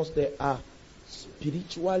Spirit, because they are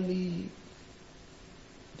spiritually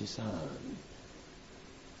discerned.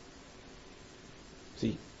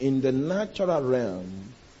 See, in the natural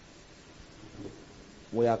realm,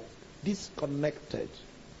 we are disconnected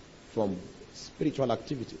from spiritual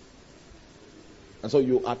activity. And so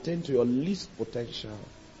you attain to your least potential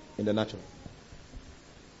in the natural.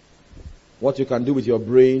 What you can do with your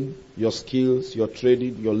brain, your skills, your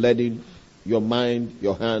trading, your learning, your mind,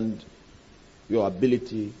 your hand, your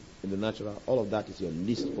ability in the natural, all of that is your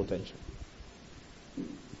least potential.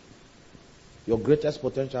 Your greatest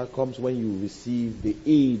potential comes when you receive the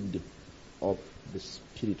aid of the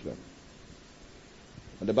spirit realm.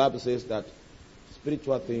 And the Bible says that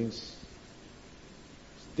spiritual things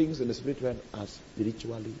in the spirit realm are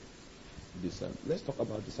spiritually discerned. Let's talk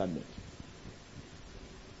about discernment.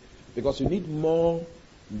 Because you need more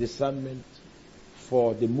discernment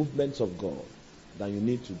for the movements of God than you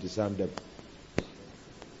need to discern them.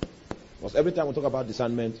 Because every time we talk about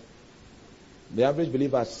discernment, the average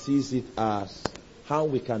believer sees it as how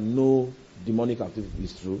we can know demonic activity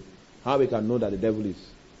is true, how we can know that the devil is.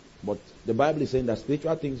 But the Bible is saying that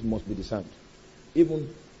spiritual things must be discerned.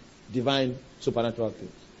 Even divine, supernatural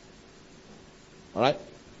things. Alright?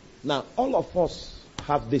 Now, all of us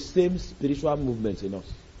have the same spiritual movements in us.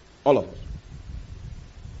 All of us.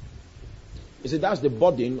 You see, that's the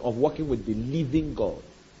burden of working with the living God.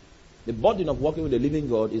 The burden of working with the living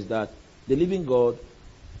God is that the living God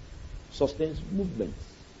sustains movements,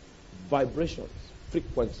 vibrations,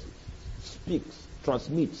 frequencies, speaks,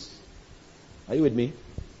 transmits. Are you with me?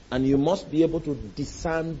 And you must be able to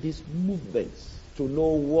discern these movements to know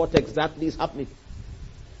what exactly is happening.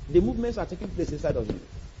 The movements are taking place inside of you.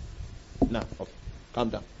 Now, okay, calm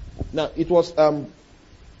down. Now, it was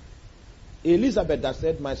Elizabeth that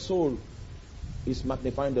said, my soul is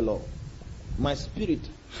magnifying the Lord. My spirit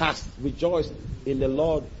has rejoiced in the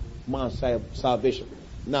Lord my salvation.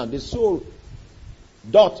 Now, the soul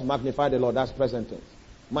Doth magnify the Lord. That's present tense.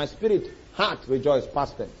 My spirit, heart, rejoice.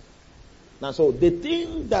 Past tense. Now, so the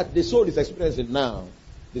thing that the soul is experiencing now,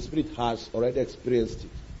 the spirit has already experienced it.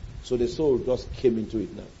 So the soul just came into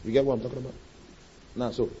it now. You get what I'm talking about?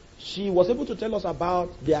 Now, so she was able to tell us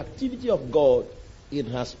about the activity of God in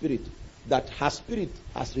her spirit. That her spirit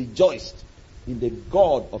has rejoiced in the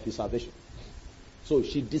God of his salvation. So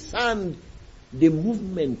she discerned the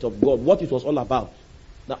movement of God, what it was all about.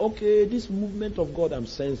 Now, okay, this movement of God I'm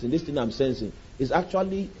sensing, this thing I'm sensing, is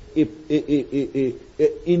actually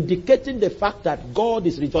indicating the fact that God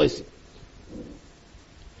is rejoicing.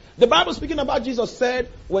 The Bible speaking about Jesus said,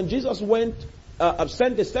 when Jesus went,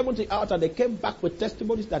 sent the 70 out and they came back with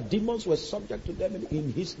testimonies that demons were subject to them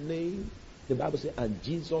in his name, the Bible said, and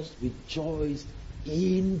Jesus rejoiced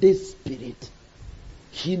in the Spirit.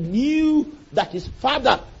 He knew that his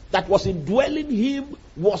Father that was indwelling him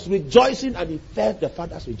was rejoicing, and he felt the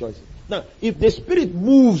Father's rejoicing. Now, if the Spirit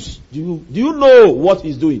moves, do you know what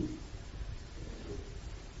he's doing?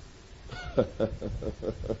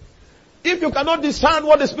 If you cannot discern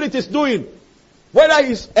what the Spirit is doing, whether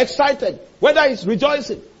he's excited, whether he's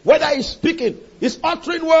rejoicing, whether he's speaking, he's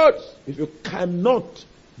uttering words, if you cannot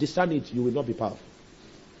discern it, you will not be powerful.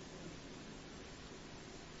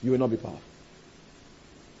 You will not be powerful.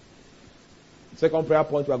 Second prayer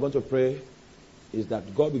point we are going to pray is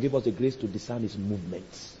that God will give us the grace to discern his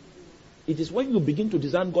movements. It is when you begin to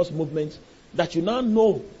discern God's movements that you now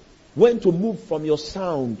know when to move from your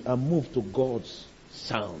sound and move to God's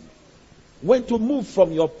sound. When to move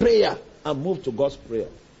from your prayer and move to God's prayer.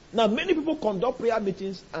 Now, many people conduct prayer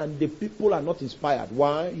meetings and the people are not inspired.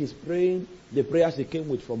 Why? He's praying the prayers he came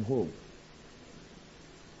with from home.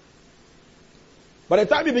 By the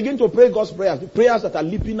time you begin to pray God's prayers, the prayers that are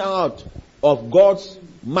leaping out of God's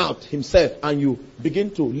mouth himself, and you begin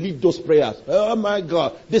to lead those prayers, oh my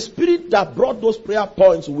God, the Spirit that brought those prayer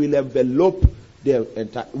points will envelope the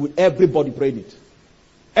entire, with everybody praying it.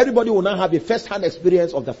 Everybody will now have a first-hand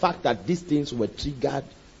experience of the fact that these things were triggered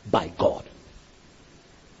by God.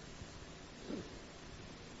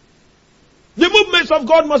 The movements of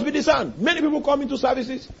God must be discerned. Many people come into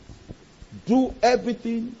services, do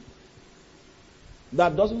everything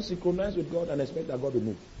that doesn't synchronize with God and expect that God will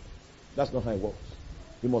move. That's not how it works.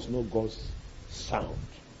 You must know God's sound,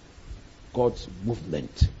 God's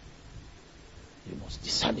movement. You must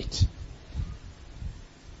discern it.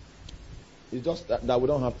 It's just that we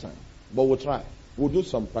don't have time. But we'll try. We'll do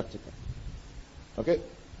some practical. Okay?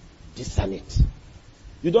 Discern it.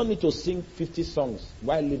 You don't need to sing 50 songs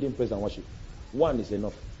while leading praise and worship. One is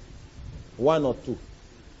enough. One or two.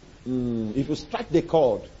 If you strike the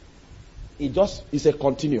chord, it's a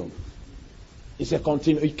continuum. It's a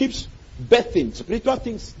continuum. It keeps birthing. Spiritual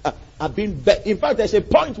things are being birthed. In fact, there's a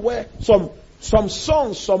point where some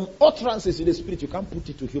songs, some utterances in the Spirit, you can't put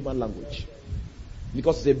it to human language.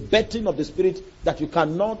 Because it's a birthing of the Spirit that you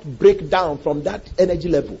cannot break down from that energy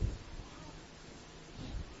level.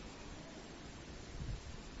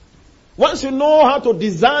 Once you know how to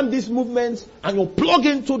discern these movements and you plug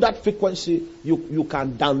into that frequency, you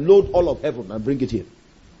can download all of heaven and bring it here.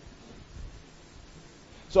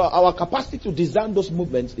 So our capacity to discern those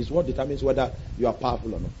movements is what determines whether you are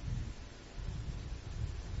powerful or not.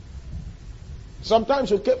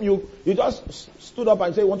 Sometimes you just stood up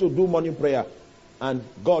and say you want to do morning prayer, and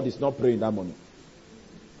God is not praying that morning.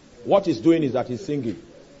 What he's doing is that he's singing.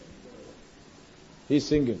 He's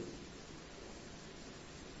singing.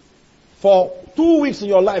 For 2 weeks in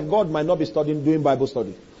your life, God might not be doing Bible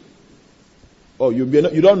study. Oh, you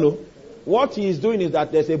don't know? What he is doing is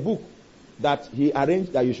that there's a book that he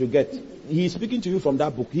arranged that you should get. He is speaking to you from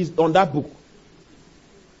that book. He's on that book.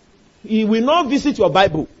 He will not visit your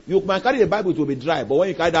Bible. You might carry the Bible, it will be dry. But when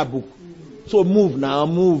you carry that book, so move now,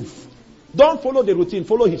 move. Don't follow the routine.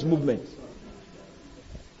 Follow his movement.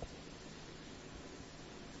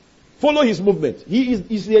 Follow his movement. He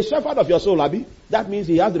is the shepherd of your soul, Abi. That means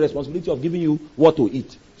he has the responsibility of giving you what to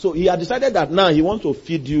eat. So he has decided that now he wants to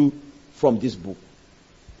feed you from this book.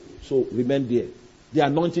 So remain there. The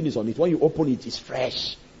anointing is on it. When you open it, it's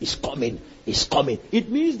fresh. It's coming. It's coming. It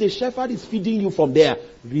means the shepherd is feeding you from there.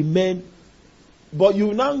 Remain. But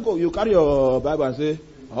you now go, you carry your Bible and say,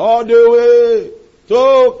 all the way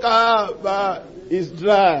to Kaaba is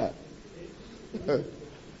dry.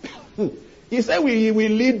 He said he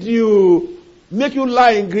will lead you, make you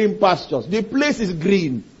lie in green pastures. The place is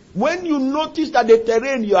green. When you notice that the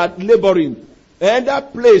terrain you are laboring, and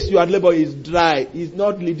that place you are laboring is dry, he's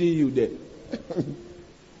not leading you there.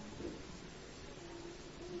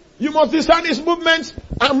 You must discern his movements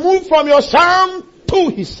and move from your sound to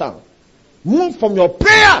his sound. Move from your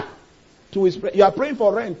prayer to his prayer. You are praying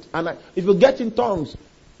for rent. And if you get in tongues,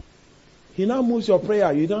 he now moves your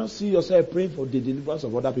prayer. You don't see yourself praying for the deliverance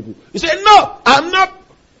of other people. You say, no, I'm not.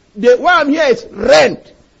 Why I'm here is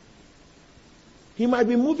rent. He might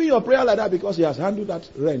be moving your prayer like that because he has handled that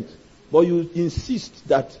rent. But you insist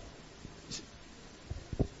that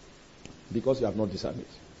because you have not discerned it.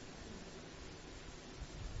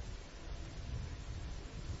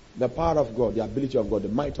 The power of God, the ability of God, the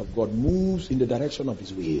might of God moves in the direction of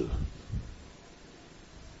his will.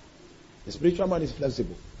 The spiritual man is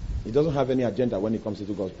flexible. He doesn't have any agenda when he comes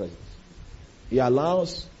into God's presence. He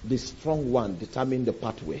allows the strong one determine the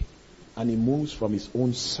pathway. And he moves from his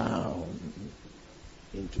own sound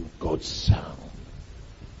into God's sound.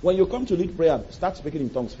 When you come to lead prayer, start speaking in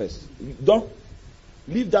tongues first. Don't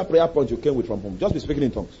leave that prayer point you came with from home. Just be speaking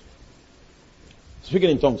in tongues.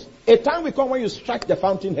 Speaking in tongues. A time will come when you strike the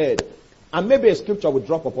fountainhead, and maybe a scripture will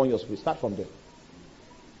drop upon your spirit. Start from there.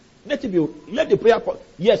 Let the prayer point.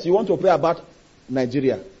 Yes, you want to pray about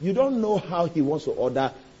Nigeria. You don't know how he wants to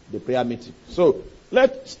order the prayer meeting. So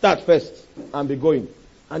let's start first and be going.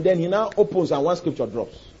 And then he now opens and one scripture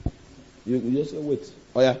drops. You just say, wait.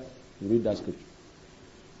 Oh yeah, you read that scripture.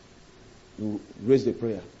 You raise the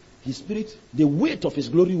prayer. His spirit, the weight of his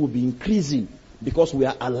glory will be increasing because we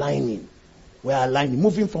are aligning. We are aligning,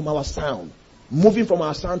 moving from our sound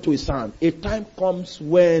to his sound. A time comes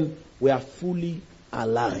when we are fully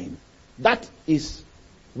aligned. That is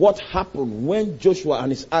what happened when Joshua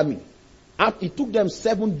and his army, it took them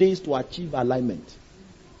 7 days to achieve alignment.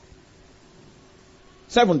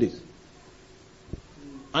 7 days.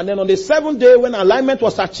 And then on the 7th day when alignment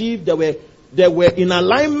was achieved, they were in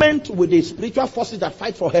alignment with the spiritual forces that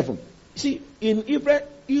fight for heaven. See, in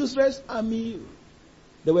Israel's army,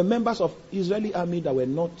 there were members of Israeli army that were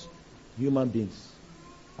not human beings.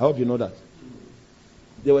 I hope you know that.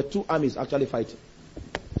 There were 2 armies actually fighting.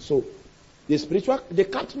 So, the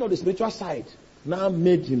captain of the spiritual side now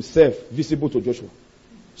made himself visible to Joshua.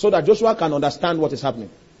 So that Joshua can understand what is happening.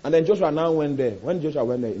 And then Joshua now went there. When Joshua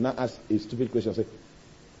went there, he now asked a stupid question. Say,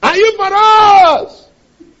 are you for us?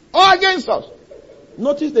 Or against us?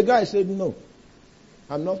 Notice the guy said, no.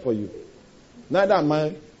 I'm not for you. Neither am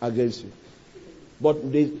I against you. But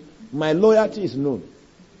my loyalty is known.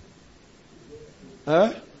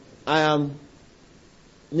 I am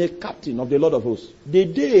the captain of the Lord of hosts. The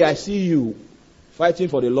day I see you fighting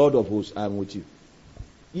for the Lord of hosts, I am with you.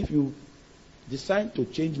 If you decide to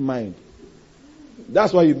change mind,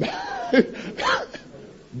 that's why you...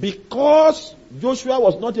 Because Joshua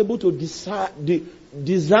was not able to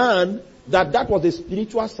discern that was the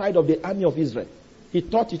spiritual side of the army of Israel. He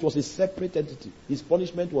thought it was a separate entity. His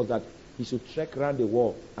punishment was that he should trek around the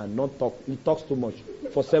wall and not talk. He talks too much.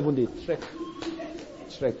 For 7 days, trek.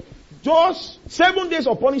 Just 7 days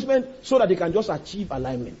of punishment so that he can just achieve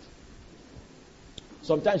alignment.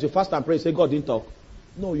 Sometimes you fast and pray, say, God didn't talk.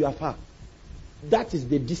 No, you are far. That is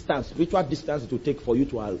the distance, spiritual distance it will take for you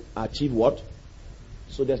to achieve what?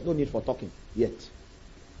 So there's no need for talking yet.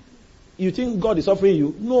 You think God is offering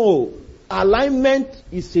you? No. Alignment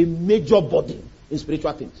is a major burden in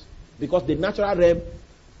spiritual things. Because the natural realm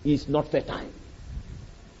is not fertile.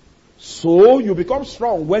 So you become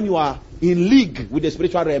strong when you are in league with the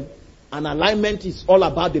spiritual realm, and alignment is all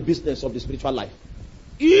about the business of the spiritual life.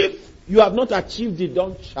 If you have not achieved it,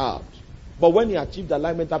 don't shout. But when he achieved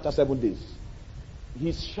alignment after 7 days,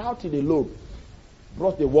 his shouting alone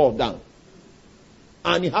brought the wall down.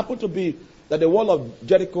 And it happened to be that the wall of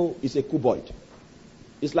Jericho is a cuboid.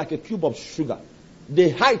 It's like a cube of sugar. The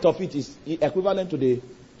height of it is equivalent to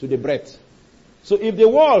the breadth. So if the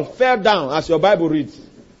wall fell down, as your Bible reads,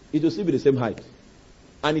 it will still be the same height.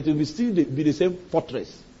 And it will still be the same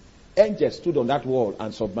fortress. Angels stood on that wall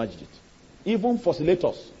and submerged it. Even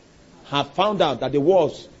fossilators have found out that the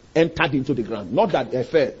walls entered into the ground. Not that they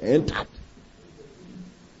fell, entered.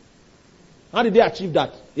 How did they achieve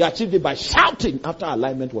that? They achieved it by shouting after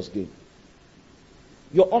alignment was gained.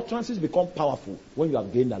 Your utterances become powerful when you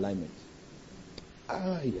have gained alignment.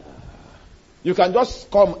 You can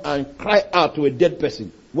just come and cry out to a dead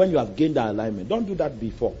person when you have gained that alignment. Don't do that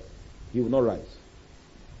before. He will not rise.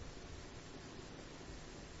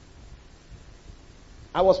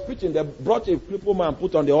 I was preaching, they brought a crippled man and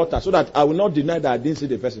put on the altar so that I will not deny that I didn't see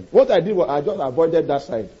the person. What I did was I just avoided that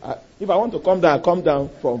side. If I want to come down, I come down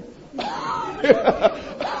from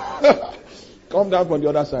come down from the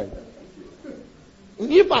other side.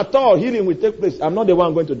 If at all healing will take place, I'm not the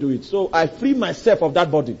one going to do it. So I free myself of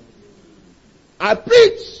that burden. I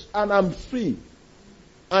preach and I'm free.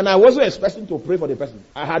 And I wasn't expecting to pray for the person.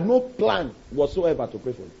 I had no plan whatsoever to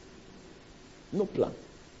pray for him. No plan.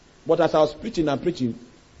 But as I was preaching and preaching,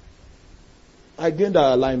 I gained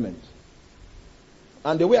that alignment.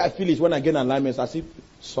 And the way I feel is when I gain alignment, as if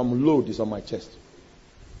some load is on my chest.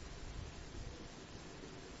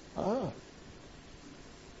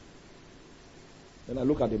 Then I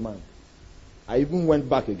look at the man. I even went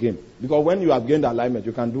back again. Because when you have gained alignment,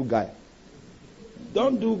 you can do guy.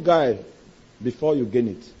 Don't do guy before you gain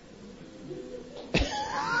it.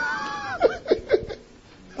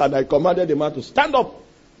 And I commanded the man to stand up.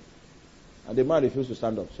 And the man refused to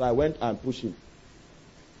stand up. So I went and pushed him.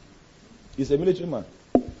 He's a military man.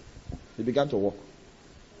 He began to walk.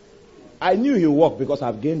 I knew he would walk because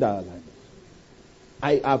I've gained that alignment.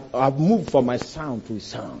 I've moved from my sound to his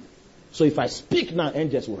sound. So if I speak now,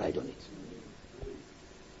 angels will ride on it.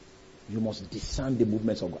 You must discern the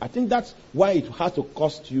movements of God. I think that's why it has to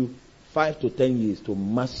cost you 5 to 10 years to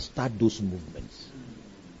master those movements.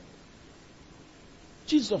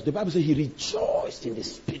 Jesus, the Bible says, he rejoiced in the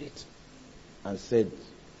spirit and said,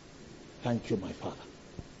 thank you, my Father,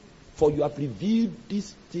 for you have revealed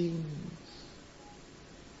these things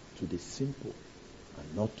to the simple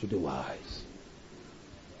and not to the wise.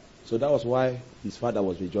 So that was why his father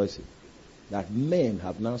was rejoicing, that men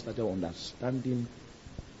have now started understanding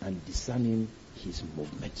and discerning his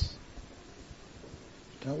movements.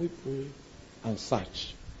 Can we pray and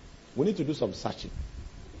search? We need to do some searching.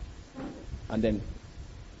 And then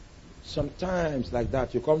sometimes like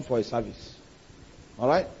that, you come for a service. All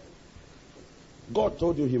right? God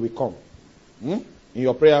told you he will come. In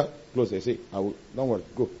your prayer close, they say, don't worry,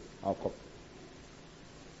 go, I'll come.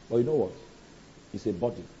 But you know what? It's a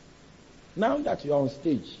body. Now that you are on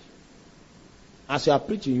stage, as you are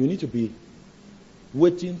preaching, you need to be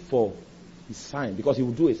waiting for his sign, because he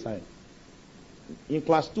will do a sign. In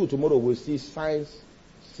class 2 tomorrow, we'll see signs,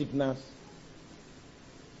 signals,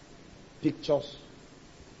 pictures.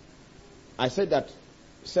 I said that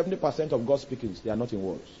 70% of God's speakings, they are not in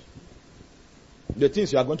words. The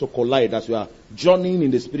things you are going to collide as you are journeying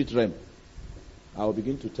in the spirit realm, I will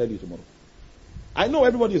begin to tell you tomorrow. I know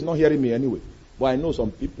everybody is not hearing me anyway, but I know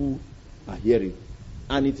some people are hearing.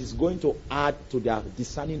 And it is going to add to their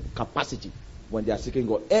discerning capacity when they are seeking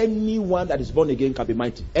God. Anyone that is born again can be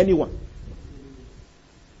mighty. Anyone.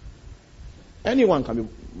 Anyone can be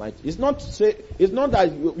mighty. It's not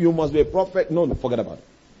that you must be a prophet. No, forget about it.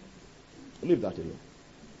 Leave that alone.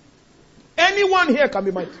 Anyone here can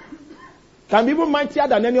be mighty. Can be even mightier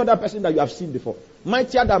than any other person that you have seen before.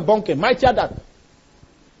 Mightier than Bonke. Mightier than.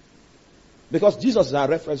 Because Jesus is our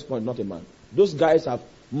reference point, not a man. Those guys have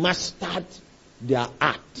mastered their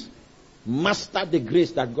art. Mastered the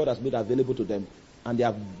grace that God has made available to them. And they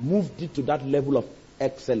have moved it to that level of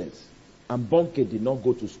excellence. And Bonke did not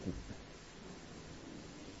go to school.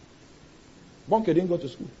 Bonke didn't go to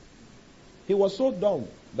school. He was so dumb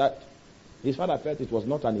that his father felt it was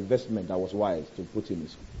not an investment that was wise to put him in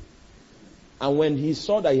school. And when he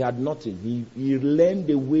saw that he had nothing, he learned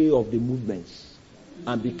the way of the movements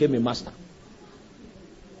and became a master.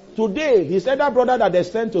 Today, his elder brother that they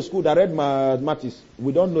sent to school that read mathematics,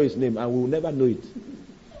 we don't know his name and we will never know it.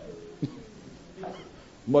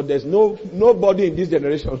 But there's nobody in this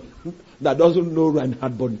generation that doesn't know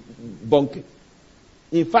Reinhard Bonke.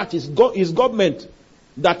 In fact, it's government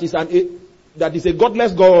that is a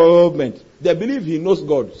godless government. They believe he knows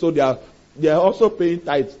God, so they are also paying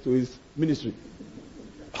tithes to his ministry.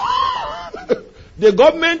 The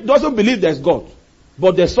government doesn't believe there's God,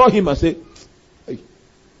 but they saw him and say, hey.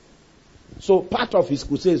 So part of his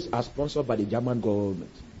crusades are sponsored by the German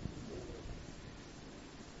government.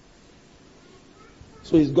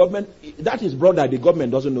 So his government, that is brother, the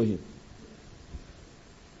government doesn't know him.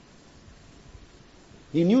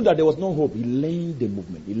 He knew that there was no hope. He learned the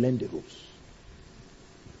movement. He learned the ropes.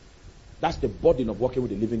 That's the burden of working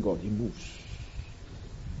with the living God. He moves.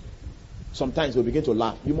 Sometimes we begin to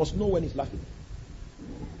laugh. You must know when he's laughing.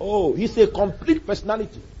 Oh, he's a complete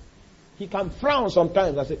personality. He can frown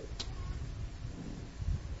sometimes and say,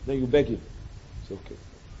 then you beg him. Say, okay.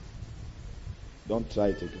 Don't try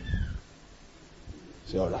it again.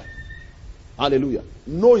 Say, all right. Hallelujah.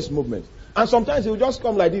 Know his movement. And sometimes he will just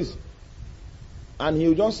come like this. And he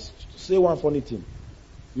will just say one funny thing.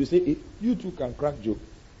 You say, hey, you two can crack joke.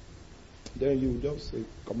 Then you will just say,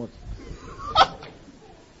 come on.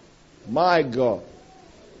 My God.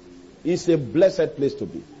 It's a blessed place to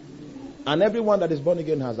be. And everyone that is born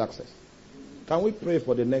again has access. Can we pray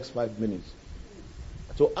for the next 5 minutes?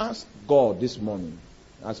 To ask God this morning,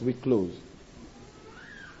 as we close,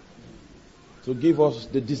 to give us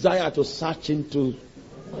the desire to search into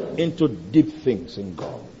deep things in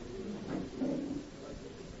God.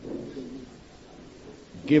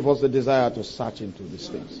 Give us the desire to search into these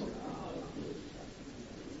things.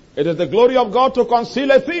 It is the glory of God to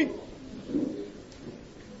conceal a thing.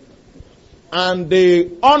 and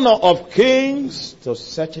the honor of kings to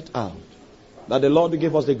search it out. That the Lord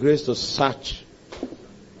give us the grace to search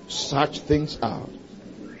things out.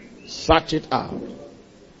 Search it out.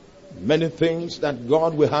 Many things that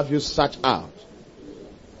God will have you search out.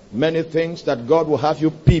 Many things that God will have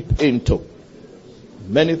you peep into.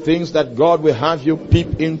 Many things that God will have you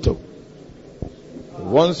peep into. He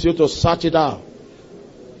wants you to search it out.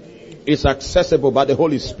 It's accessible by the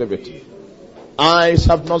Holy Spirit. Eyes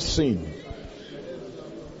have not seen.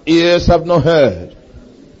 Ears have not heard.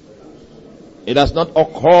 It has not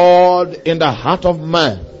occurred in the heart of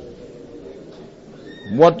man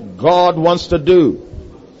what God wants to do.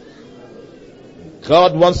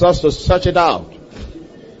 God wants us to search it out.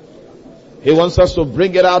 He wants us to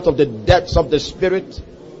bring it out of the depths of the Spirit,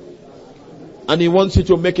 and He wants you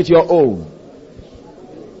to make it your own.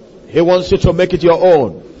 He wants you to make it your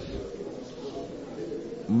own.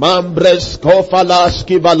 Mambres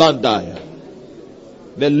kofalaski valandaya.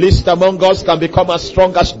 The least among us can become as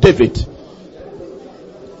strong as David.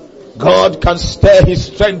 God can stir His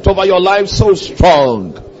strength over your life so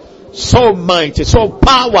strong, so mighty, so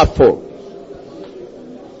powerful,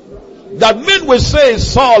 that men will say,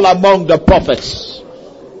 Saul among the prophets.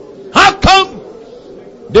 How come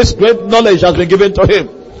this great knowledge has been given to him?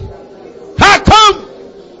 How come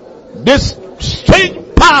this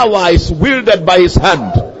strange power is wielded by his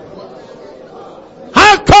hand?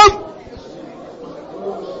 How come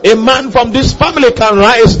a man from this family can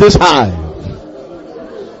rise this high?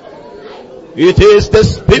 It is the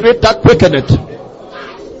Spirit that quickeneth.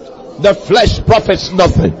 The flesh profits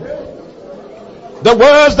nothing. The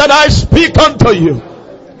words that I speak unto you,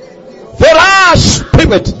 there are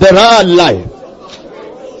spirit, there are life.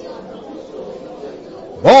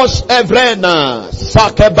 Os evrena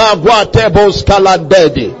sakebagwatebos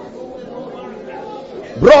kalandedi.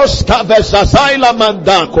 Broska vesazaila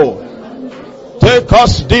mandako. Take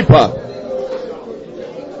us deeper.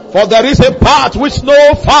 For there is a path which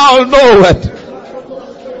no fowl knoweth.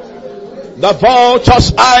 The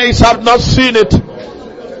vulture's eyes have not seen it.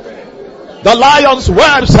 The lion's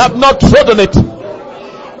webs have not trodden it.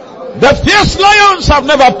 The fierce lions have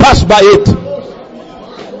never passed by it.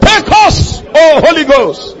 Take us, O Holy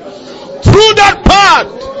Ghost, through that path,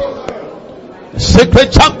 the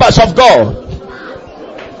secret chambers of God.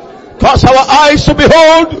 Cause our eyes to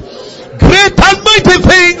behold great and mighty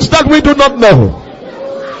things that we do not know.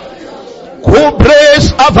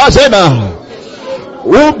 Kubres avazena,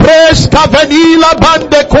 ubres kavenila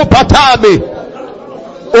bande kupatami.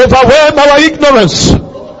 Overwhelm our ignorance.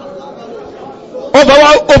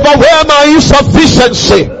 Overwhelm our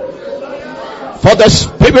insufficiency. For the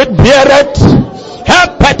Spirit beareth.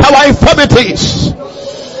 Help at our infirmities.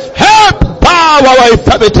 Help bow our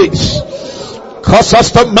infirmities. Cause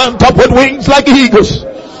us to mount up with wings like eagles.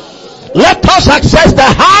 Let us access the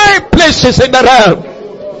high places in the realm.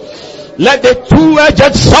 Let the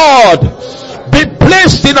two-edged sword be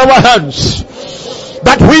placed in our hands,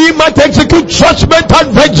 that we might execute judgment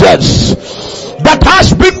and vengeance that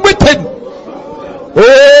has been written.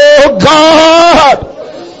 Oh God,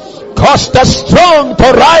 cause the strong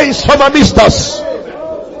to rise from amidst us.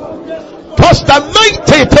 Cause the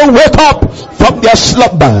mighty to wake up from their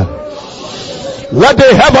slumber. Let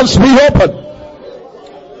the heavens be open.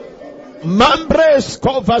 Mambres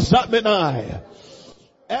kovazamenai.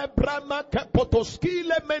 Ebrama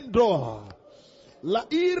kepotoskile mendroa. La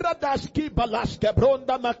ira daski balaske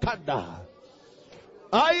bronda makanda.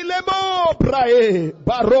 Ailemo brae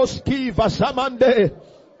baroski vasamande.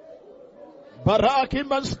 Baraki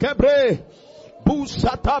manskebre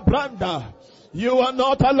busata branda. You are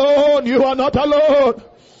not alone. You are not alone.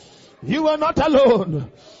 You are not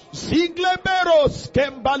alone. Zingleberos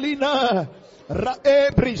kembalina.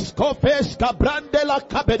 Raebris kofes kabrande la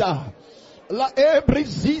kabeda. La ebris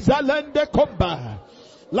zizalende komba.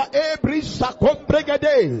 La ebris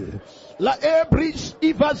sakombregade. La ebris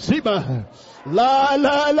ivazima. La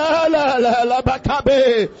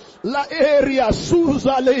bakabe. La area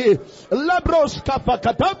suzale. La broska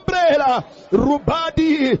fakatambrela.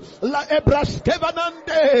 Rubadi. La ebras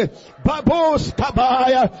kevanande. Babos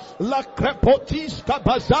kabaya. La krepotis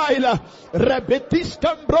kabazaila. Rebetis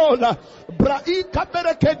kambrola. Braika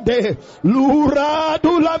berekende. Lura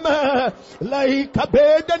dulama. La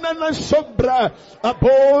ikabede na sombra.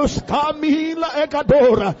 Abos kamila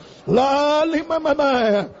egadora. La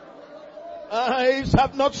limamama. Eyes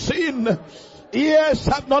have not seen, ears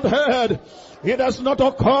have not heard, it has not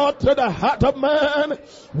occurred to the heart of man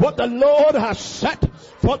what the Lord has set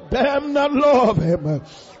for them that love Him.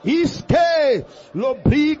 Iske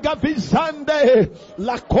lobriga vizande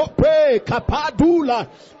la copre capadula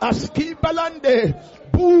askibalande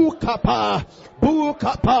Bukapa,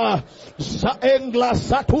 Bukapa, Saengla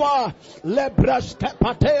Satwa, Lebras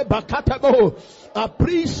Kapate Bakatabo, a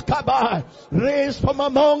priest Kaba, raise from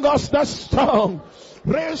among us the strong,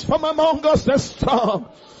 raise from among us the strong,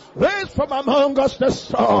 raise from among us the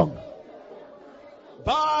strong.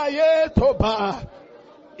 Baye Toba,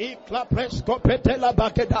 Ikla Presco Petela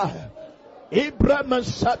Bakeda, Ibrahim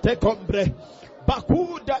Sate Combre,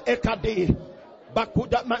 Bakuda Ekadi,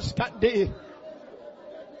 Bakuda Maskadi,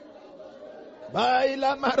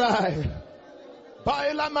 Baila Marai,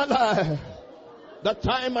 Baila Malai. The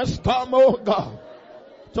time has come, oh God,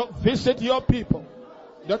 to visit your people.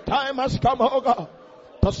 The time has come, oh God,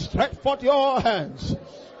 to stretch forth your hands.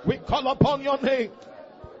 We call upon your name.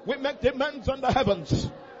 We make demands on the heavens.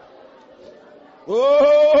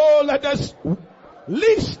 Oh, let us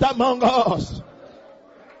least among us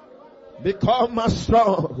become as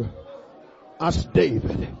strong as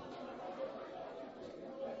David.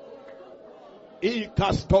 In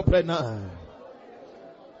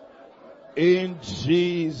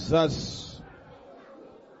Jesus'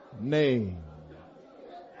 name.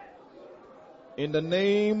 In the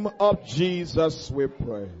name of Jesus we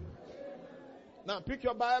pray. Now pick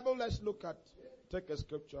your Bible. Let's take a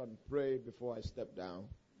scripture and pray before I step down.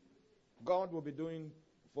 God will be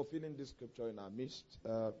fulfilling this scripture in our midst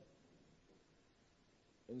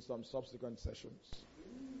in some subsequent sessions.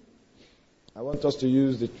 I want us to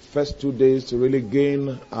use the first 2 days to really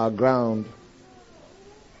gain our ground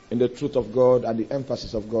in the truth of God and the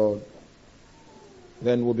emphasis of God.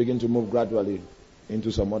 Then we'll begin to move gradually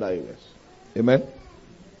into some other areas. Amen.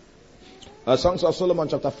 Songs of Solomon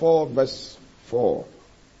chapter 4 verse 4.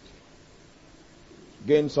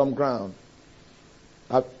 Gain some ground.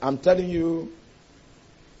 I'm telling you,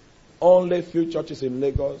 only few churches in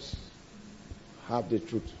Lagos have the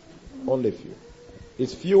truth. Only few.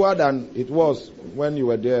 It's fewer than it was when you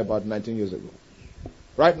were there about 19 years ago.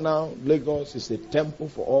 Right now, Lagos is a temple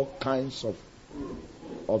for all kinds of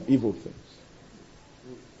evil things.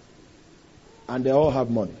 And they all have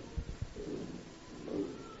money.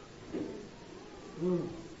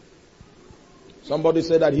 Somebody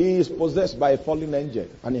said that he is possessed by a fallen angel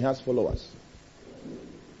and he has followers.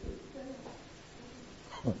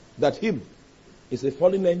 That him is a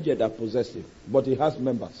fallen angel that possesses him, but he has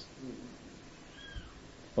members.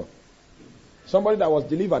 Somebody that was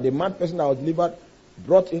delivered, a mad person that was delivered,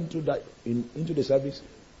 brought into the service,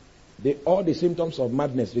 all the symptoms of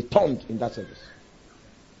madness returned in that service.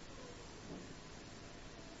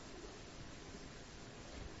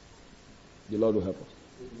 The Lord will help us.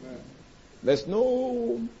 Amen. There's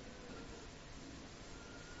no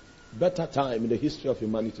better time in the history of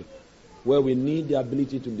humanity where we need the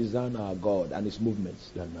ability to discern our God and his movements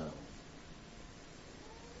than now.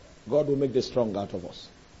 God will make the strong out of us.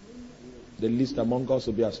 The least among us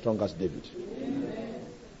will be as strong as David. Amen.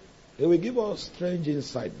 He will give us strange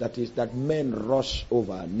insight that men rush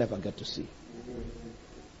over and never get to see.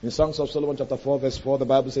 In Songs of Solomon chapter 4 verse 4, the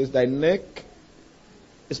Bible says, thy neck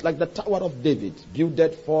is like the tower of David,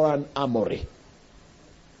 builded for an armory,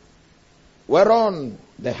 whereon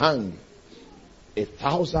they hang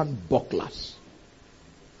 1,000 bucklers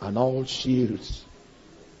and all shields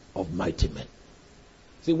of mighty men.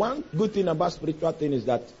 See, one good thing about spiritual things is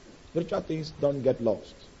that spiritual things don't get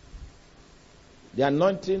lost. The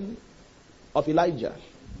anointing of Elijah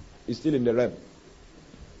is still in the realm.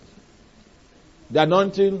 The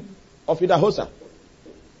anointing of Idahosa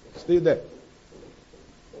is still there.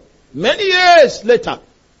 Many years later,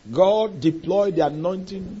 God deployed the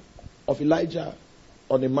anointing of Elijah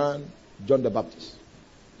on a man, John the Baptist.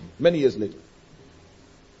 Many years later.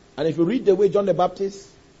 And if you read the way John the Baptist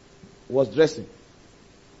was dressing,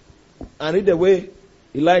 and read the way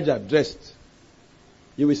Elijah dressed,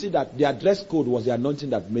 you will see that their dress code was the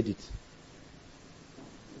anointing that made it.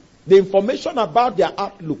 The information about their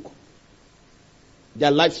outlook,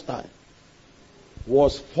 their lifestyle,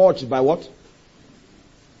 was forged by what?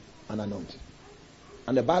 An anointing.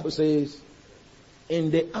 And the Bible says, in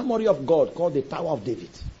the armory of God called the Tower of David,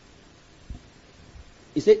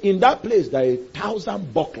 he said, in that place there are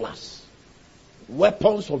 1,000 bucklers,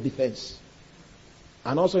 weapons of defense.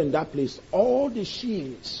 And also in that place, all the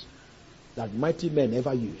shields that mighty men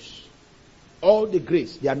ever use, all the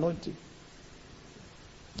grace, the anointing,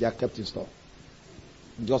 they are kept in store.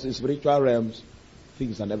 Just in spiritual realms,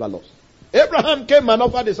 things are never lost. Abraham came and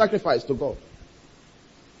offered a sacrifice to God.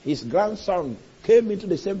 His grandson came into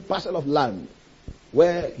the same parcel of land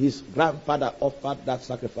where his grandfather offered that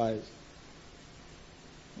sacrifice.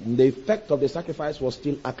 And the effect of the sacrifice was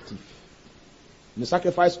still active. And the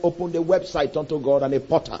sacrifice opened a website unto God and a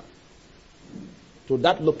portal to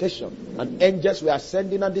that location, and angels were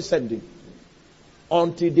ascending and descending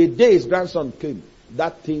until the day his grandson came.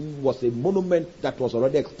 That thing was a monument that was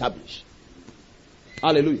already established.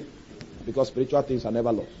 Hallelujah. Because spiritual things are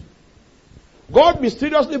never lost. God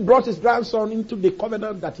mysteriously brought his grandson into the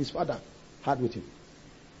covenant that his father had with him.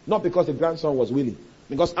 Not because the grandson was willing.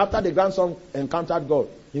 Because after the grandson encountered God,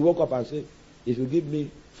 he woke up and said, if you give me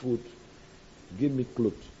food, give me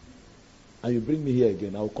clothes, and you bring me here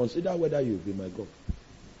again, I will consider whether you will be my God.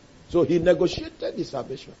 So he negotiated the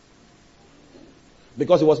salvation.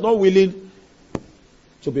 Because he was not willing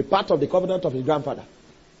to be part of the covenant of his grandfather.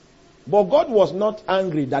 But God was not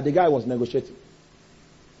angry that the guy was negotiating.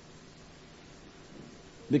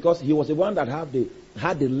 Because he was the one that had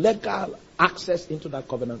the legal access into that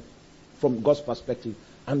covenant from God's perspective.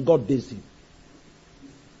 And God did him.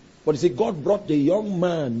 But you see, God brought the young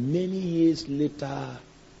man many years later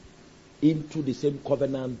into the same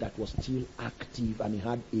covenant that was still active, and he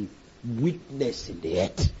had a witness in the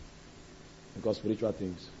earth. Because spiritual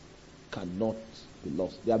things cannot be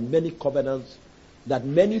lost. There are many covenants that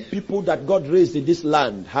many people that God raised in this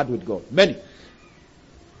land had with God. Many.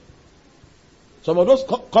 Some of those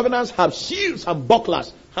covenants have shields and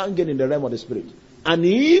bucklers hanging in the realm of the spirit. And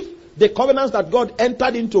if the covenants that God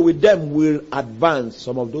entered into with them will advance,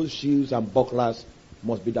 some of those shields and bucklers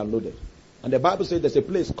must be downloaded. And the Bible says there's a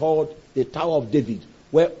place called the Tower of David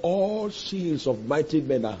where all shields of mighty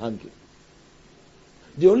men are hanging.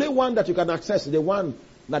 The only one that you can access is the one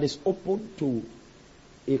that is open to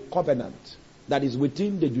a covenant that is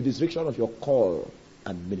within the jurisdiction of your call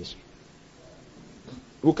and ministry.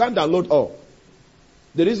 We can't download all.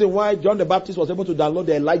 The reason why John the Baptist was able to download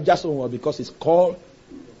the Elijah song was because his call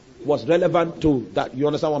was relevant to that. You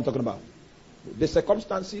understand what I'm talking about? The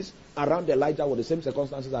circumstances around Elijah were the same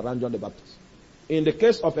circumstances around John the Baptist. In the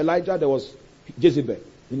case of Elijah, there was Jezebel.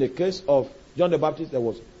 In the case of John the Baptist, there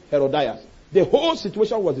was Herodias. The whole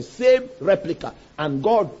situation was the same replica. And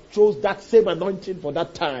God chose that same anointing for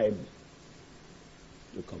that time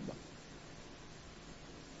to come back.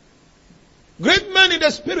 Great men in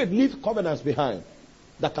the spirit leave covenants behind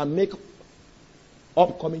that can make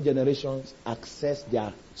upcoming generations access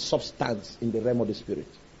their substance in the realm of the spirit.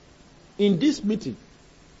 In this meeting,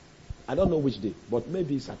 I don't know which day, but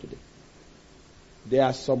maybe Saturday, there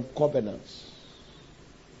are some covenants,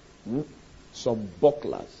 some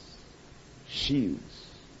bucklers, shields,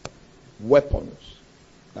 weapons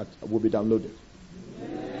that will be downloaded.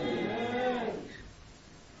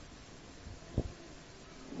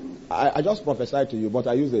 I just prophesied to you, but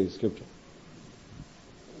I use the scripture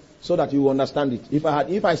so that you understand it.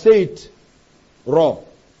 If I say it raw,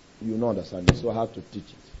 you will not understand it. So I have to teach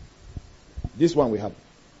it. This one we have.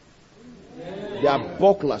 They are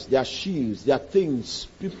bucklers, they are shields, they are things,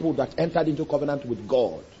 people that entered into covenant with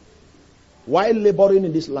God while laboring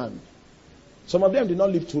in this land. Some of them did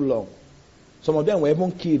not live too long. Some of them were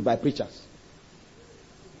even killed by preachers.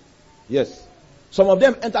 Yes. Some of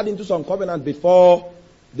them entered into some covenant before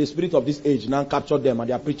the spirit of this age now captured them, and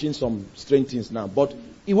they are preaching some strange things now. But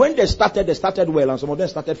when they started well, and some of them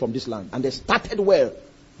started from this land, and they started well.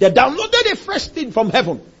 They downloaded a fresh thing from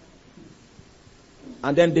heaven.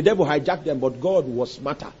 And then the devil hijacked them, but God was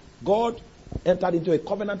smarter. God entered into a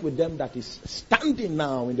covenant with them that is standing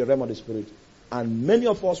now in the realm of the spirit. And many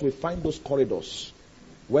of us will find those corridors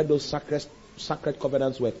where those sacred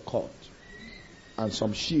covenants were caught. And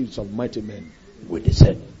some shields of mighty men will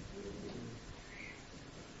descend.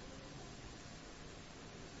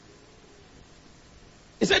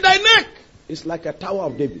 He said, thy neck is like a tower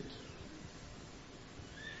of David.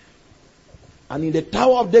 And in the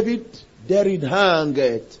tower of David, therein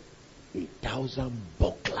hangeth 1,000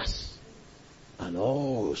 bucklers and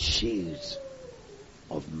all shields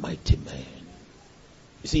of mighty men.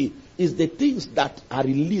 You see, it's the things that are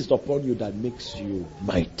released upon you that makes you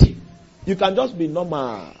mighty. You can just be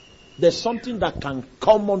normal. There's something that can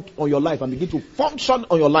come on your life and begin to function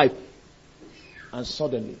on your life. And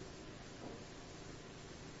suddenly,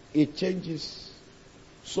 it changes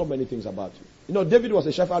so many things about you. You know, David was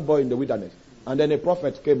a shepherd boy in the wilderness. And then a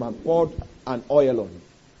prophet came and poured an oil on him.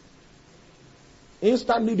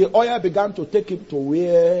 Instantly, the oil began to take him to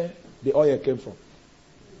where the oil came from.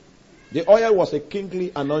 The oil was a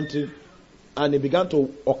kingly anointing, and he began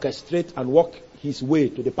to orchestrate and walk his way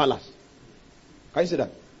to the palace. Can you see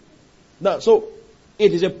that? Now, so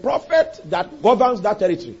it is a prophet that governs that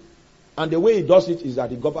territory. And the way he does it is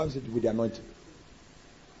that he governs it with the anointing.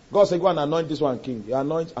 God said, go and anoint this one king. He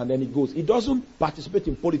anoints and then he goes. He doesn't participate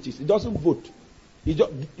in politics. He doesn't vote. He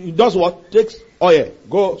does what? Takes oil,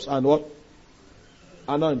 goes and what?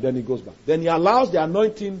 Anoint, then he goes back. Then he allows the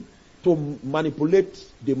anointing to manipulate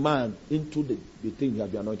the man into the thing he has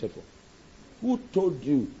been anointed for? Who told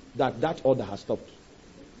you that order has stopped?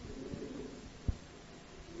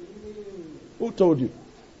 Who told you?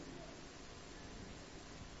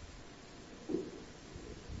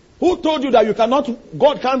 Who told you that you cannot,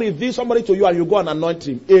 God can reveal somebody to you and you go and anoint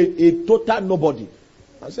him? A total nobody.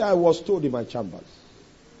 I say, I was told in my chambers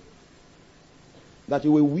that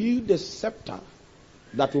you will wield the scepter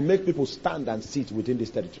that will make people stand and sit within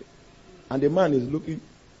this territory. And the man is looking,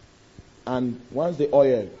 and once the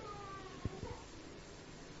oil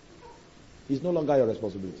is no longer your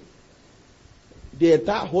responsibility. The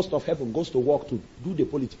entire host of heaven goes to work to do the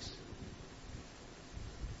politics.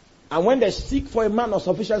 And when they seek for a man of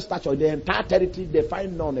sufficient stature in the entire territory, they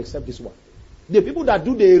find none except this one. The people that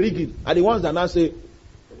do the rigging are the ones that now say,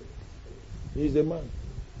 he's the man.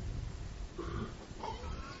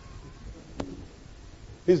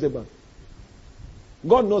 He's the man.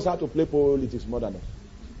 God knows how to play politics more than us.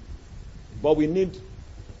 But we need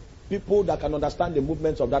people that can understand the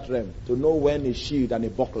movements of that realm to know when a shield and a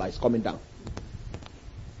buckler is coming down.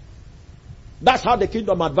 That's how the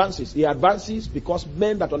kingdom advances. It advances because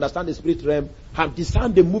men that understand the spirit realm have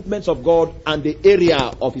discerned the movements of God and the area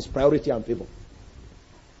of his priority and favor.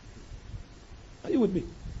 Are you with me?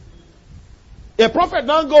 A prophet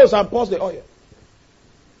now goes and pours the oil.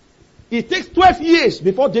 It takes 12 years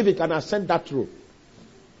before David can ascend that throne.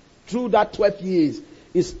 Through that 12 years,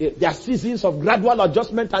 there are seasons of gradual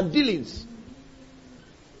adjustment and dealings.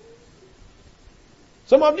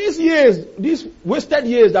 Some of these years, these wasted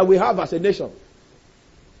years that we have as a nation,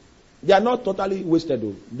 they are not totally wasted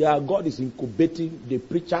though. God is incubating the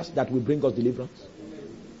preachers that will bring us deliverance.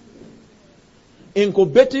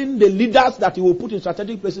 Incubating the leaders that he will put in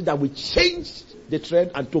strategic places that will change the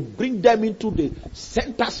trend and to bring them into the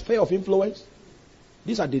center sphere of influence.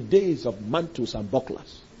 These are the days of mantles and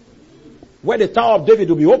bucklers, where the Tower of David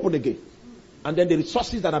will be opened again. And then the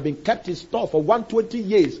resources that have been kept in store for 120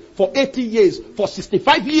 years, for 80 years, for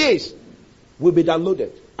 65 years will be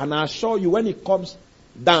downloaded. And I assure you, when it comes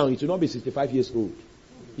down, it will not be 65 years old.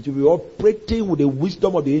 It will be operating with the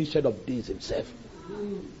wisdom of the Ancient of Days himself.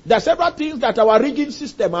 There are several things that our rigging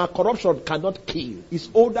system, our corruption cannot kill. It's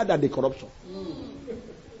older than the corruption.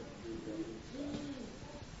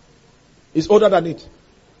 It's older than it.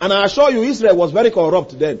 And I assure you, Israel was very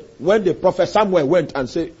corrupt then when the prophet Samuel went and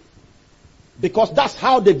said, because that's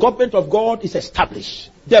how the government of God is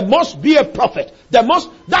established. There must be a prophet.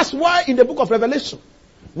 That's why in the book of Revelation,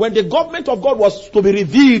 when the government of God was to be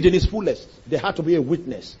revealed in its fullest, there had to be a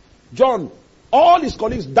witness. John, all his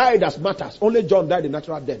colleagues died as martyrs. Only John died a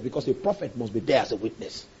natural death because a prophet must be there as a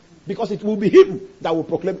witness. Because it will be him that will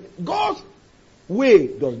proclaim. God's way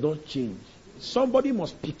does not change. Somebody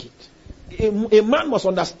must pick it. A man must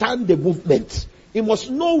understand the movement. He must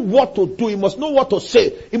know what to do. He must know what to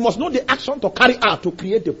say. He must know the action to carry out to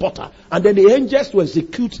create the potter. And then the angels to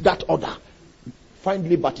execute that order. Find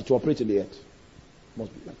liberty to operate in the earth.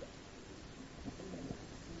 Must be like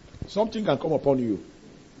that. Something can come upon you.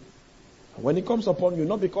 When it comes upon you,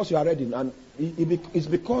 not because you are ready, and it's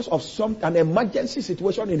because of an emergency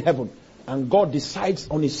situation in heaven. And God decides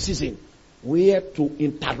on his season where to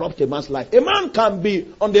interrupt a man's life. A man can be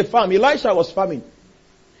on the farm. Elisha was farming.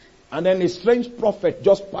 And then a strange prophet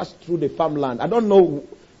just passed through the farmland. I don't know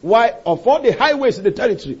why, of all the highways in the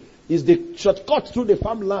territory, is the shortcut through the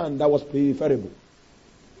farmland that was preferable.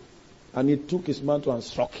 And he took his mantle and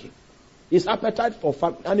struck him. His appetite for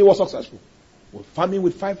farming, and he was successful. Farming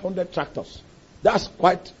with 500 tractors. That's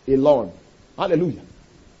quite a lawn. Hallelujah.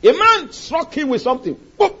 A man struck him with something.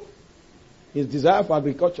 Boop! His desire for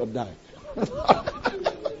agriculture died.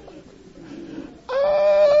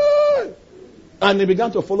 And he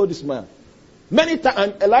began to follow this man. Many times,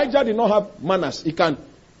 and Elijah did not have manners. He can,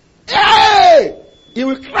 hey! He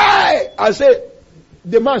will cry and say,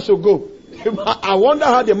 the man should go. I wonder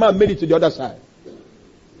how the man made it to the other side.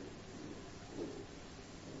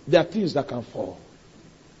 There are things that can fall.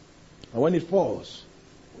 And when it falls,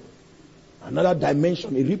 another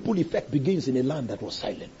dimension, a ripple effect begins in a land that was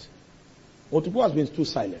silent. Otubu has been too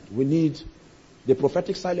silent. We need the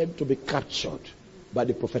prophetic silence to be captured by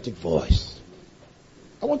the prophetic voice.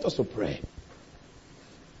 I want us to pray.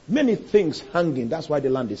 Many things hanging. That's why the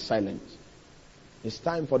land is silent. It's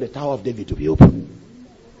time for the Tower of David to be opened.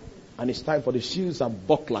 And it's time for the shields and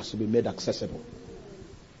bucklers to be made accessible.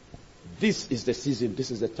 This is the season.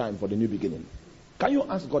 This is the time for the new beginning. Can you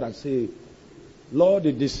ask God and say, Lord,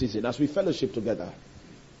 in this season, as we fellowship together,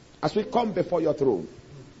 as we come before your throne,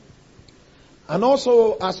 and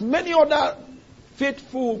also as many other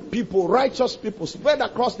faithful people, righteous people spread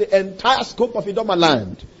across the entire scope of Idoma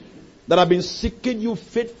land that have been seeking you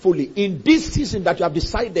faithfully in this season that you have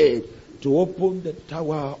decided to open the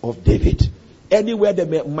Tower of David. Anywhere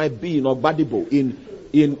they might be in Ogbadibo, in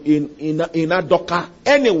Adoka,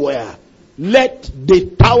 anywhere. Let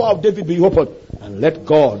the Tower of David be opened. And let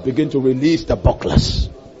God begin to release the bucklers.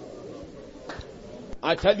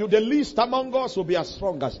 I tell you, the least among us will be as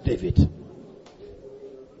strong as David.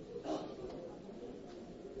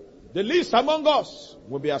 The least among us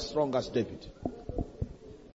will be as strong as David.